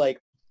life is like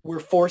we're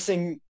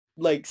forcing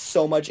like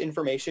so much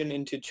information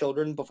into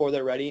children before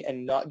they're ready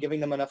and not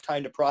giving them enough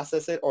time to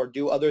process it or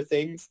do other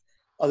things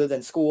other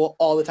than school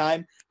all the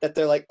time, that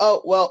they're like,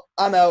 oh, well,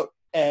 I'm out.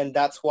 And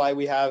that's why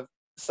we have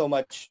so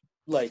much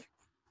like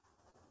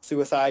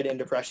suicide and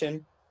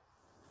depression.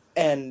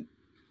 And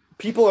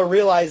people are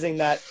realizing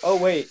that, oh,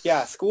 wait,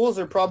 yeah, schools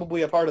are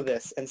probably a part of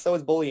this. And so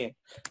is bullying.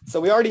 So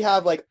we already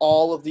have like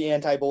all of the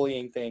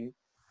anti-bullying thing.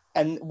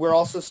 And we're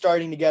also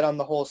starting to get on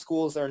the whole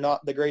schools are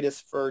not the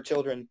greatest for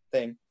children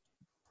thing.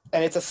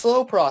 And it's a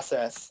slow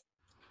process.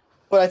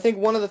 But I think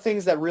one of the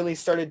things that really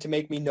started to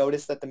make me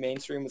notice that the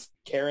mainstream was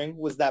caring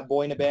was that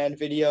Boy in a Band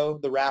video,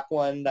 the rap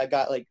one that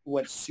got like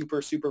went super,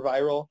 super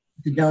viral.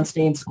 Don't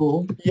stay in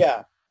school.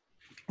 Yeah.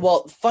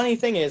 Well, funny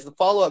thing is, the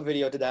follow-up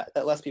video to that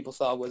less people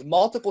saw was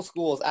multiple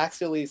schools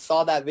actually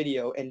saw that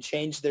video and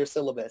changed their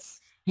syllabus.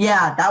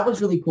 Yeah, that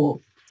was really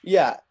cool.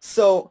 Yeah.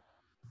 So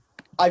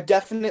I've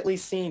definitely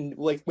seen,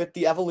 like, with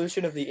the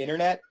evolution of the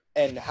internet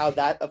and how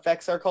that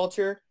affects our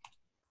culture,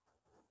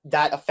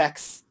 that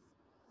affects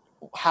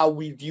how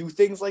we view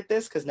things like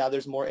this, because now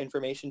there's more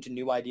information to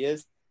new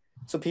ideas.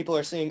 So people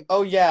are seeing,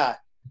 oh yeah,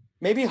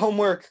 maybe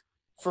homework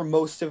for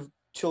most of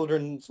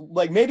children's,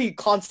 like maybe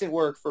constant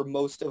work for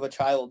most of a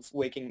child's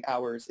waking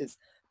hours is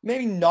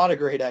maybe not a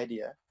great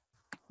idea.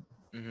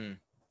 Mm-hmm.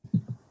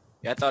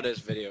 Yeah, I thought his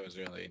video was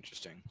really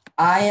interesting.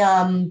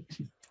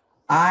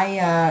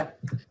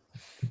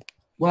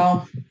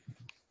 Well,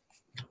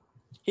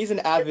 he's an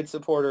avid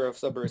supporter of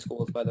Sudbury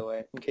schools, by the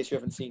way, in case you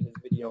haven't seen his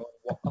video.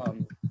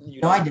 You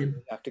no, I did.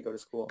 Have to go to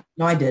school.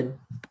 No, I did.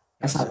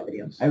 I saw the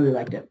video. I really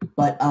liked it.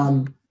 But,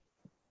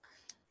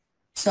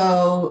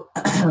 so,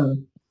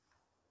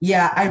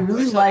 yeah, I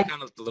really like...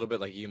 Kind of a little bit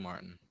like you,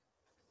 Martin.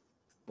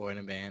 Boy in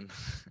a Band.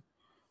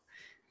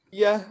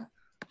 Yeah.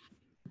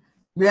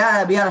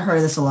 Yeah, we gotta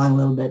hurry this along a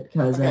little bit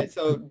because... Okay,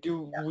 so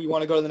do we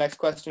want to go to the next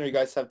question, or you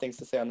guys have things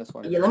to say on this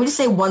one? Yeah, let me just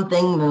say one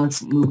thing, then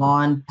let's move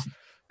on.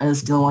 I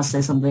still want to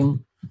say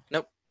something.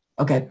 Nope.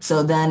 Okay,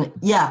 so then,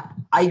 yeah,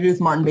 I agree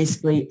with Martin,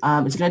 basically.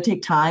 It's going to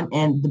take time,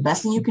 and the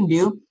best thing you can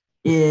do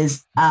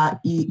is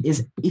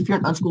if you're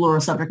an unschooler or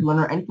a subject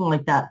learner or anything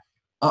like that,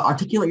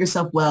 articulate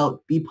yourself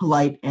well, be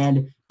polite,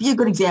 and be a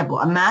good example.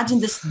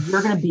 Imagine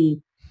you're going to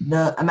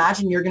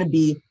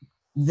be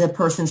the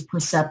person's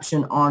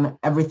perception on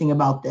everything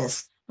about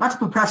this. Not to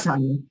put pressure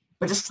on you,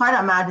 but just try to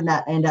imagine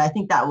that, and I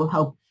think that will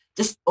help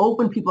just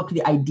open people up to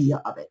the idea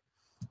of it.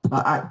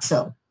 All right,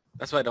 so.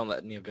 That's why I don't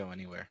let Neil go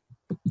anywhere.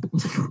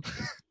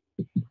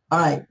 All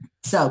right,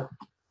 so.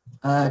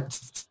 All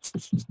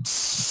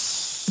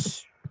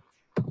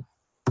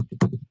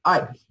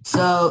right,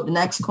 so the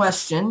next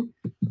question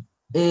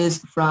is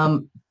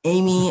from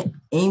Amy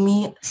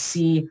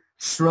C.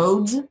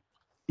 Schroeds.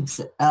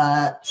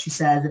 She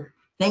says,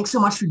 thanks so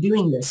much for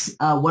doing this.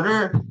 What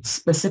are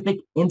specific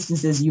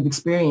instances you've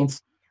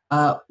experienced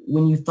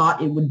when you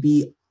thought it would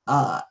be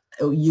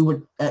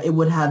it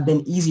would have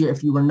been easier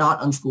if you were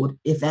not unschooled,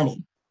 if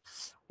any?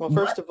 Well,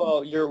 first of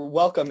all, you're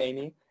welcome,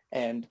 Amy,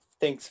 and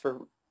thanks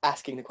for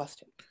asking the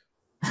question.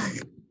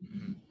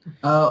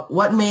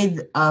 What made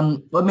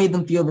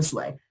them feel this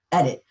way?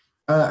 Edit.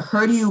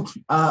 Heard you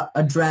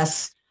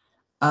address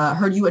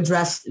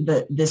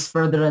this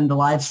further in the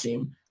live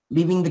stream.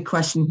 Leaving the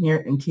question here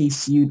in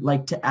case you'd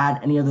like to add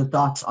any other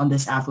thoughts on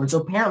this afterwards. So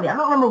apparently, I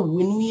don't remember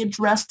when we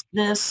addressed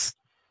this.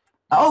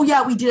 Oh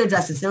yeah, we did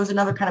address this. There was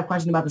another kind of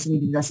question about this and we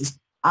did address this.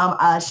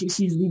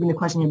 She's leaving the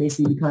question here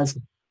basically because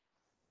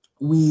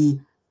we,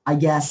 I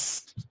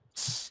guess,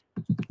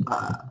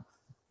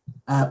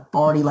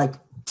 already like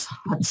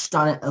touched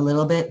on it a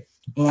little bit.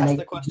 And Ask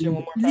the question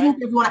one more time.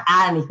 If you want to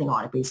add anything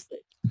on it, basically.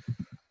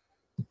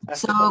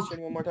 Ask the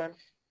question one more time.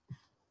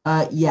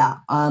 Yeah.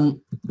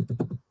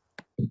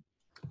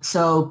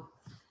 So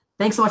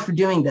thanks so much for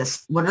doing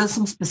this. What are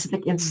some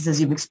specific instances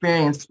you've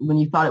experienced when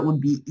you thought it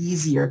would be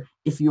easier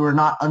if you were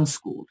not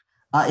unschooled,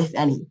 if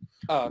any?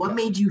 Oh, okay. What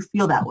made you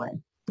feel that way?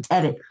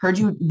 Edit. Heard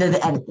you did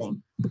the edit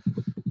thing.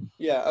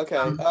 Yeah, okay.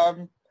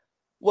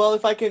 Well,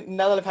 if I can,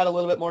 now that I've had a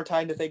little bit more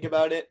time to think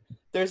about it,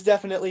 there's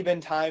definitely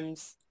been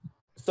times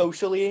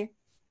socially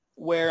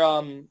where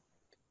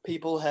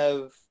people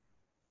have,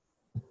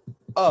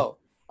 I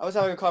was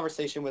having a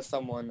conversation with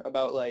someone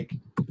about like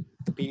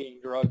being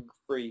drug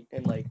free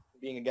and like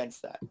being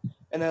against that,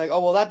 and they're like, oh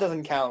well, that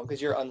doesn't count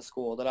because you're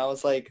unschooled, and I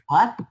was like,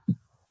 what?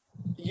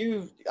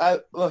 He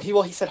said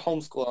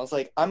homeschool. I was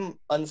like, I'm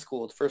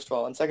unschooled, first of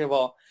all, and second of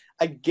all,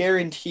 I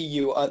guarantee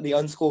you the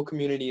unschooled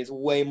community is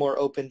way more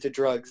open to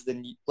drugs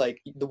than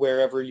like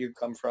wherever you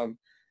come from.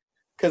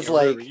 Because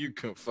like you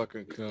can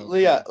fucking come.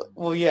 Yeah,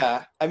 well,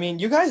 yeah. I mean,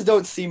 you guys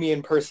don't see me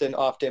in person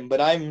often, but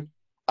I'm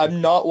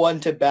not one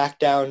to back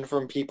down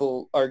from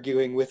people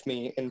arguing with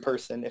me in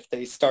person if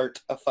they start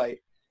a fight.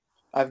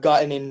 I've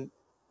gotten in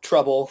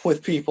trouble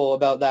with people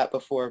about that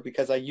before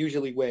because I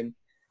usually win,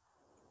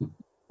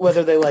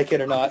 whether they like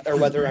it or not, or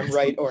whether I'm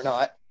right or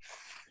not.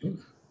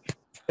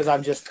 Because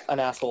I'm just an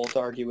asshole to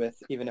argue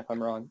with, even if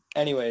I'm wrong.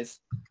 Anyways,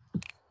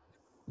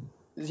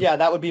 yeah,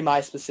 that would be my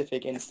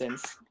specific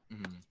instance.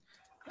 Mm-hmm.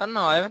 I don't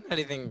know. I haven't had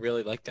anything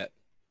really like that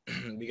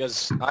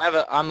because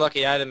I'm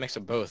lucky. I had a mix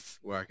of both,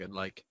 where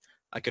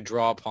I could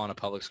draw upon a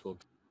public school.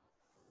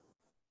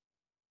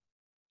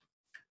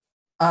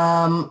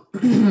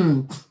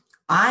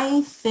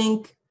 I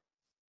think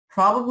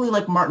probably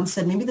like Martin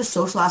said, maybe the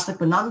social aspect,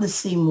 but not in the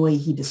same way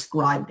he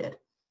described it.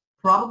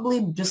 Probably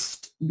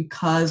just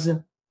because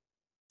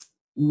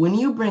when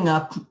you bring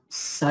up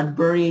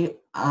Sudbury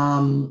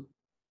or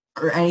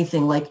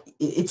anything, like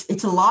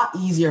it's a lot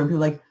easier. People are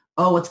like,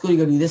 oh, what school do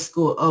you go to? This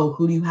school. Oh,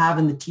 who do you have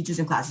in the teachers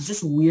in class? It's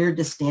just weird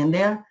to stand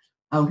there.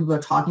 People are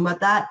talking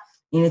about that,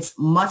 and it's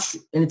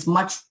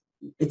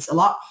a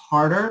lot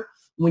harder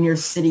when you're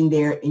sitting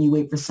there and you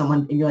wait for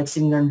someone and you're like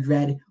sitting there in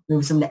dread,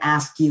 waiting for someone to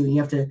ask you, and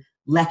you have to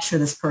lecture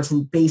this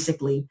person.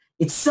 Basically,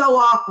 it's so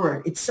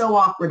awkward. It's so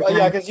awkward. Oh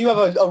yeah, because you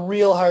have a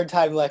real hard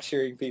time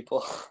lecturing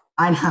people.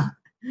 I know.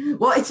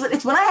 Well,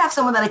 it's when I have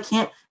someone that I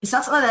can't. It's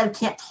not something that I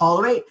can't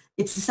tolerate.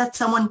 It's just that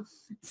someone.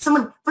 First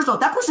of all,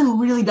 that person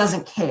really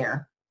doesn't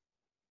care.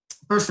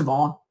 First of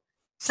all.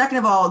 Second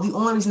of all, the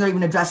only reason they're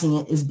even addressing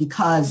it is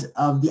because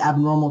of the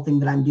abnormal thing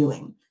that I'm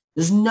doing.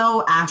 There's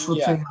no actual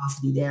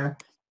curiosity there.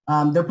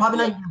 They're probably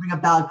not even going to bring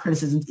up valid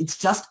criticisms. It's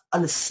just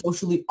a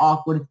socially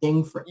awkward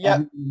thing for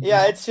everyone.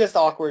 Yeah, it's just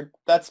awkward.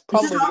 That's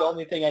probably the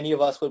only thing any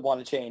of us would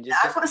want to change.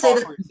 I just want to say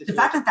that the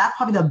fact that that's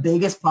probably the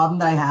biggest problem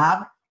that I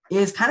have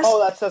is kind of... Oh,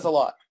 that says a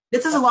lot.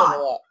 It says a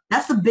lot.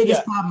 That's the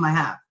biggest problem I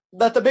have.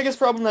 That the biggest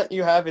problem that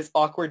you have is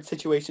awkward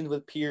situations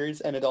with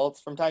peers and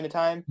adults from time to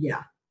time.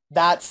 Yeah.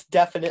 That's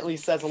definitely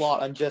says a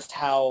lot on just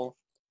how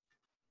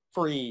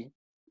free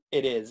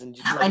it is. And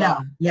just, I know,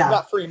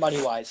 not free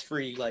money-wise,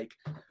 free like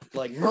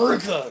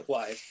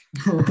Merca-wise.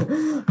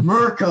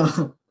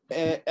 Merca.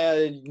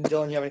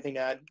 Dylan, you have anything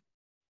to add?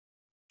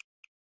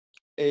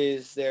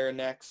 Is there a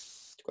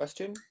next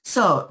question?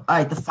 So, all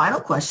right, the final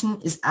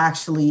question is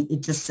actually,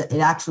 it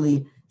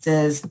actually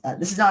says,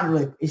 this is not a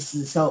really,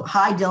 so,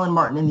 hi, Dylan,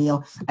 Martin, and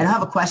Neil. I don't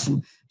have a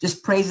question.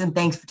 Just praise and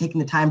thanks for taking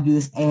the time to do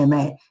this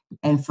AMA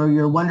and for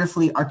your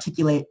wonderfully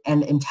articulate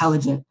and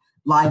intelligent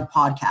live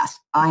podcast.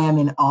 I am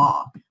in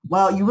awe.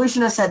 Well, you really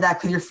shouldn't have said that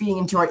because you're feeding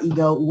into our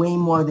ego way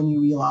more than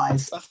you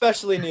realize.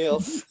 Especially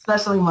Neil's.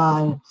 Especially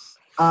mine.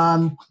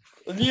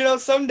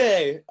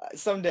 Someday, I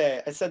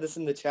said this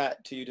in the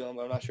chat to you, Dylan,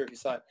 but I'm not sure if you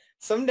saw it.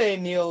 Someday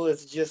Neil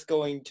is just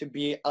going to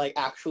be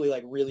actually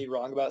really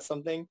wrong about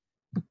something.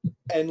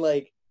 And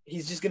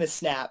he's just gonna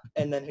snap,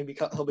 and then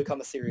he'll become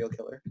a serial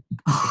killer.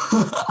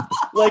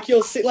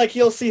 You'll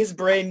see his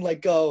brain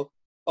go,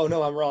 oh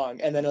no, I'm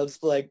wrong, and then he'll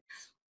just be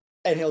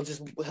and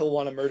he'll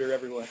want to murder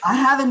everyone. I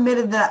have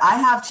admitted that I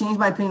have changed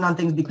my opinion on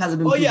things because of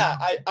him. Oh yeah,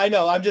 I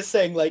know. I'm just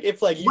saying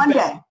if you one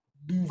day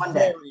One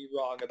day. very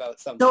wrong about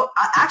something. So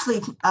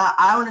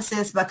I want to say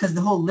this because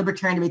the whole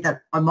libertarian debate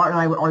that Martin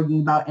and I were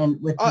arguing about,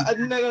 and with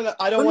no,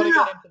 I don't want to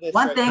get into this.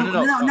 One right thing,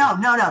 now.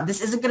 no.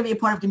 This isn't going to be a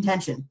point of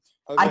contention.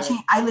 Okay.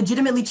 I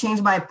legitimately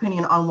changed my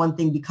opinion on one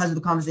thing because of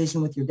the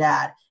conversation with your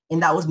dad,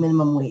 and that was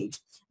minimum wage.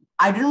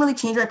 I didn't really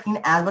change my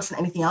opinion as much on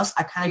anything else.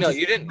 I kind of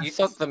you didn't. You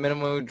thought the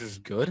minimum wage was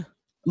good?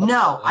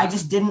 No, I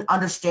just didn't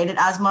understand it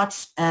as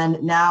much,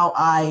 and now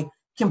I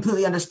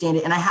completely understand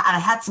it. And I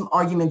had some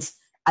arguments,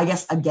 I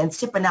guess,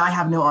 against it, but now I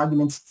have no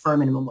arguments for a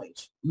minimum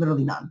wage.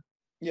 Literally none.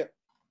 Yeah.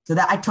 So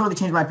that I totally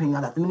changed my opinion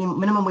on that. The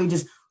minimum wage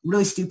is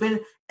really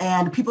stupid,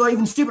 and people are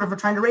even stupider for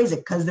trying to raise it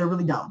because they're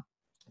really dumb.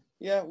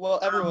 Yeah, well,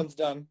 everyone's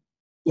dumb.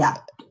 Yeah.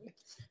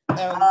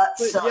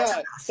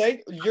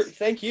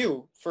 Thank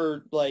you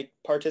for like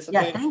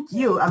participating. Yeah, thank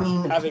you. I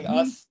mean, having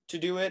us to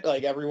do it,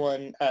 like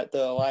everyone at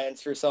the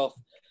Alliance for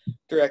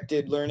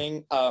Self-Directed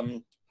Learning.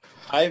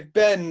 I've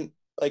been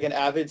like an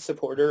avid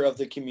supporter of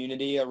the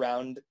community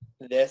around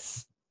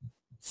this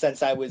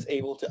since I was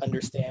able to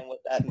understand what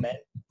that meant.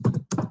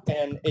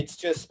 And it's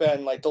just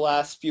been like the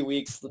last few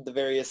weeks, the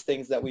various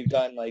things that we've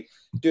done, like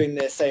doing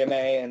this AMA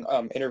and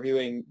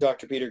interviewing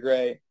Dr. Peter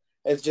Gray,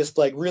 has just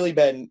like really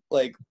been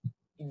like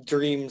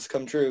dreams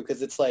come true,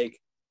 because it's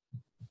like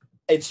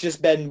it's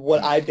just been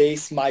what I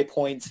base my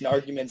points and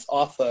arguments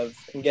off of,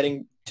 and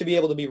getting to be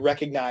able to be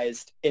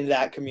recognized in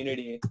that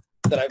community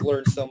that I've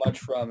learned so much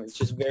from. It's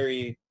just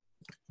very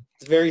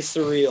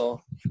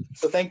surreal.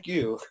 So thank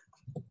you.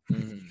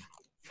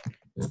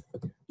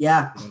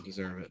 Yeah. We don't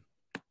deserve it.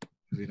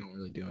 We don't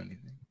really do anything.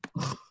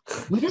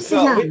 We just sit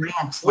here and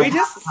rant. We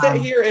just sit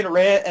here and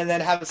rant and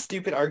then have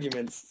stupid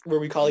arguments where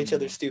we call each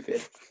other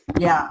stupid.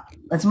 Yeah,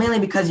 that's mainly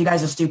because you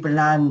guys are stupid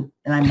and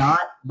I'm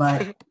not.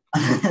 But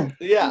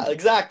yeah,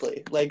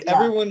 exactly. Like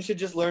everyone should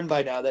just learn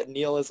by now that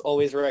Neil is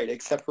always right,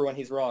 except for when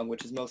he's wrong,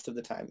 which is most of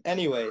the time.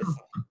 Anyways,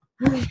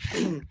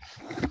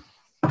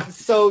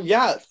 so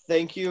yeah,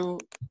 thank you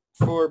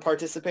for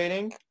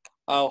participating.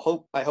 I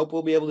hope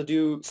we'll be able to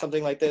do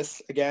something like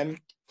this again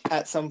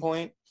at some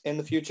point in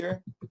the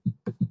future.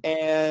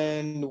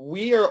 And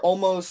we're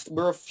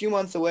a few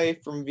months away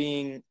from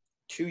being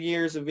 2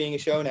 years of being a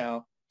show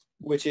now,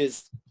 which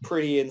is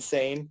pretty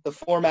insane. The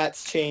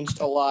format's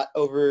changed a lot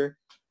over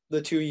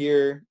the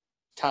 2-year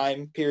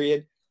time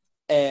period,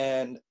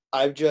 and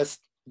I've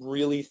just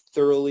really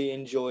thoroughly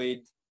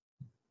enjoyed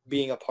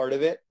being a part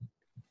of it.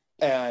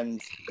 And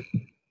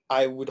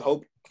I would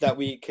hope that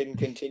we can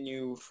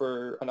continue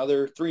for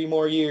another 3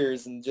 more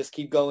years and just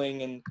keep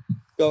going and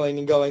going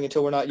and going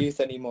until we're not youth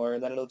anymore,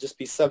 and then it'll just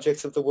be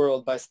subjects of the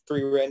world by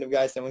 3 random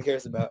guys no one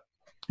cares about.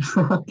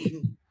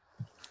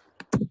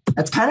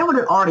 That's kind of what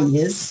it already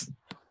is.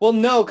 Well,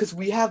 no, because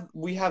we have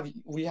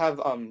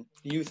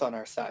youth on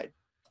our side.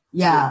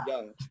 Yeah.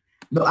 Young.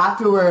 But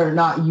after we're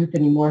not youth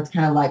anymore, it's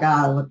kind of like,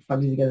 what the fuck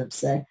are you gonna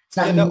say? It's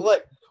not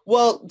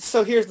well,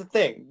 so here's the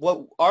thing.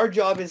 What our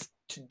job is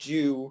to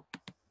do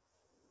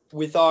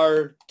with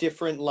our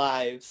different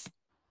lives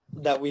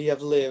that we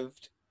have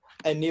lived.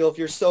 And Neil, if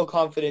you're so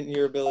confident in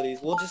your abilities,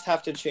 we'll just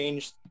have to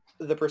change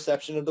the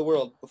perception of the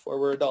world before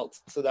we're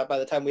adults, so that by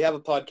the time we have a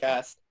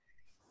podcast,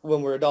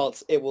 when we're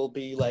adults, it will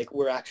be like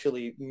we're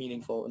actually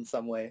meaningful in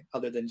some way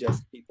other than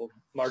just people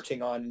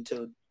marching on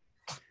into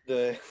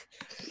the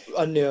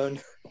unknown.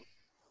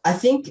 I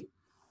think,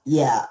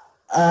 yeah.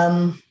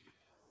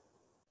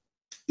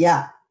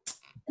 Yeah.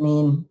 I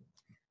mean,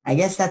 I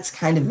guess that's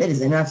kind of it.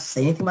 Is anyone have to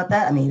say anything about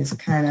that? I mean, it's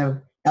kind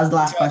of, that was the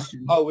last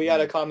question. Oh, we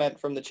got a comment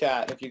from the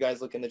chat, if you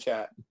guys look in the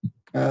chat.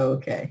 Oh,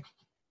 okay.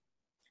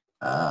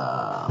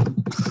 I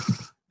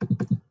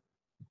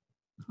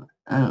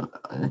don't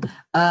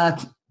know.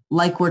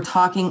 Like we're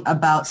talking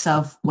about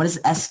what is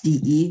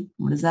SDE?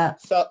 What is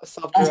that?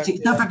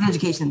 Self-directed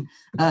education.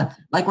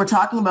 Like we're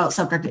talking about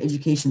self-directed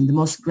education, the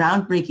most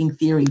groundbreaking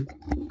theory.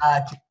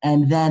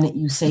 And then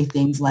you say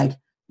things like,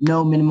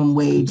 no minimum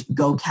wage,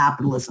 go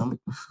capitalism.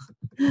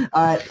 All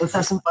right, let's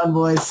have some fun,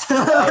 boys.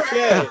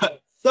 Okay.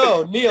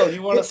 So, Neil,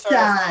 you want to start?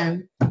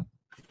 Time.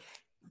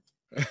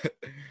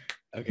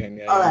 Okay.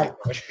 Yeah, all right.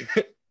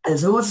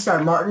 So who wants to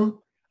start, Martin?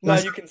 No,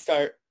 you can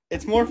start.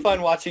 It's more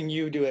fun watching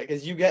you do it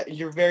because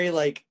you're very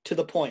like to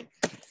the point.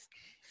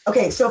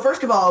 Okay, so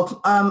first of all,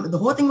 the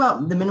whole thing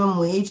about the minimum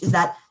wage is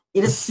that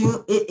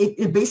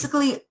it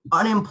basically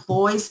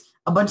unemploys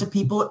a bunch of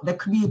people that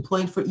could be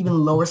employed for even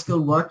lower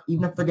skilled work,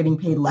 even if they're getting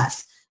paid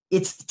less.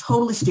 It's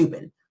totally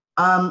stupid.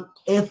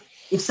 If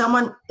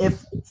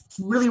it's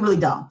really, really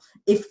dumb.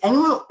 If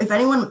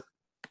anyone,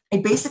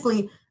 it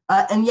basically,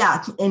 but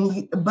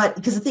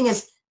because the thing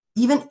is,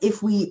 even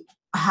if we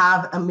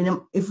have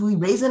if we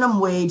raise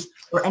minimum wage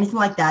or anything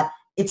like that,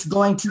 it's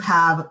going to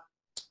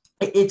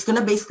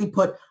basically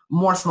put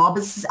more small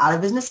businesses out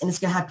of business, and it's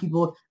going to have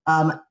people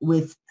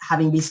with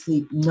having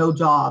basically no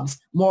jobs,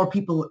 more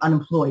people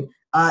unemployed.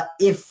 I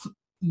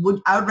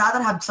would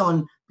rather have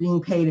someone being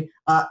paid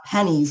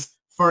pennies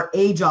for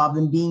a job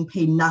than being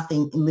paid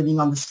nothing and living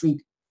on the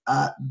street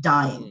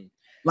dying.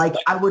 Like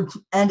I would,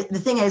 and the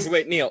thing is...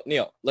 Wait, Neil,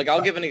 like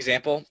I'll give an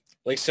example.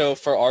 Like, so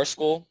for our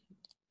school,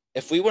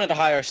 if we wanted to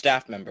hire a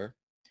staff member,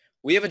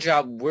 we have a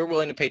job, we're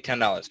willing to pay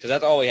 $10 because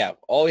that's all we have.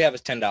 All we have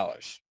is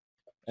 $10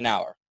 an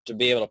hour to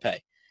be able to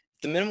pay.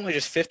 If the minimum wage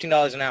is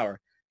 $15 an hour,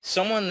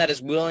 someone that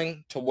is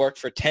willing to work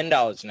for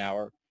 $10 an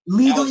hour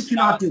legally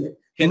cannot do it.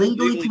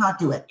 Legally cannot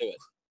do it.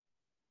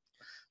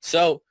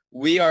 So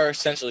we are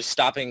essentially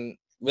stopping.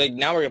 Like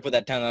now, we're gonna put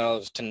that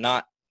 $10 to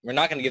not. We're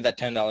not gonna give that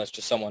 $10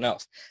 to someone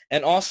else.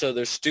 And also,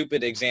 there's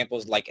stupid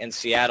examples like in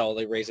Seattle,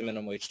 they raise the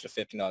minimum wage to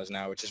 $15 an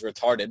hour, which is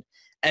retarded,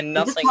 and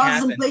nothing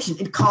happens. Inflation.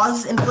 It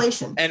causes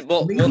inflation. And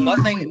well,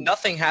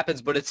 nothing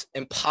happens, but it's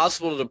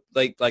impossible to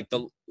like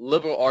the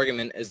liberal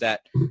argument is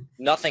that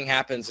nothing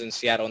happens in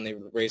Seattle and they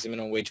raise the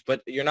minimum wage,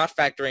 but you're not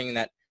factoring in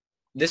that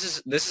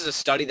this is a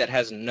study that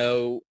has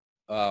no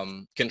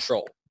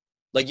control.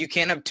 Like you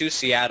can't have two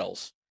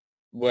Seattles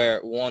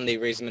where one they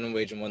raised the minimum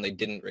wage and one they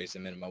didn't raise the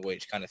minimum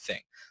wage kind of thing.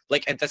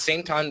 Like at the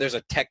same time, there's a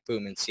tech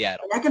boom in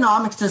Seattle. And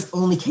economics does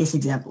only case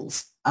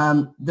examples.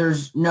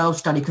 There's no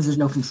study because there's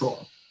no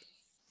control.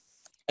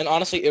 And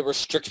honestly, it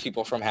restricts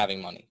people from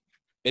having money.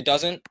 It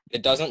doesn't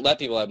let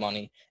people have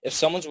money. If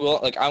someone's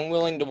I'm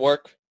willing to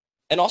work,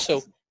 and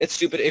also it's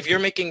stupid if you're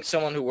making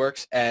someone who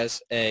works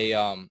as a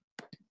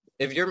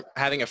if you're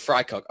having a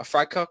fry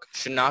cook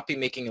should not be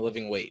making a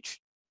living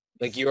wage.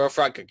 Like you're a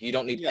fry cook, you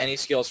don't need any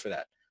skills for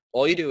that.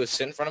 All you do is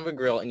sit in front of a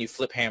grill and you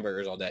flip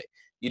hamburgers all day.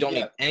 You don't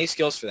need any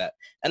skills for that.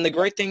 And the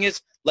great thing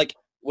is, like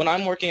when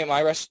I'm working at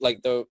my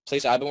the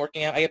place I've been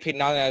working at, I get paid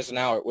 $9 an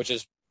hour, which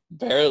is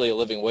barely a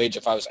living wage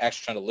if I was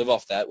actually trying to live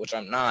off that, which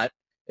I'm not.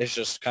 It's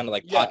just kind of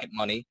like pocket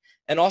money.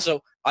 And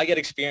also, I get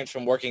experience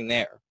from working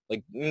there,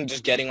 like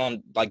just getting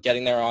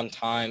there on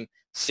time,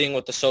 seeing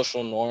what the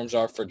social norms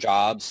are for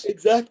jobs.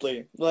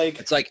 Exactly. Like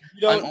it's like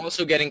I'm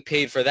also getting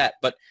paid for that,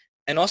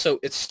 and also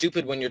it's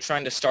stupid when you're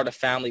trying to start a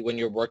family when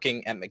you're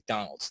working at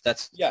McDonald's.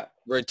 That's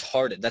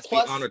retarded. That's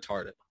beyond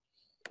retarded.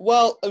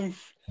 Well,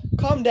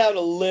 calm down a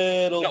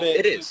little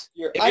bit. It is.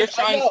 If you're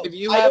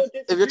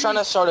trying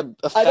to start a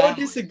family. I don't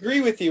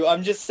disagree with you.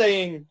 I'm just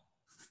saying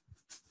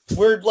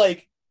we're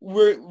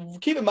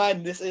keep in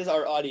mind this is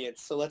our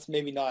audience, so let's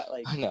maybe not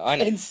I know.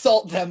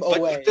 Insult them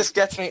away. It just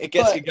gets me. It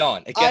gets me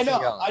going. I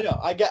know. I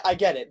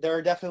get it. There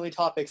are definitely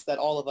topics that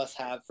all of us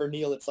have. For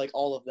Neil, it's like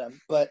all of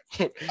them. But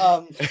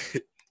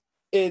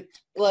and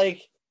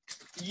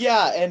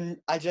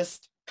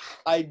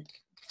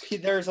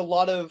there's a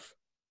lot of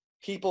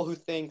people who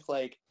think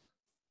like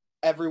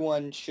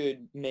everyone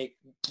should make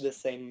the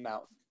same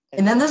amount.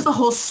 And then there's the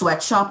whole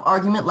sweatshop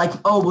argument, like,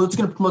 oh, well, it's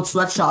going to promote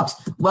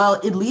sweatshops. Well,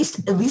 at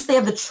least they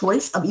have the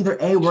choice of either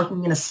A,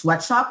 working in a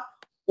sweatshop,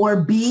 or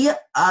B,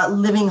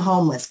 living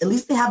homeless. At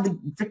least they have the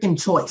freaking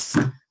choice.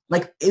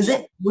 Like,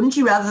 wouldn't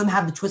you rather them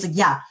have the choice? Like,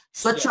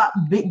 sweatshop,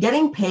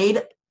 getting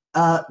paid,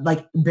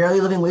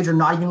 barely living wage or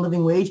not even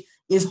living wage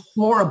is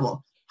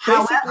horrible.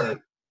 Basically,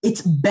 however,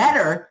 it's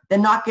better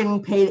than not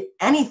getting paid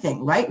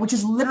anything, right? Which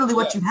is literally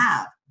what you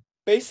have.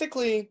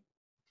 Basically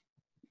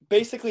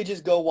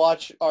just go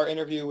watch our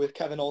interview with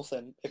Kevin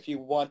Olson if you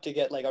want to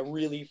get like a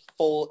really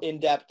full,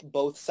 in-depth,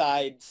 both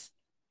sides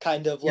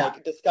kind of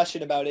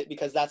discussion about it,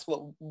 because that's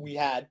what we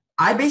had.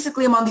 I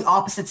basically am on the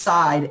opposite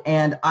side,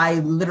 and I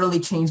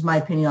literally changed my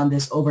opinion on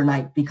this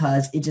overnight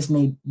because it just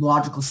made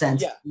logical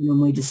sense. Yeah.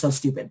 Minimum wage is so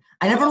stupid.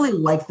 I never really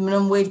liked the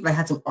minimum wage, but I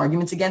had some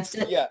arguments against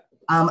it. Yeah.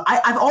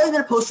 I've always been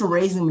opposed to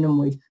raising the minimum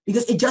wage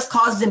because it just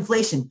causes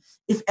inflation.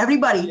 If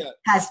everybody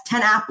has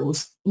 10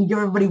 apples and you give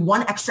everybody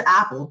one extra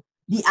apple,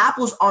 the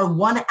apples are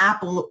worth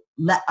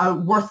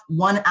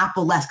one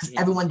apple less because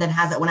everyone then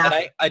has that one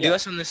apple. I do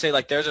have something to say.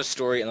 Like, there's a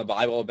story in the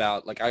Bible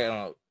about, like, I don't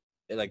know,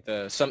 like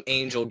some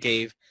angel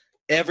gave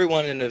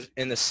everyone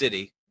in the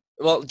city.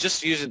 Well,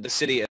 just use the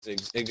city as an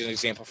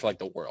example for like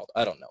the world.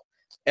 I don't know.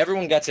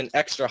 Everyone gets an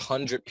extra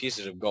 100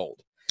 pieces of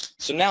gold.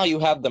 So now you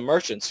have the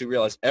merchants who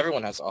realize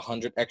everyone has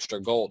 100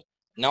 extra gold.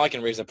 Now I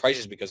can raise the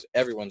prices because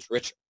everyone's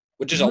richer,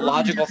 which is a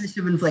logical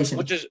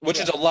which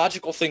is a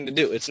logical thing to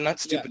do. It's not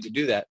stupid to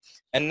do that.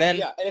 And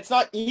then and it's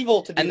not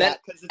evil to do that.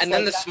 And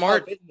then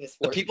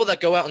the people that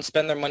go out and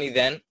spend their money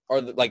then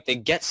are like they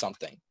get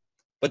something.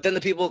 But then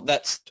the people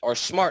that are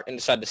smart and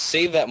decide to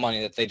save that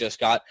money that they just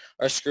got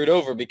are screwed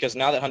over because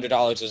now that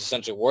 $100 is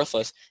essentially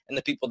worthless, and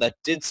the people that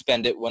did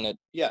spend it when it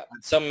had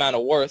some amount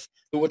of worth,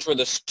 which were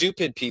the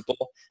stupid people,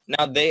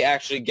 now they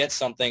actually get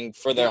something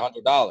for their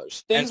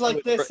 $100. Things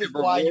like this is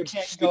why you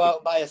can't go out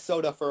and buy a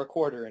soda for a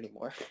quarter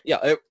anymore.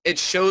 Yeah, it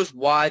shows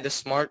why the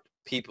smart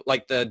people,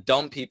 like the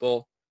dumb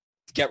people,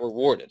 get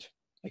rewarded.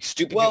 Like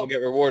stupid people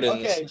get rewarded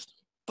in this system.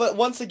 But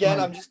once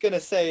again, I'm just going to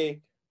say,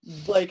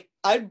 like,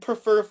 I'd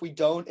prefer if we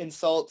don't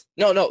insult.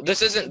 No,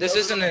 this isn't.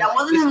 That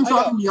wasn't even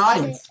insulting the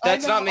audience.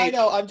 That's not me. I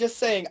know. I'm just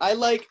saying.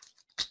 I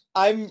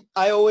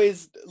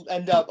always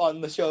end up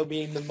on the show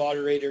being the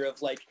moderator of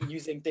like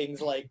using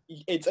things like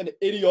it's an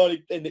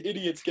idiotic and the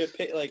idiots get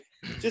paid. Like,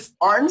 just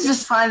Martin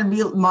is the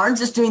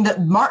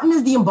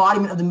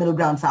embodiment of the middle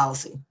ground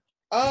fallacy.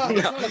 Not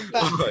really.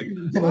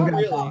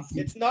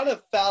 It's not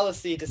a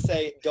fallacy to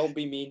say don't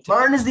be mean to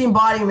Martin is the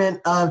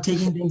embodiment of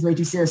taking things way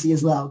too seriously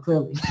as well,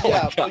 clearly.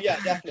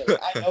 Definitely.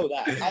 I know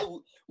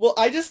that.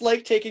 I just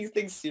like taking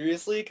things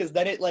seriously because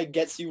then it like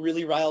gets you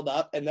really riled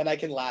up and then I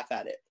can laugh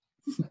at it.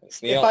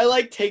 If I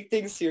like take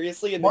things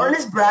seriously, and Martin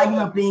is bragging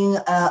about being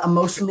an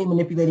emotionally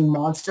manipulating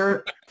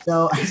monster,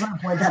 so I just want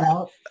to point that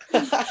out.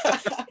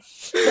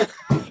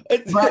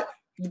 But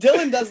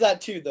Dylan does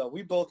that too, though.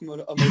 We both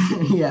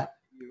emotionally. Yeah.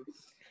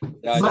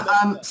 Yeah,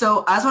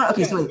 so I just want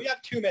to, so wait. We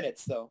have 2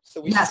 minutes though,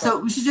 so we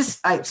should just.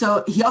 All right,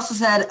 so he also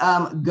said,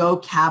 "Go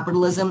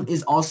capitalism"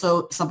 is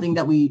also something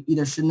that we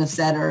either shouldn't have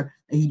said or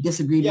he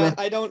disagreed with.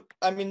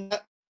 I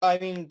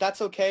mean,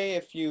 that's okay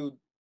if you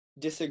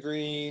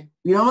disagree.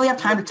 We don't really have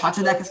time to touch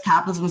on that because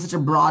capitalism is such a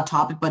broad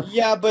topic. But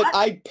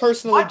I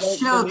personally what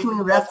show can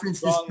we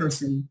reference this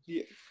person?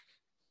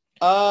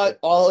 A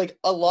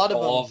lot of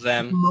all of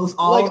them.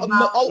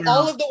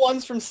 All of the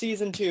ones from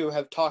season 2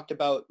 have talked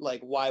about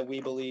like why we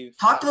believe.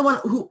 Talk to the one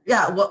who,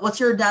 what's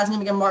your dad's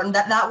name again, Martin?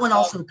 That one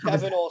also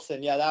covers Kevin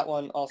Olsen. Yeah, that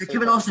one also.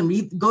 Kevin Olsen.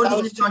 Go to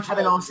the video on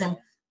Kevin Olsen.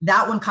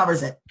 That one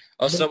covers it.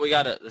 Also, we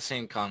got the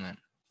same comment.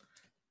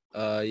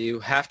 You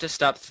have to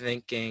stop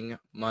thinking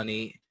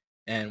money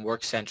and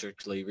work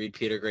centrically. Read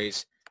Peter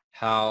Gray's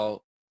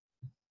how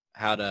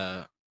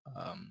to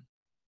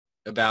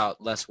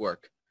about less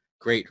work.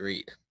 Great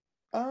read.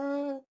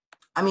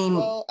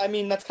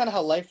 That's kind of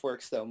how life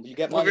works, though. You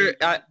get money.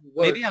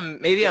 Maybe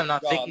I'm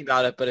not thinking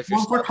about it, but if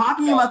we're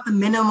talking about the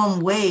minimum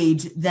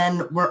wage,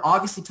 then we're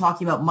obviously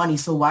talking about money.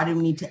 So why do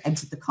we need to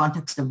exit the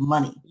context of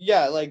money?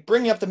 Yeah, like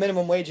bringing up the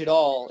minimum wage at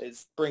all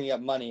is bringing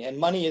up money, and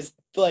money is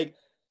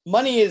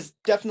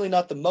definitely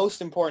not the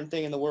most important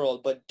thing in the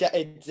world, but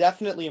it's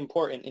definitely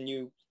important. And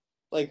you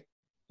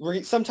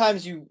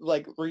sometimes you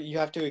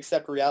have to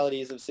accept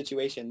realities of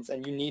situations,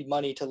 and you need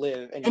money to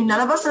live. And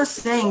none of us are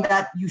saying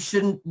that you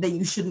shouldn't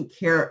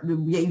care.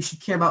 Yeah, you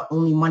should care about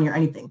only money or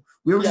anything.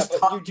 We were just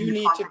talking. You do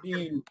need to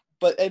be,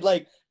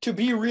 to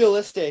be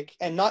realistic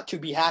and not to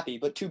be happy,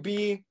 but to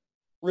be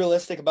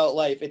realistic about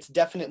life. It's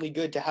definitely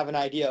good to have an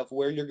idea of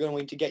where you're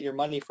going to get your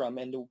money from,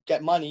 and to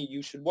get money,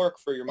 you should work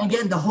for your money.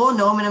 Again, the whole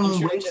no minimum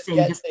wage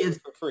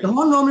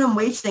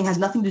thing has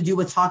nothing to do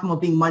with talking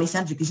about being money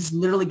centric. It just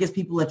literally gives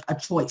people a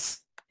choice.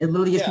 It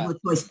literally gives people a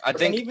choice. I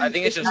think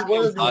it's just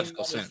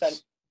logical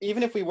sense.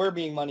 Even if we were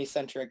being money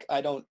centric,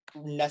 I don't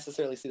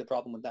necessarily see the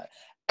problem with that.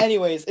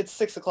 Anyways, it's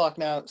 6:00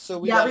 now, so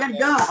we gotta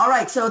go. All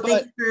right, so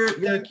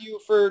thank you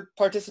for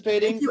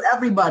participating. Thank you,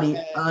 everybody.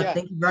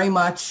 Thank you very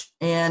much,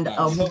 and I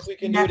hope we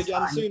can do it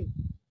again soon.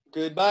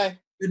 Goodbye.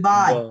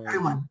 Goodbye,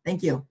 everyone.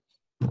 Thank you.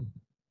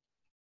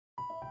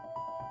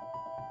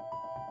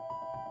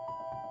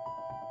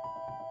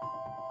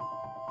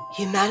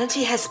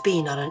 Humanity has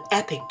been on an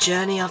epic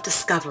journey of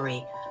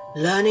discovery,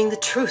 learning the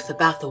truth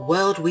about the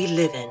world we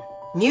live in.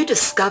 New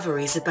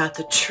discoveries about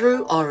the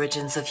true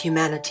origins of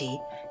humanity,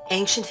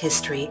 ancient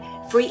history,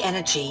 free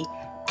energy,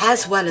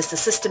 as well as the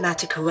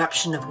systematic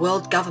corruption of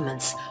world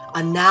governments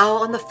are now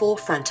on the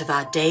forefront of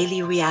our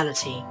daily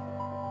reality.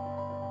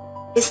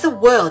 Is the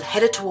world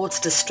headed towards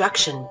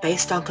destruction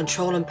based on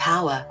control and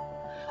power?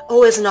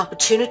 Or is an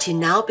opportunity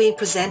now being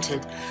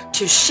presented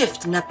to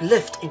shift and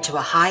uplift into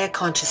a higher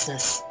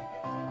consciousness?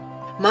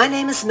 My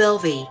name is Mel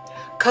V,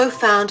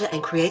 co-founder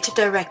and creative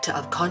director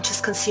of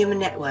Conscious Consumer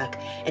Network,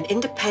 an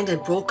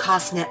independent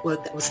broadcast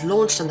network that was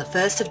launched on the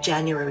 1st of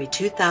January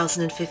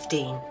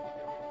 2015.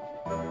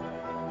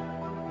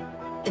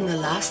 In the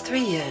last 3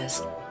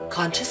 years,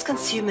 Conscious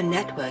Consumer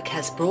Network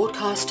has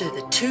broadcast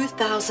over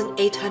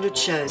 2,800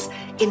 shows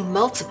in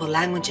multiple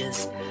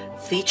languages,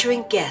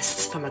 featuring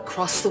guests from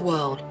across the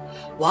world,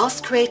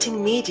 whilst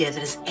creating media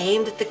that is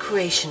aimed at the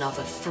creation of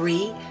a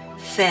free,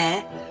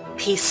 fair,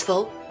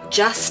 peaceful,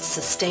 just,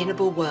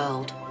 sustainable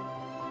world.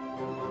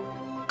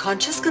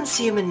 Conscious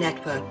Consumer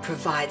Network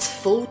provides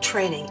full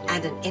training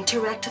and an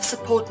interactive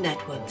support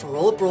network for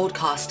all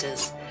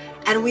broadcasters,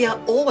 and we are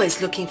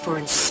always looking for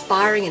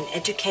inspiring and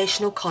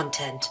educational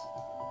content.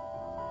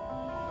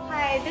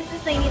 Hi, this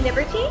is Lainey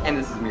Liberty. And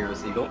this is Mira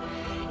Siegel.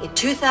 In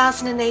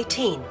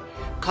 2018,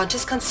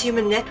 Conscious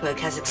Consumer Network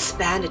has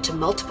expanded to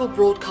multiple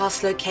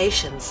broadcast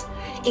locations,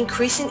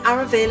 increasing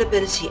our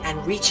availability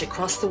and reach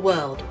across the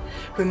world,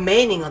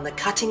 remaining on the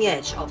cutting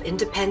edge of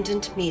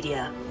independent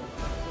media.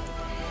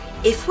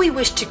 If we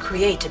wish to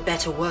create a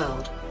better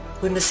world,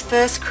 we must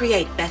first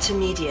create better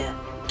media,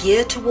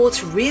 geared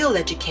towards real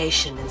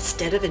education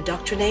instead of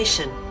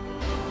indoctrination.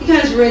 You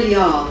guys really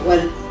are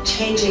what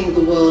changing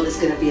the world is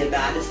going to be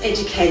about. It's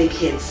educating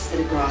kids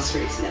at a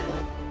grassroots level.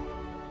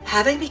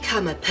 Having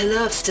become a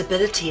pillar of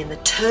stability in the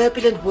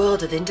turbulent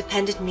world of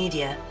independent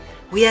media,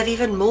 we have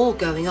even more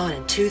going on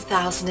in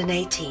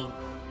 2018.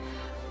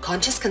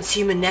 Conscious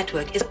Consumer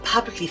Network is a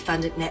publicly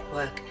funded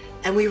network,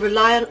 and we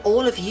rely on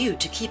all of you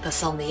to keep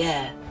us on the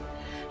air.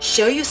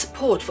 Show your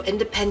support for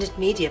independent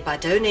media by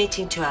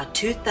donating to our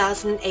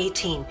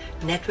 2018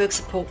 Network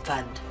Support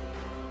Fund.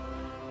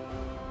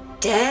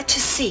 Dare to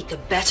seek a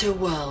better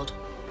world.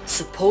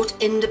 Support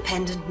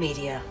independent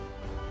media.